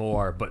Alan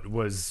Moore, but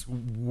was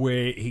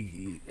I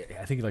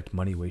think he liked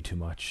money way too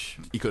much.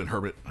 He couldn't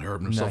herb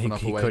himself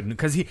enough away. He couldn't,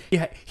 because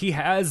he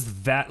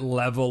has that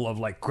level of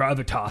like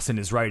gravitas in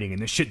his writing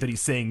and the shit that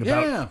he's saying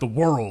about the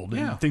world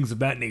and things of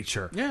that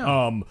nature.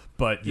 Yeah.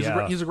 But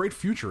he's a great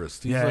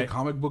futurist. He's a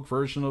comic book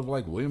version of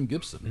like William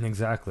Gibson.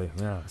 Exactly.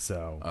 Yeah.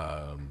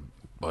 So.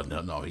 But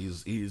no,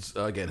 he's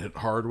again hit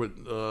hard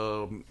with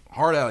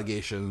hard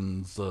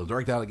allegations,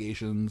 direct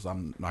allegations.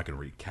 I'm not going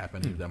to recap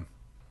any of them,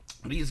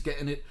 but he's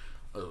getting it.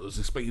 It was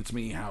explained to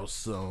me how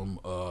some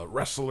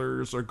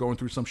wrestlers are going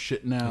through some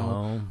shit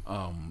now,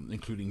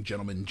 including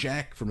Gentleman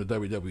Jack from the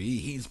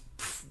WWE.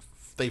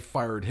 They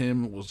fired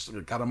him,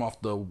 got him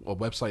off the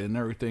website and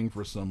everything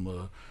for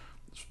some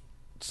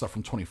stuff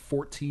from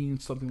 2014,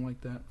 something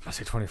like that. I say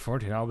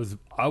 2014. I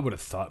would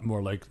have thought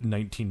more like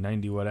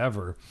 1990,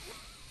 whatever.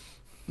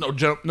 No,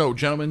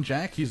 Gentleman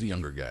Jack. He's a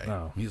younger guy.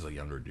 Oh. He's a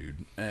younger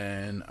dude,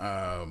 and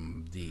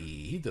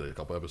he did a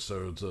couple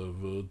episodes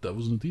of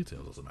Devils in the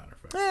Details. As a matter of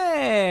fact,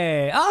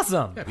 Hey,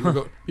 awesome. yeah,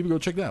 people go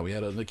check that out. We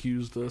had an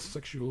accused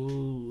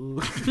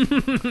sexual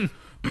talking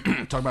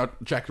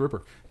about Jack the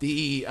Ripper.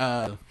 The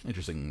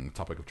interesting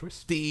topic of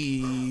choice.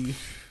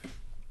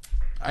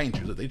 I ain't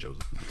choose it; they chose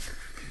it.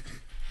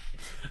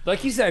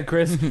 Like you said,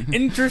 Chris,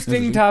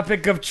 interesting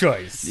topic of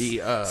choice.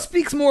 The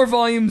Speaks more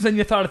volumes than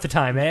you thought at the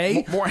time,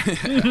 eh?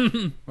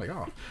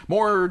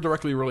 more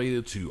directly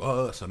related to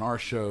us and our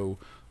show.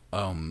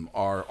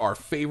 Our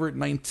favorite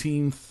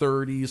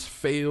 1930s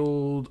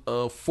failed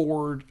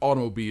Ford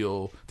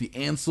automobile, the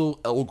Ansel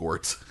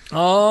Elgort.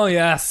 Oh,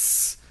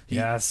 yes.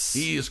 Yes.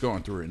 He is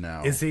going through it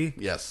now. Is he?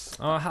 Yes.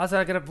 How's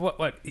that gonna?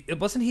 What?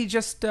 Wasn't he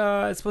just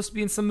supposed to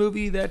be in some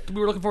movie that we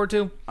were looking forward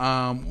to?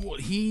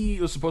 He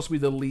was supposed to be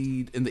the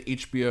lead in the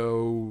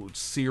HBO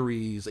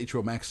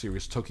Max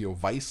series Tokyo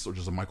Vice, which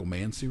is a Michael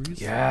Mann series.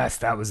 Yes,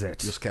 that was it.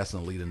 Just casting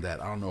the lead in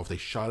that. I don't know if they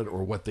shot it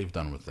or what they've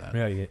done with that.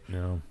 Yeah,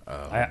 no.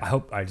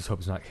 I just hope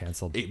it's not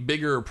canceled. A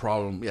bigger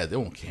problem, they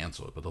won't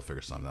cancel it, but they'll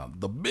figure something out.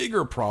 The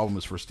bigger problem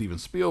is for Steven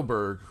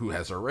Spielberg, who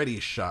has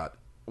already shot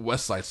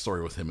West Side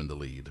Story with him in the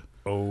lead.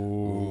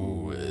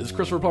 Oh, is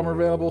Christopher Plummer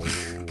available?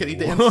 Can he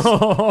dance?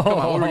 Come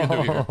on, what are we gonna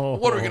do here?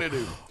 What are we gonna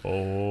do?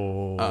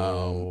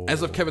 Oh,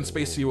 as if Kevin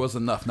Spacey was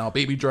enough. Now,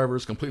 Baby Driver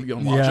is completely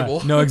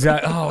unwatchable. Yeah, no,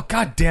 exactly. Oh,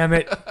 god damn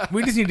it!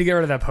 We just need to get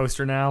rid of that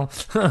poster now.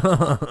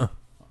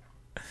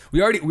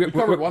 we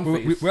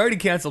already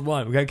canceled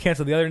one. We got to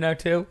cancel the other now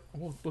too.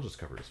 We'll just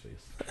cover his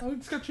face. Oh,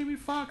 it's got Jamie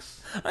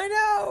Foxx. I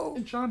know.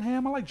 And John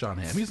Hamm. I like John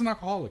Hamm. He's an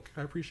alcoholic.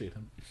 I appreciate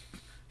him.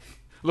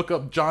 Look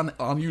up John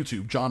on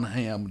YouTube, John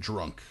Hamm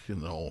drunk.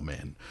 Oh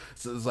man,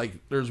 so it's like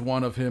there's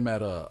one of him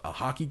at a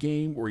hockey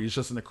game where he's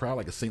just in the crowd,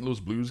 like a St. Louis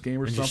Blues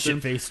game or something.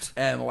 Shit-faced.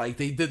 And like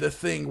they did the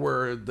thing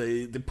where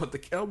they put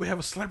we have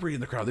a celebrity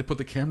in the crowd. They put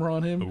the camera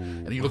on him,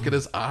 and you look at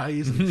his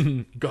eyes, and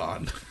he's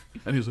gone.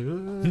 And he's like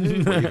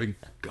waving,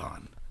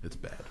 gone. It's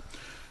bad.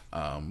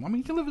 I mean,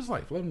 he can live his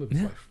life. Let him live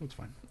his life. It's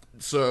fine.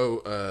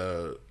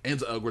 So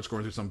Ansel Elgort's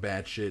going through some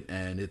bad shit,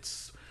 and it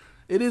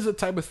is a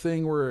type of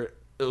thing where.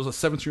 It was a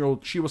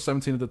 17-year-old. She was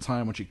 17 at the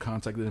time when she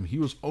contacted him. He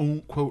was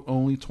quote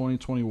only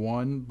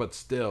 2021, but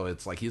still,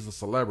 it's like he's a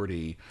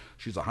celebrity.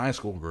 She's a high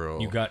school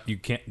girl. You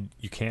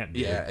can't.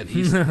 Yeah, and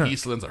he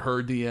slends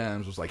her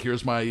DMs. Was like,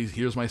 here's my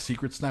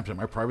secret Snapchat,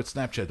 my private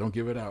Snapchat. Don't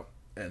give it out.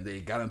 And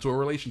they got into a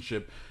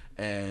relationship.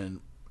 And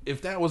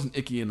if that wasn't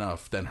icky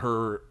enough, then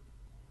her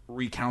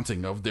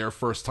recounting of their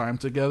first time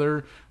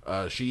together,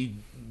 she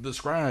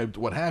described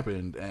what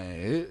happened,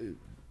 and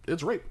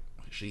it's rape.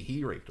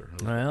 He raped her.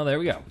 Well, there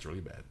we go. It's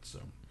really bad. So,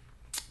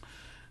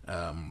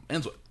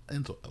 Ansel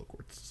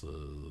Elgort,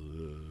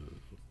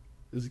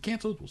 is he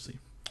canceled?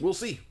 We'll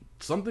see.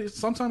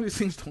 Sometimes these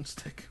things don't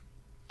stick.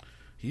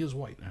 He is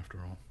white, after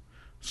all.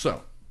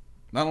 So,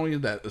 not only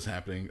that is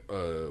happening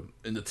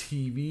in the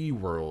TV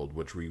world,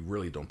 which we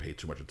really don't pay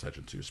too much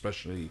attention to,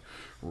 especially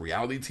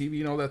reality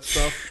TV and all that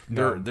stuff.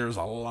 No. There's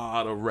a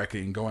lot of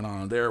wrecking going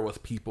on there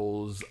with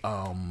people's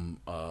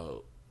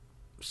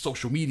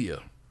social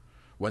media.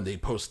 When they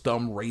post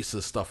dumb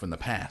racist stuff in the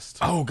past.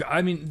 Oh,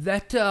 I mean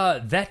that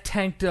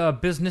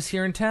tanked business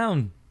here in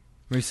town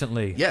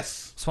recently.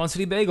 Yes, Swan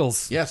City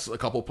Bagels. Yes, a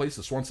couple of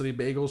places. Swan City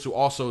Bagels. Who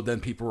also then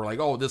people were like,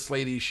 "Oh, this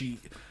lady she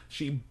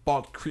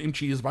bought cream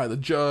cheese by the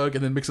jug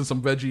and then mixed in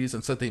some veggies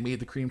and said they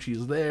made the cream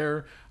cheese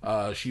there.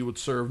 She would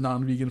serve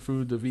non-vegan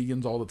food to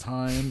vegans all the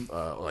time,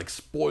 like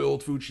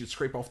spoiled food. She'd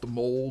scrape off the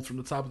mold from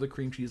the top of the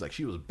cream cheese. Like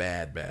she was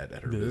bad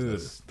at her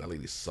business. That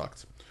lady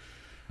sucked."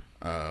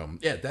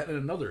 That and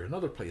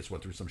another place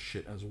went through some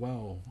shit as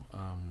well.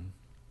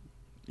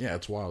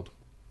 It's wild.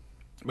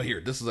 But here,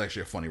 this is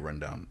actually a funny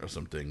rundown of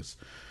some things.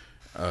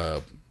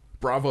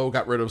 Bravo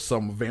got rid of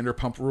some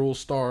Vanderpump Rules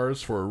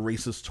stars for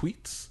racist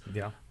tweets.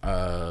 Yeah.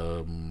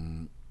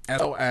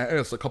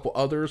 As a couple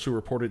others who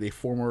reported a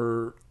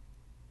former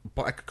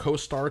black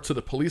co-star to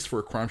the police for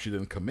a crime she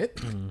didn't commit.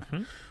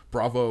 Mm-hmm.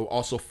 Bravo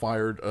also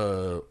fired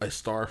a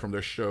star from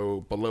their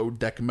show Below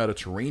Deck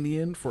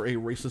Mediterranean for a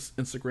racist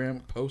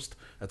Instagram post.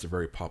 That's a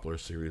very popular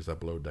series, that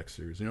Below Deck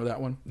series. You know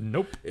that one?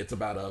 Nope. It's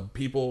about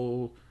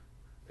people.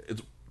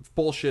 It's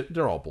bullshit.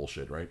 They're all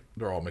bullshit, right?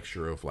 They're all a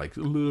mixture of like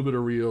a little bit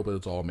of real, but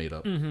it's all made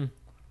up.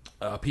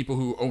 Mm-hmm. People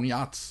who own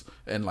yachts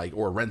and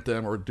or rent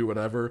them or do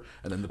whatever,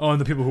 and then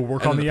and the people who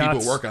work on the yachts.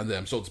 People who work on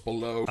them, so it's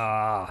below.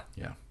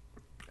 Yeah.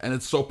 And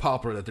it's so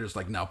popular that there's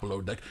now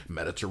Below Deck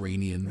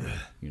Mediterranean,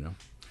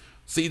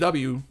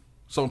 CW,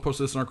 someone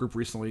posted this in our group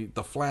recently.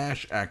 The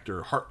Flash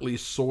actor Hartley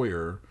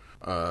Sawyer,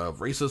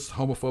 racist,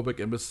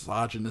 homophobic, and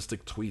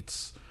misogynistic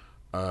tweets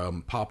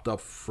popped up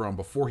from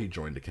before he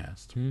joined the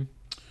cast. And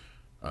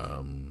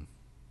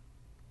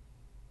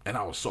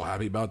I was so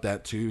happy about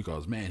that too,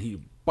 because man,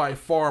 he by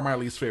far my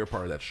least favorite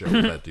part of that show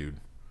was that dude.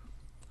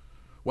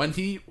 When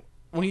he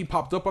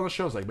popped up on the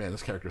show, I was like, man,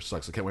 this character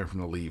sucks. I can't wait for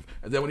him to leave.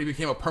 And then when he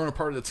became a permanent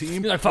part of the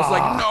team, I was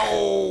like,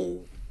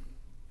 no,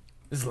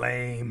 it's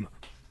lame.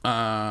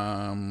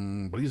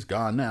 But he's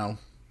gone now.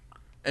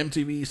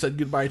 MTV said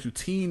goodbye to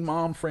Teen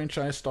Mom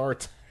franchise star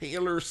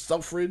Taylor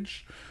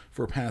Selfridge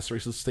for past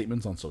racist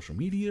statements on social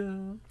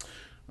media.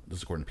 This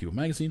is according to People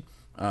Magazine.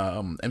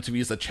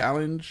 MTV's The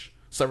Challenge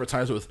severed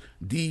ties with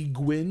Dee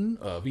Nguyen,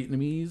 a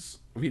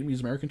Vietnamese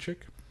American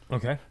chick.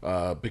 Okay.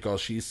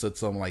 Because she said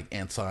some like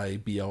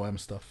anti-BLM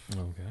stuff.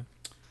 Okay.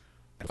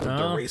 The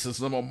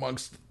racism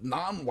amongst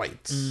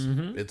non-whites.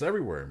 It's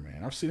everywhere,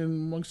 man. I've seen it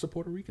amongst the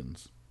Puerto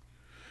Ricans.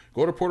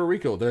 Go to Puerto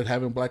Rico. They're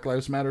having Black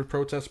Lives Matter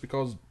protests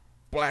because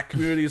black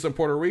communities in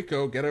Puerto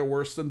Rico get it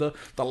worse than the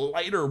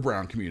lighter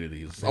brown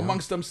communities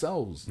amongst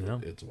themselves. Yeah.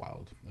 It's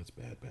wild. It's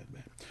bad.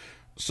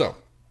 So,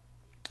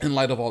 in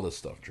light of all this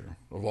stuff, Drew,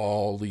 of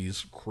all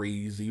these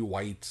crazy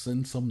whites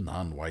and some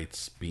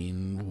non-whites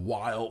being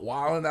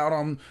wilding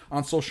out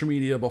on social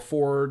media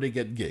before they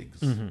get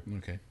gigs,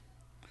 okay?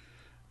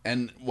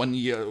 And when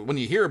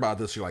you hear about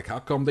this, you're like, how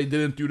come they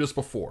didn't do this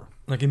before?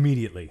 Like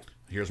immediately.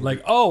 Here's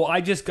what I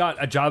just got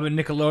a job at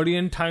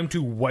Nickelodeon. Time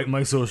to wipe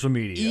my social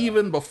media.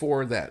 Even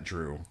before that,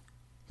 Drew,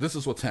 this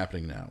is what's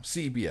happening now.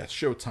 CBS,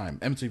 Showtime,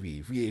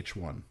 MTV,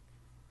 VH1.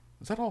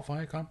 Is that all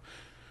Viacom?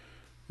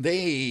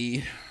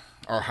 They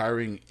are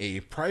hiring a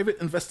private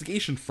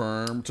investigation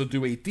firm to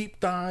do a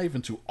deep dive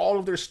into all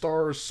of their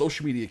stars'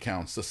 social media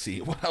accounts to see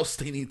what else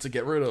they need to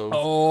get rid of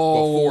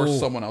before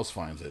someone else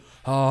finds it.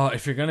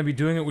 If you're going to be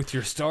doing it with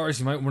your stars,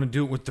 you might want to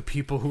do it with the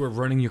people who are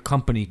running your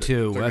company,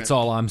 too. That's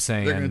all I'm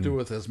saying. They're going to do it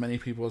with as many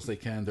people as they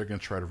can. They're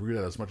going to try to root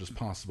out as much as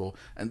possible.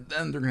 And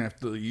then they're going to have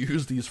to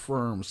use these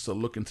firms to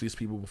look into these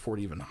people before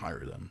they even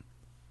hire them.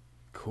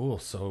 Cool.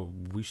 So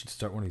we should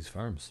start one of these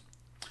firms.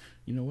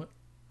 You know what?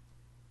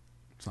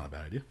 It's not a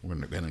bad idea. We're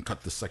going to go ahead and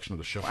cut this section of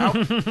the show out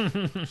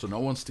so no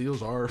one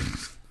steals our...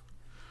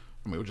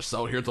 we'll just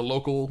sell it here at the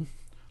local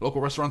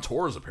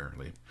restaurateurs,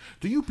 apparently.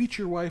 Do you beat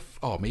your wife?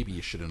 Oh, maybe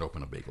you shouldn't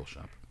open a bagel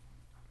shop.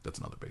 That's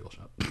another bagel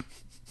shop.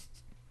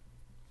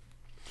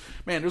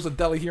 Man, there's a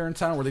deli here in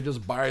town where they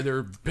just buy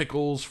their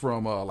pickles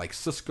from like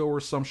Cisco or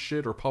some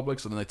shit or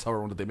Publix, and then they tell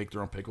everyone that they make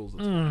their own pickles.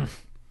 Yeah,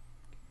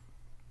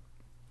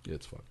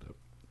 it's fucked up.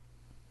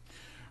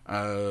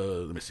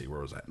 Let me see,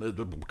 where was that?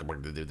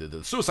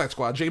 The Suicide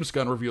Squad, James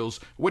Gunn reveals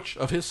which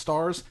of his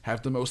stars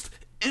have the most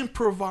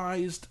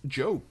improvised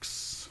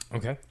jokes.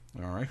 Okay.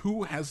 All right.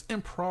 Who has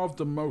improv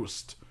the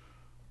most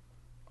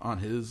on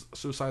his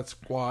Suicide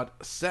Squad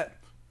set?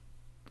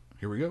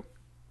 Here we go.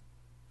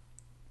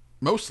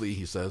 Mostly,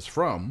 he says,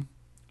 from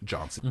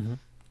Johnson,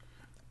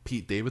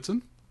 Pete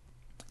Davidson,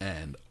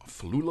 and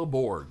Flula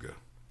Borg.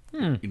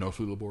 You know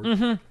Flula Borg?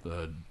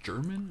 The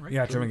German, right?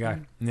 Yeah, German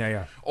guy.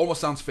 Yeah. Almost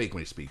sounds fake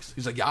when he speaks.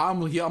 He's like,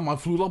 I'm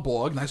Flula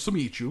Borg. Nice to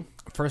meet you.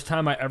 First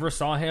time I ever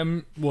saw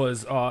him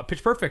was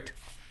Pitch Perfect.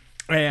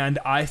 And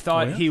I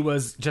thought he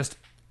was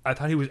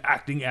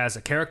acting as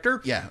a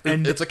character. Yeah,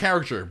 and it's a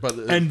character, but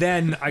and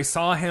then I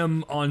saw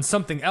him on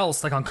something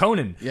else, like on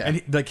Conan. Yeah,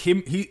 and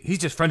he's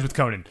just friends with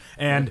Conan,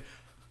 and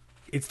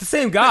it's the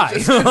same guy.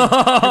 He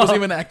wasn't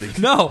even acting.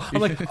 No, I'm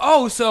like,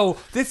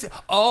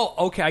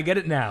 okay, I get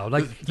it now.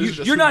 Like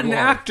you're not an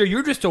actor,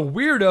 you're just a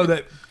weirdo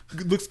that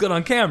looks good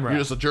on camera.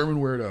 You're just a German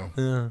weirdo.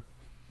 Yeah,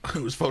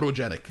 who's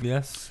photogenic.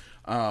 Yes.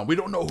 We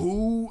don't know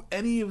who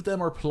any of them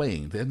are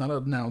playing. They have not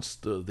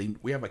announced.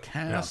 We have a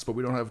cast, but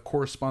we don't have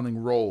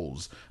corresponding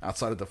roles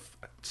outside of the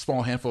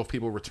small handful of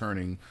people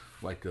returning,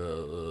 like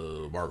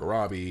Margot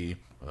Robbie,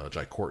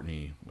 Jai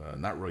Courtney.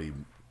 Not really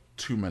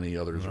too many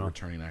others are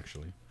returning,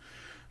 actually.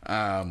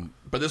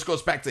 But this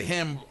goes back to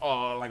him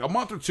like a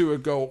month or two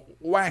ago,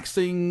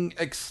 waxing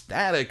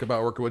ecstatic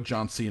about working with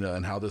John Cena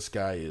and how this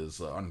guy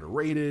is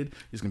underrated.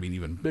 He's going to be an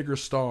even bigger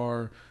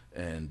star.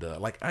 And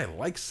I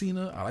like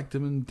Cena. I liked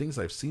him in things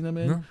I've seen him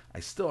in. Yeah. I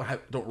still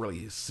don't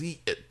really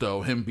see it,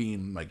 though, him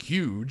being like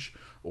huge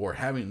or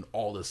having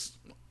all this.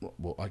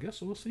 Well, I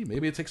guess we'll see.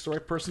 Maybe it takes the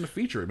right person to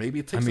feature it. Maybe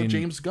it takes a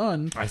James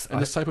Gunn in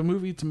this type of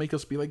movie to make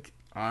us be like,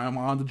 I'm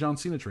on the John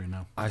Cena train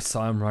now. I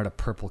saw him ride a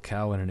purple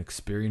cow in an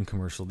Experian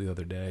commercial the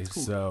other day.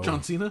 Cool. So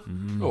John Cena?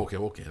 Okay.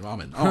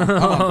 I'm in. I'm on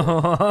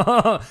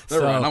board.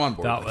 I'm on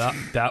board.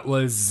 That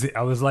was.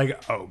 I was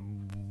like, oh,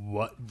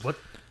 what?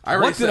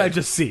 What did I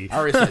just see? I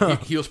already said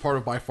he was part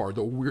of, by far,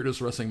 the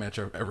weirdest wrestling match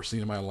I've ever seen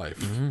in my life,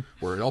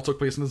 where it all took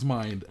place in his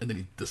mind, and then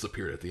he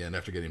disappeared at the end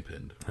after getting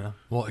pinned. Yeah.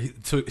 Well,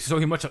 so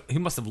he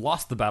must have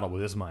lost the battle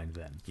with his mind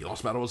then. He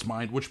lost the battle with his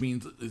mind, which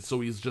means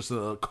he's just in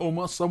a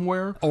coma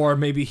somewhere, or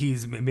maybe he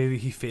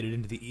faded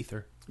into the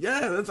ether.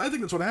 Yeah, I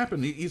think that's what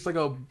happened. He's like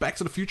a Back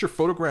to the Future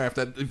photograph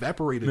that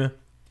evaporated. Yeah.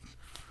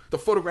 The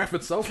photograph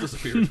itself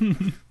disappeared.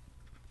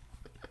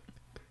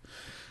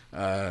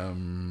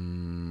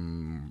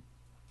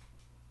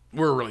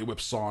 We're really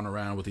whipsawing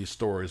around with these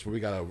stories, but we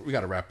gotta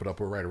wrap it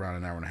up. We're right around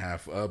an hour and a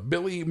half.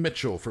 Billy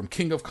Mitchell from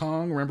King of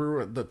Kong.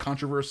 Remember the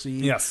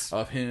controversy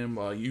of him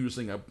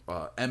using a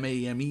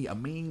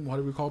MAME, what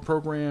do we call it,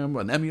 program,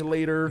 an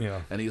emulator?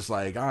 Yeah. And he's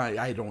like,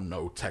 I don't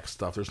know tech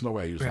stuff. There's no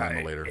way I use an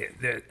emulator.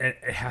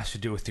 It has to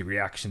do with the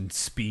reaction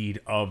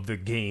speed of the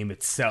game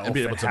itself and,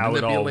 and how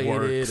it all works.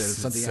 And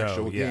it's not the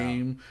actual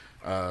game.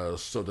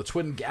 So the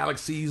Twin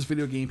Galaxies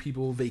video game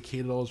people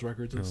vacated all his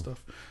records and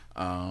stuff.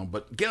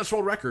 But Guinness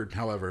World Record,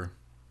 however,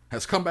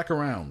 has come back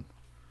around.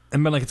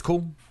 And been like, it's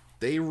cool.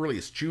 They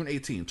released June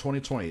 18,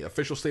 2020,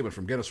 official statement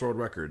from Guinness World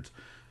Records.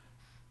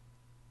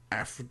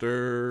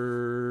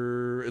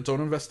 After its own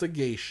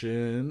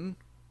investigation,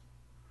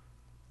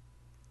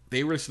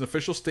 they released an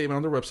official statement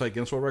on their website,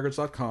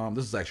 GuinnessWorldRecords.com.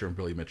 This is actually from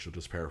Billy Mitchell,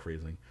 just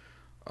paraphrasing.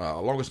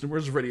 Along with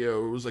numerous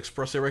videos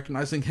expressly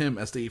recognizing him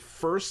as the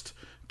first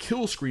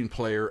kill screen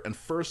player and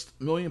first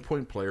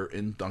million-point player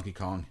in Donkey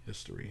Kong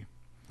history.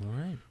 All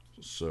right.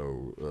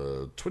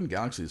 So, Twin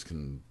Galaxies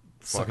can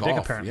Suck fuck a dick,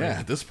 off. apparently. Yeah,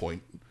 at this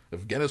point.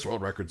 If Guinness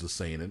World Records is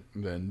saying it,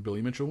 then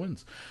Billy Mitchell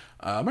wins.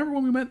 Remember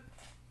when we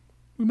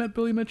met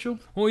Billy Mitchell?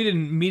 Well, we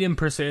didn't meet him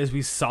per se as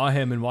we saw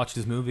him and watched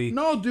his movie.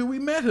 No, dude, we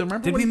met him.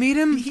 Remember Did when we meet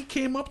him? He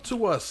came up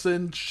to us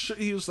and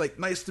he was like,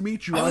 "Nice to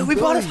meet you." Oh, I'm we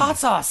bought his Billy." hot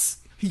sauce.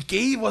 He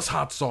gave us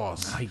hot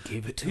sauce. He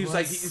gave it to He was us.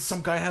 like,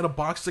 some guy had a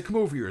box to come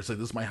over here. It's like,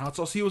 this is my hot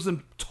sauce. He was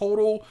in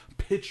total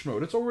pitch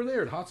mode. It's over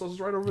there. The hot sauce is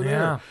right over Yeah.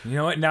 there. You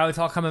know what? Now it's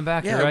all coming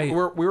back. Yeah, You're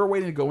right. we were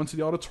waiting to go into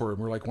the auditorium.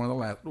 We were like one of the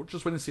last. We're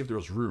just waiting to see if there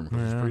was room because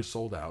it was pretty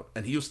sold out.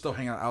 And he was still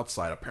hanging out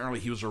outside.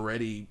 Apparently, he was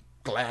already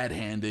glad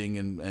handing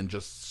and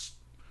just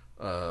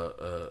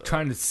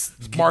Trying to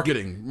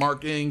marketing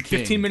king.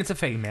 15 minutes of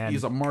fame, man.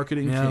 He's a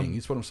marketing Yeah. king.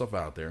 He's put himself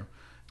out there.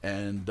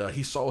 And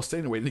he saw us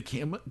standing waiting. He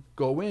came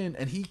go in,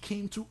 and he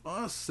came to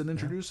us and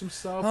introduced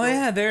himself. Oh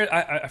yeah, there.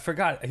 I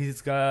forgot.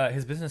 He's got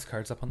his business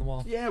cards up on the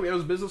wall. Yeah, we have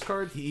his business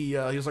card. He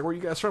was like, "Where are you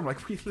guys from?" I'm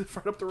like, "We live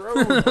right up the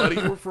road, buddy.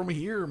 We're from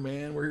here,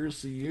 man. We're here to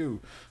see you." And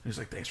he's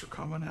like, "Thanks for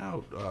coming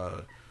out."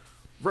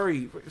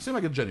 Very seemed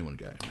like a genuine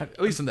guy,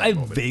 at least in that I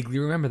moment. vaguely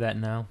remember that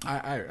now.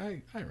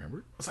 I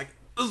remember. It's like,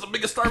 this is the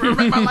biggest star I've ever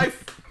met in my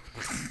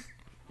life.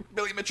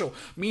 Billy Mitchell.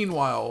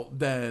 Meanwhile,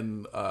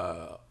 then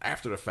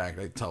after the fact,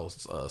 I tell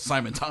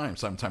Simon Time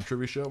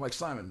Trivia Show. I'm like,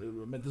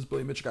 Simon, I met this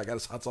Billy Mitchell guy, got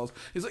his hot sauce.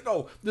 He's like,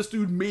 oh, this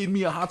dude made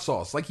me a hot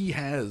sauce. Like, he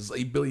has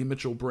a Billy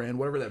Mitchell brand,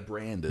 whatever that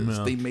brand is.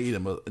 Yeah. They made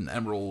him an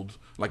emerald,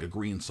 like a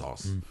green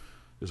sauce.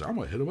 He's like, I'm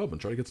gonna hit him up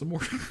and try to get some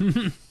more.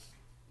 I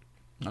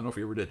don't know if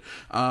he ever did.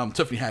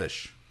 Tiffany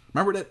Haddish.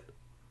 Remember that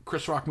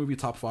Chris Rock movie,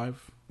 Top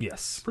 5?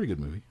 Yes. Pretty good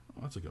movie.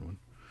 Oh, that's a good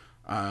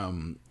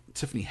one.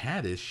 Tiffany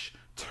Haddish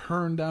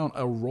turned down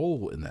a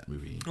role in that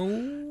movie.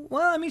 Oh,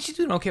 well, I mean, she's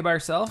doing okay by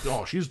herself.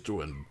 Oh, she's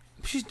doing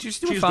She's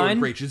doing fine.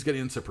 great. She's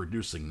getting into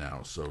producing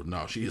now, so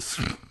no, she's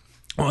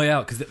Oh yeah,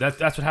 because that's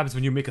what happens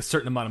when you make a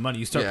certain amount of money.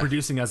 You start Yeah.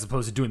 producing as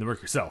opposed to doing the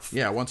work yourself.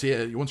 yeah. Once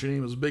your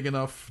name is big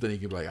enough, then you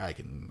can be like, I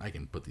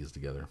can put these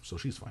together. So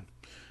she's fine.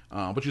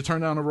 But you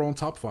turned down a role in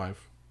Top 5.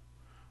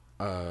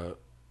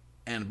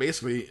 And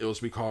basically, it was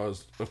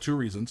because of two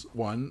reasons.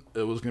 One,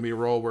 it was going to be a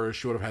role where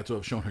she would have had to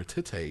have shown her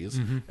titties,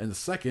 and the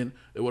second,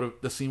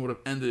 the scene would have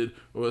ended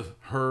with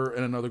her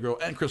and another girl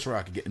and Chris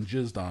Rock getting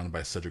jizzed on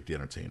by Cedric the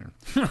Entertainer.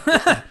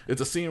 It's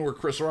a scene where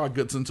Chris Rock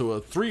gets into a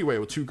three-way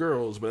with two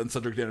girls, but then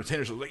Cedric the Entertainer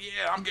was like,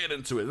 "Yeah, I'm getting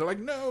into it." They're like,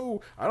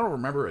 "No, I don't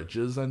remember a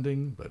jizz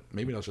ending, but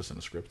maybe that was just in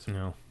the script."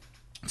 No.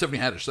 Tiffany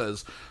Haddish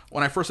says,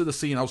 "When I first did the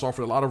scene, I was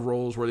offered a lot of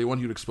roles where they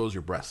want you to expose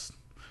your breasts.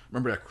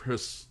 Remember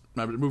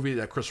the movie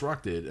that Chris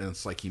Rock did, and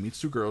it's like he meets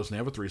two girls and they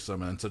have a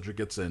threesome, and then Cedric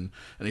gets in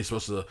and he's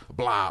supposed to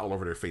blah all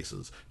over their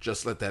faces.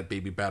 Just let that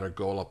baby batter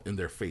go all up in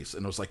their face.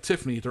 And it was like,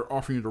 Tiffany, they're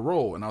offering you the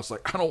role. And I was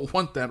like, I don't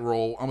want that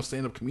role. I'm a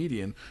stand-up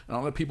comedian, and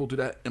I'll let people do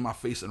that in my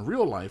face in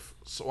real life,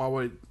 so why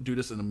would I do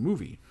this in a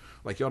movie?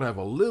 Like, you ought to have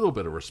a little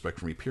bit of respect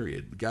for me,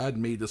 period. God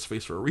made this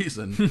face for a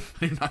reason, and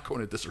you're not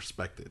going to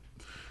disrespect it."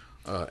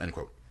 End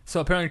quote. So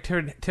apparently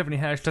Tiffany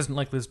Haddish doesn't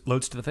like this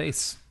loads to the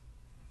face.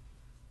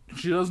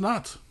 She does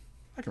not.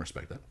 I can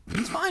respect that.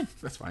 It's fine.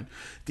 That's fine.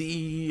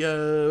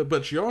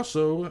 But she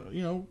also,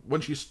 when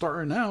she's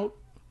starting out,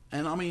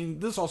 and I mean,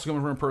 this is also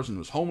coming from a person who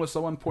was homeless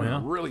at one point, Yeah.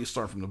 and really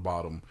starting from the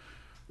bottom.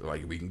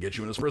 Like, we can get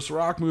you in this Chris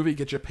Rock movie,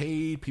 get you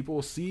paid, people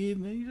will see it,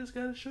 and then you just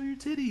gotta show your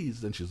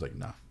titties. Then she's like,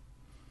 nah.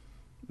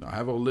 No,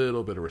 have a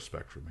little bit of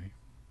respect for me.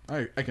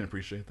 I can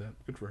appreciate that.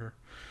 Good for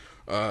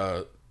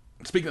her.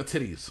 Speaking of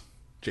titties,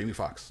 Jamie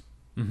Foxx.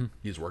 Mm-hmm.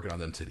 He's working on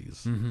them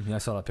titties. Mm-hmm. Yeah, I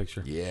saw that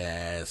picture.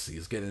 Yes,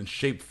 he's getting in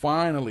shape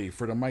finally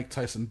for the Mike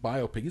Tyson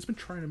biopic. He's been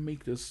trying to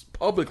make this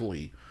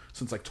publicly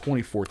since like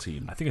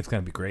 2014. I think it's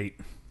gonna be great.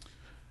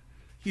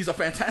 He's a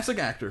fantastic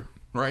actor,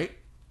 right?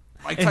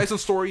 Mike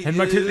Tyson's story And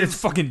is it's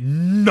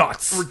fucking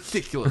nuts.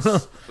 ridiculous.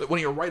 But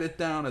when you write it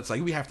down, it's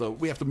like we have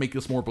to make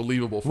this more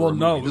believable for a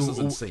movie. This is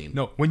insane.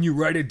 No, when you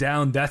write it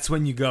down, that's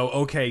when you go,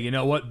 okay, you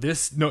know what?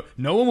 No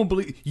one will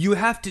believe. You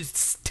have to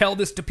tell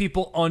this to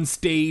people on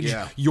stage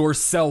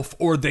yourself,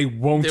 or they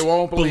won't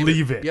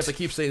believe it. You have to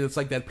keep saying it's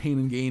like that Pain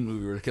and Gain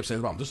movie where they kept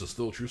saying, "Mom, this is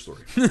still a true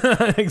story."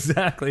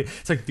 Exactly.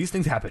 It's like these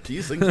things happen.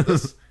 These things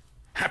this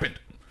happened.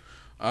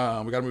 We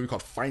got a movie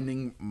called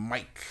Finding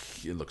Mike.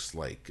 It looks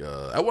like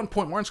at one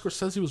point Martin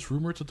Scorsese was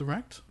rumored to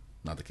direct.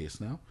 Not the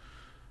case now.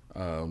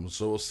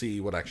 So we'll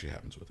see what actually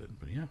happens with it.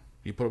 But yeah,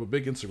 he put up a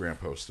big Instagram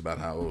post about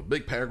how a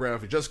big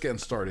paragraph. He's just getting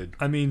started.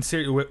 I mean,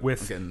 seriously,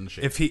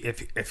 if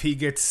he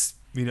gets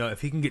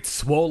if he can get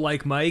swole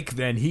like Mike,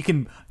 then he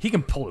can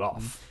pull it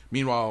off.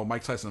 Meanwhile,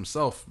 Mike Tyson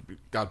himself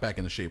got back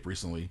into shape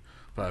recently.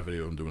 Put out a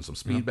video of him doing some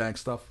speed bag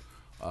stuff,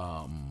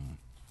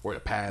 or the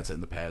pads, hitting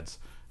the pads.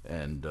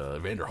 And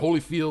Evander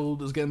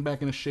Holyfield is getting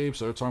back into shape,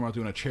 so they're talking about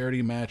doing a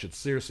charity match. It's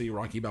seriously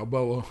Rocky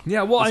Balboa.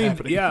 Yeah, well, That's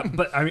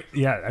I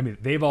mean,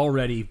 they've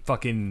already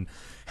fucking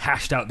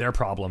hashed out their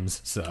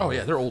problems. So, Oh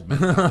yeah, they're old men.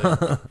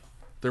 Now.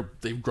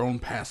 They've grown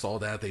past all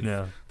that.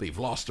 They've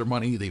lost their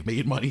money. They've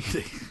made money.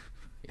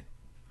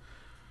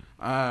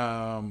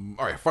 All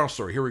right, final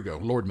story. Here we go.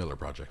 Lord Miller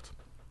Project.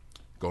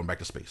 Going back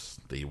to space.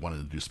 They wanted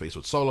to do space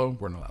with Solo.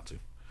 We're not allowed to.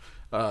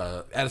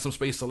 Added some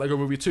space to Lego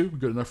Movie 2.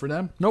 Good enough for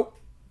them? Nope.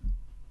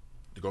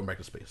 They're going back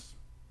to space.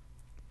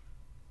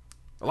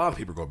 A lot of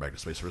people are going back to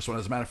space for this one.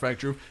 As a matter of fact,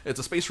 Drew, it's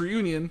a space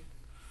reunion.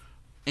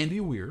 Andy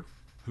Weir,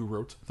 who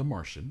wrote The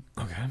Martian,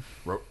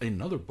 wrote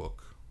another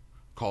book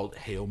called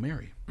Hail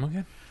Mary.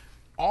 Okay.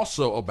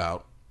 Also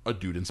about a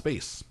dude in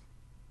space.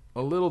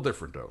 A little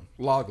different, though.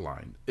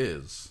 Logline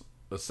is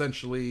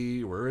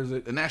essentially, where is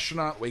it? An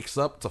astronaut wakes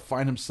up to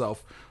find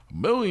himself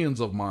millions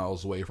of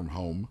miles away from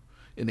home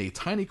in a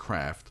tiny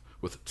craft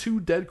with 2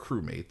 dead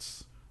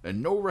crewmates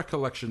and no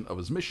recollection of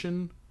his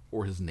mission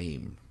or his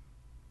name.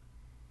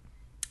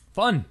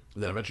 Fun.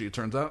 Then eventually it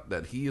turns out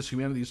that he is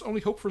humanity's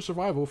only hope for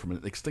survival from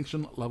an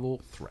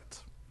extinction-level threat.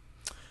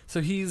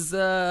 So he's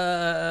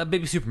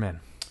baby Superman.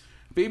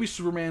 Baby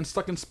Superman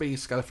stuck in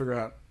space, got to figure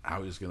out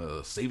how he's going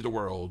to save the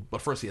world.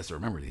 But first he has to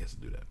remember that he has to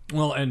do that.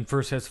 Well, and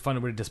first he has to find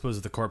a way to dispose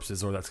of the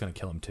corpses, or that's going to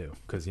kill him too.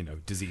 Because,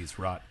 disease,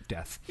 rot,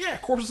 death. Yeah,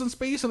 corpses in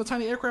space and a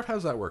tiny aircraft. How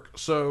does that work?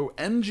 So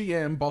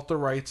MGM bought the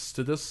rights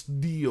to this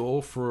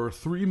deal for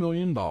 $3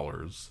 million.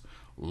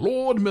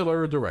 Lord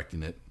Miller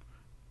directing it.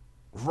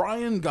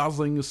 Ryan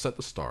Gosling is set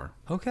to star.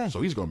 Okay.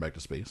 So he's going back to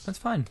space. That's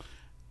fine.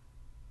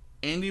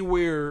 Andy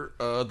Weir,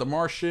 The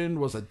Martian,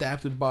 was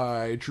adapted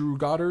by Drew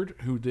Goddard,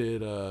 who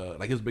did,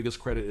 his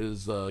biggest credit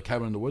is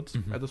Cabin in the Woods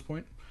at this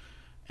point.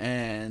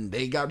 And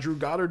they got Drew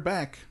Goddard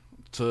back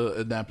to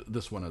adapt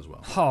this one as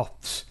well. Oh,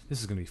 this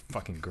is going to be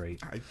fucking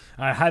great.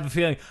 I have a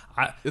feeling...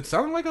 It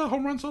sounded like a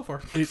home run so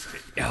far.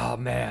 Oh,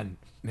 man.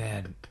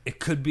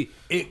 It could be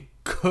Ace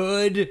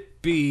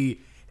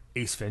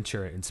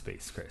Ventura in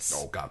space, Chris.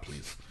 Oh, God,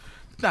 please.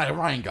 Nah,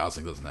 Ryan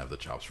Gosling doesn't have the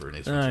chops for an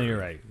Ace Ventura. You're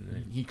right.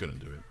 He couldn't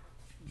do it.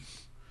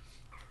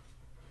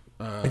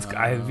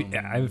 I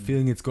have a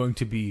feeling it's going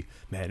to be,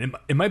 man,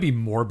 it might be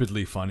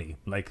morbidly funny,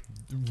 like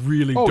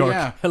really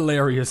dark,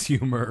 hilarious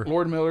humor.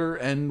 Lord Miller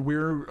and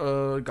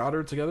Weir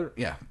Goddard together,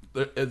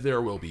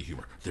 there will be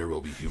humor. There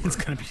will be humor. It's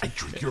gonna be. I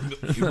drink your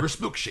humorous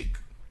milkshake.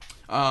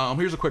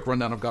 Here's a quick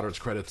rundown of Goddard's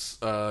credits.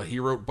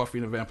 He wrote Buffy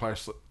the Vampire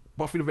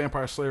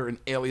Slayer and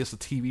Alias, the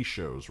TV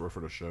shows, wrote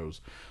for the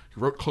shows. He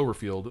wrote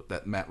Cloverfield,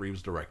 that Matt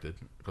Reeves directed,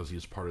 because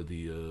he's part of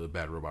the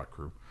Bad Robot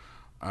crew.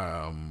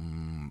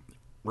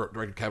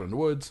 Directed Cabin in the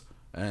Woods,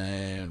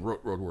 and wrote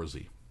Road War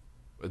Z.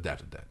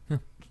 Adapted that.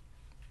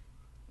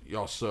 He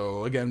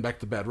also, again, back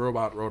to Bad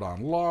Robot, wrote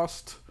on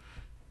Lost.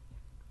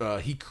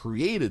 He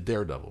created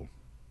Daredevil.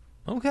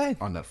 Okay.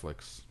 On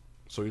Netflix.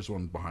 So he's the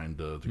one behind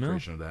the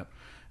creation of that.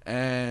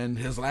 And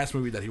his last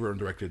movie that he wrote and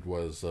directed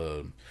was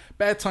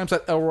Bad Times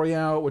at El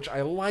Royale, which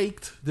I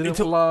liked. Didn't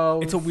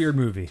love. It's a weird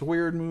movie. It's a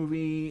weird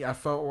movie. I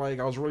felt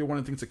like I was really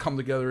wanting things to come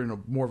together in a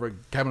more of a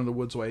Cabin in the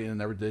Woods way, and it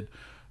never did.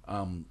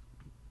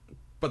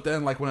 But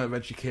then, like, when it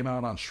eventually came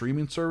out on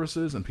streaming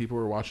services and people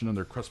were watching in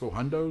their Crespo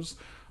Hundos,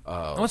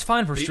 it's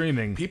fine for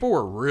streaming. People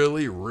were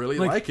really, really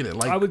liking it.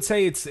 Like, I would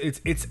say it's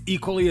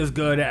equally as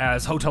good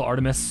as Hotel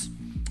Artemis,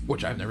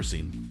 which I've never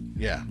seen.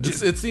 Yeah,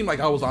 it seemed like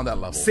I was on that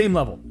level. Same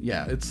level.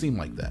 Yeah, it seemed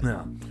like that.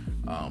 Yeah.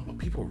 But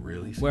people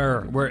really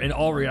where in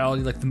all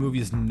reality, like, the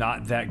movie is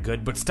not that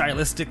good, but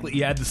stylistically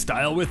you add the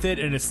style with it,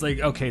 and it's like,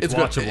 okay, it's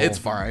watchable. Good. It's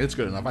fine. It's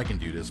good enough. I can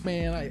do this,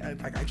 man.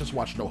 I just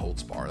watched No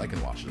Holds Barred. I can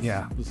watch this.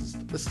 Yeah,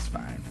 this is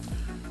fine.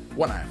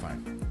 1 out of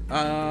 5.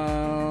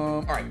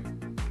 All right,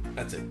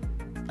 that's it.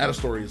 Out of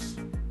stories.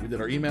 We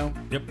did our email.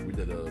 Yep. We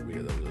did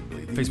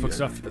Facebook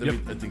stuff. I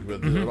think we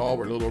did it all.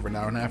 We're a little over an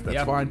hour and a half.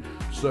 That's fine.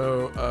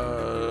 So,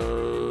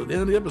 the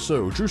end of the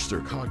episode,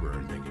 Drewster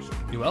Cogburn, thank you so much.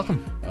 You're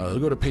welcome.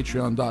 Go to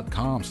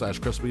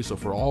patreon.com/Crispy.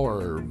 For all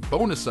our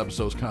bonus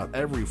episodes come out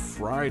every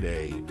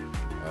Friday.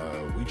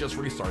 We just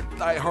released our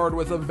Die Hard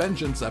with a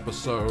Vengeance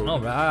episode. All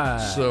right.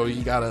 So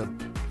you gotta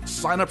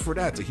sign up for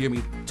that to hear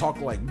me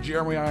talk like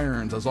Jeremy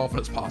Irons as often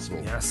as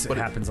possible. Yes, it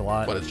happens a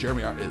lot. But it's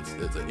Jeremy.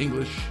 It's an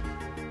English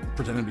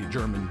pretending to be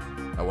German.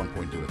 At one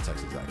point, doing a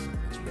Texas accent.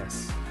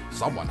 Yes.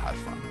 Someone had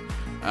fun.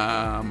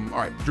 All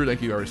right, Drew,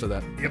 thank you. I already said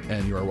that. Yep.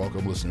 And you are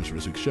welcome, listeners, for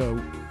this week's show.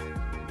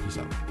 Peace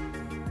out.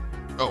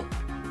 Oh,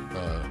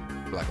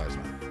 Black Lives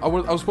Matter. I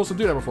was supposed to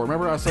do that before.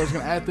 Remember, I said I was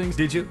going to add things.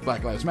 Did you?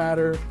 Black Lives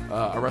Matter.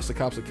 Arrest the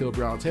cops that killed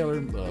Breonna Taylor.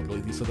 I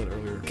believe you said that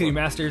earlier. Kill your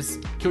masters.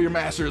 Kill your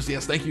masters.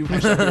 Yes, thank you.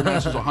 Kill your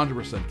masters.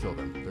 100% kill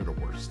them. They're the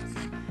worst.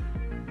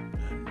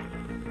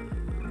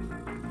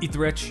 Eat the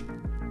rich.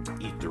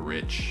 Eat the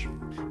rich.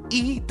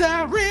 Eat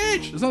the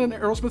rich. Is that an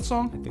Aerosmith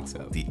song? I think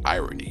so. The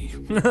irony.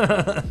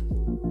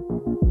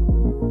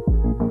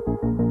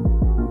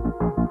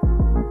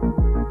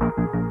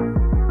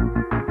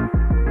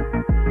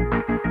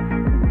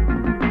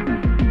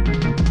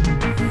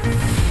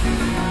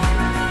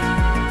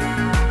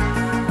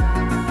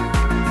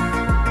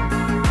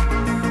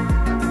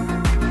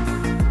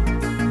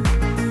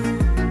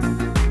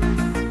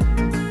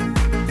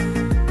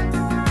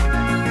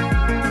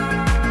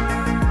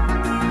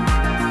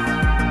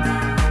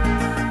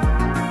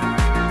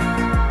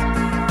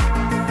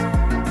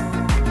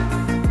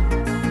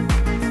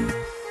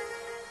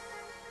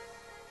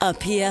 A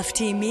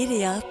PFT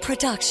Media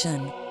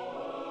production.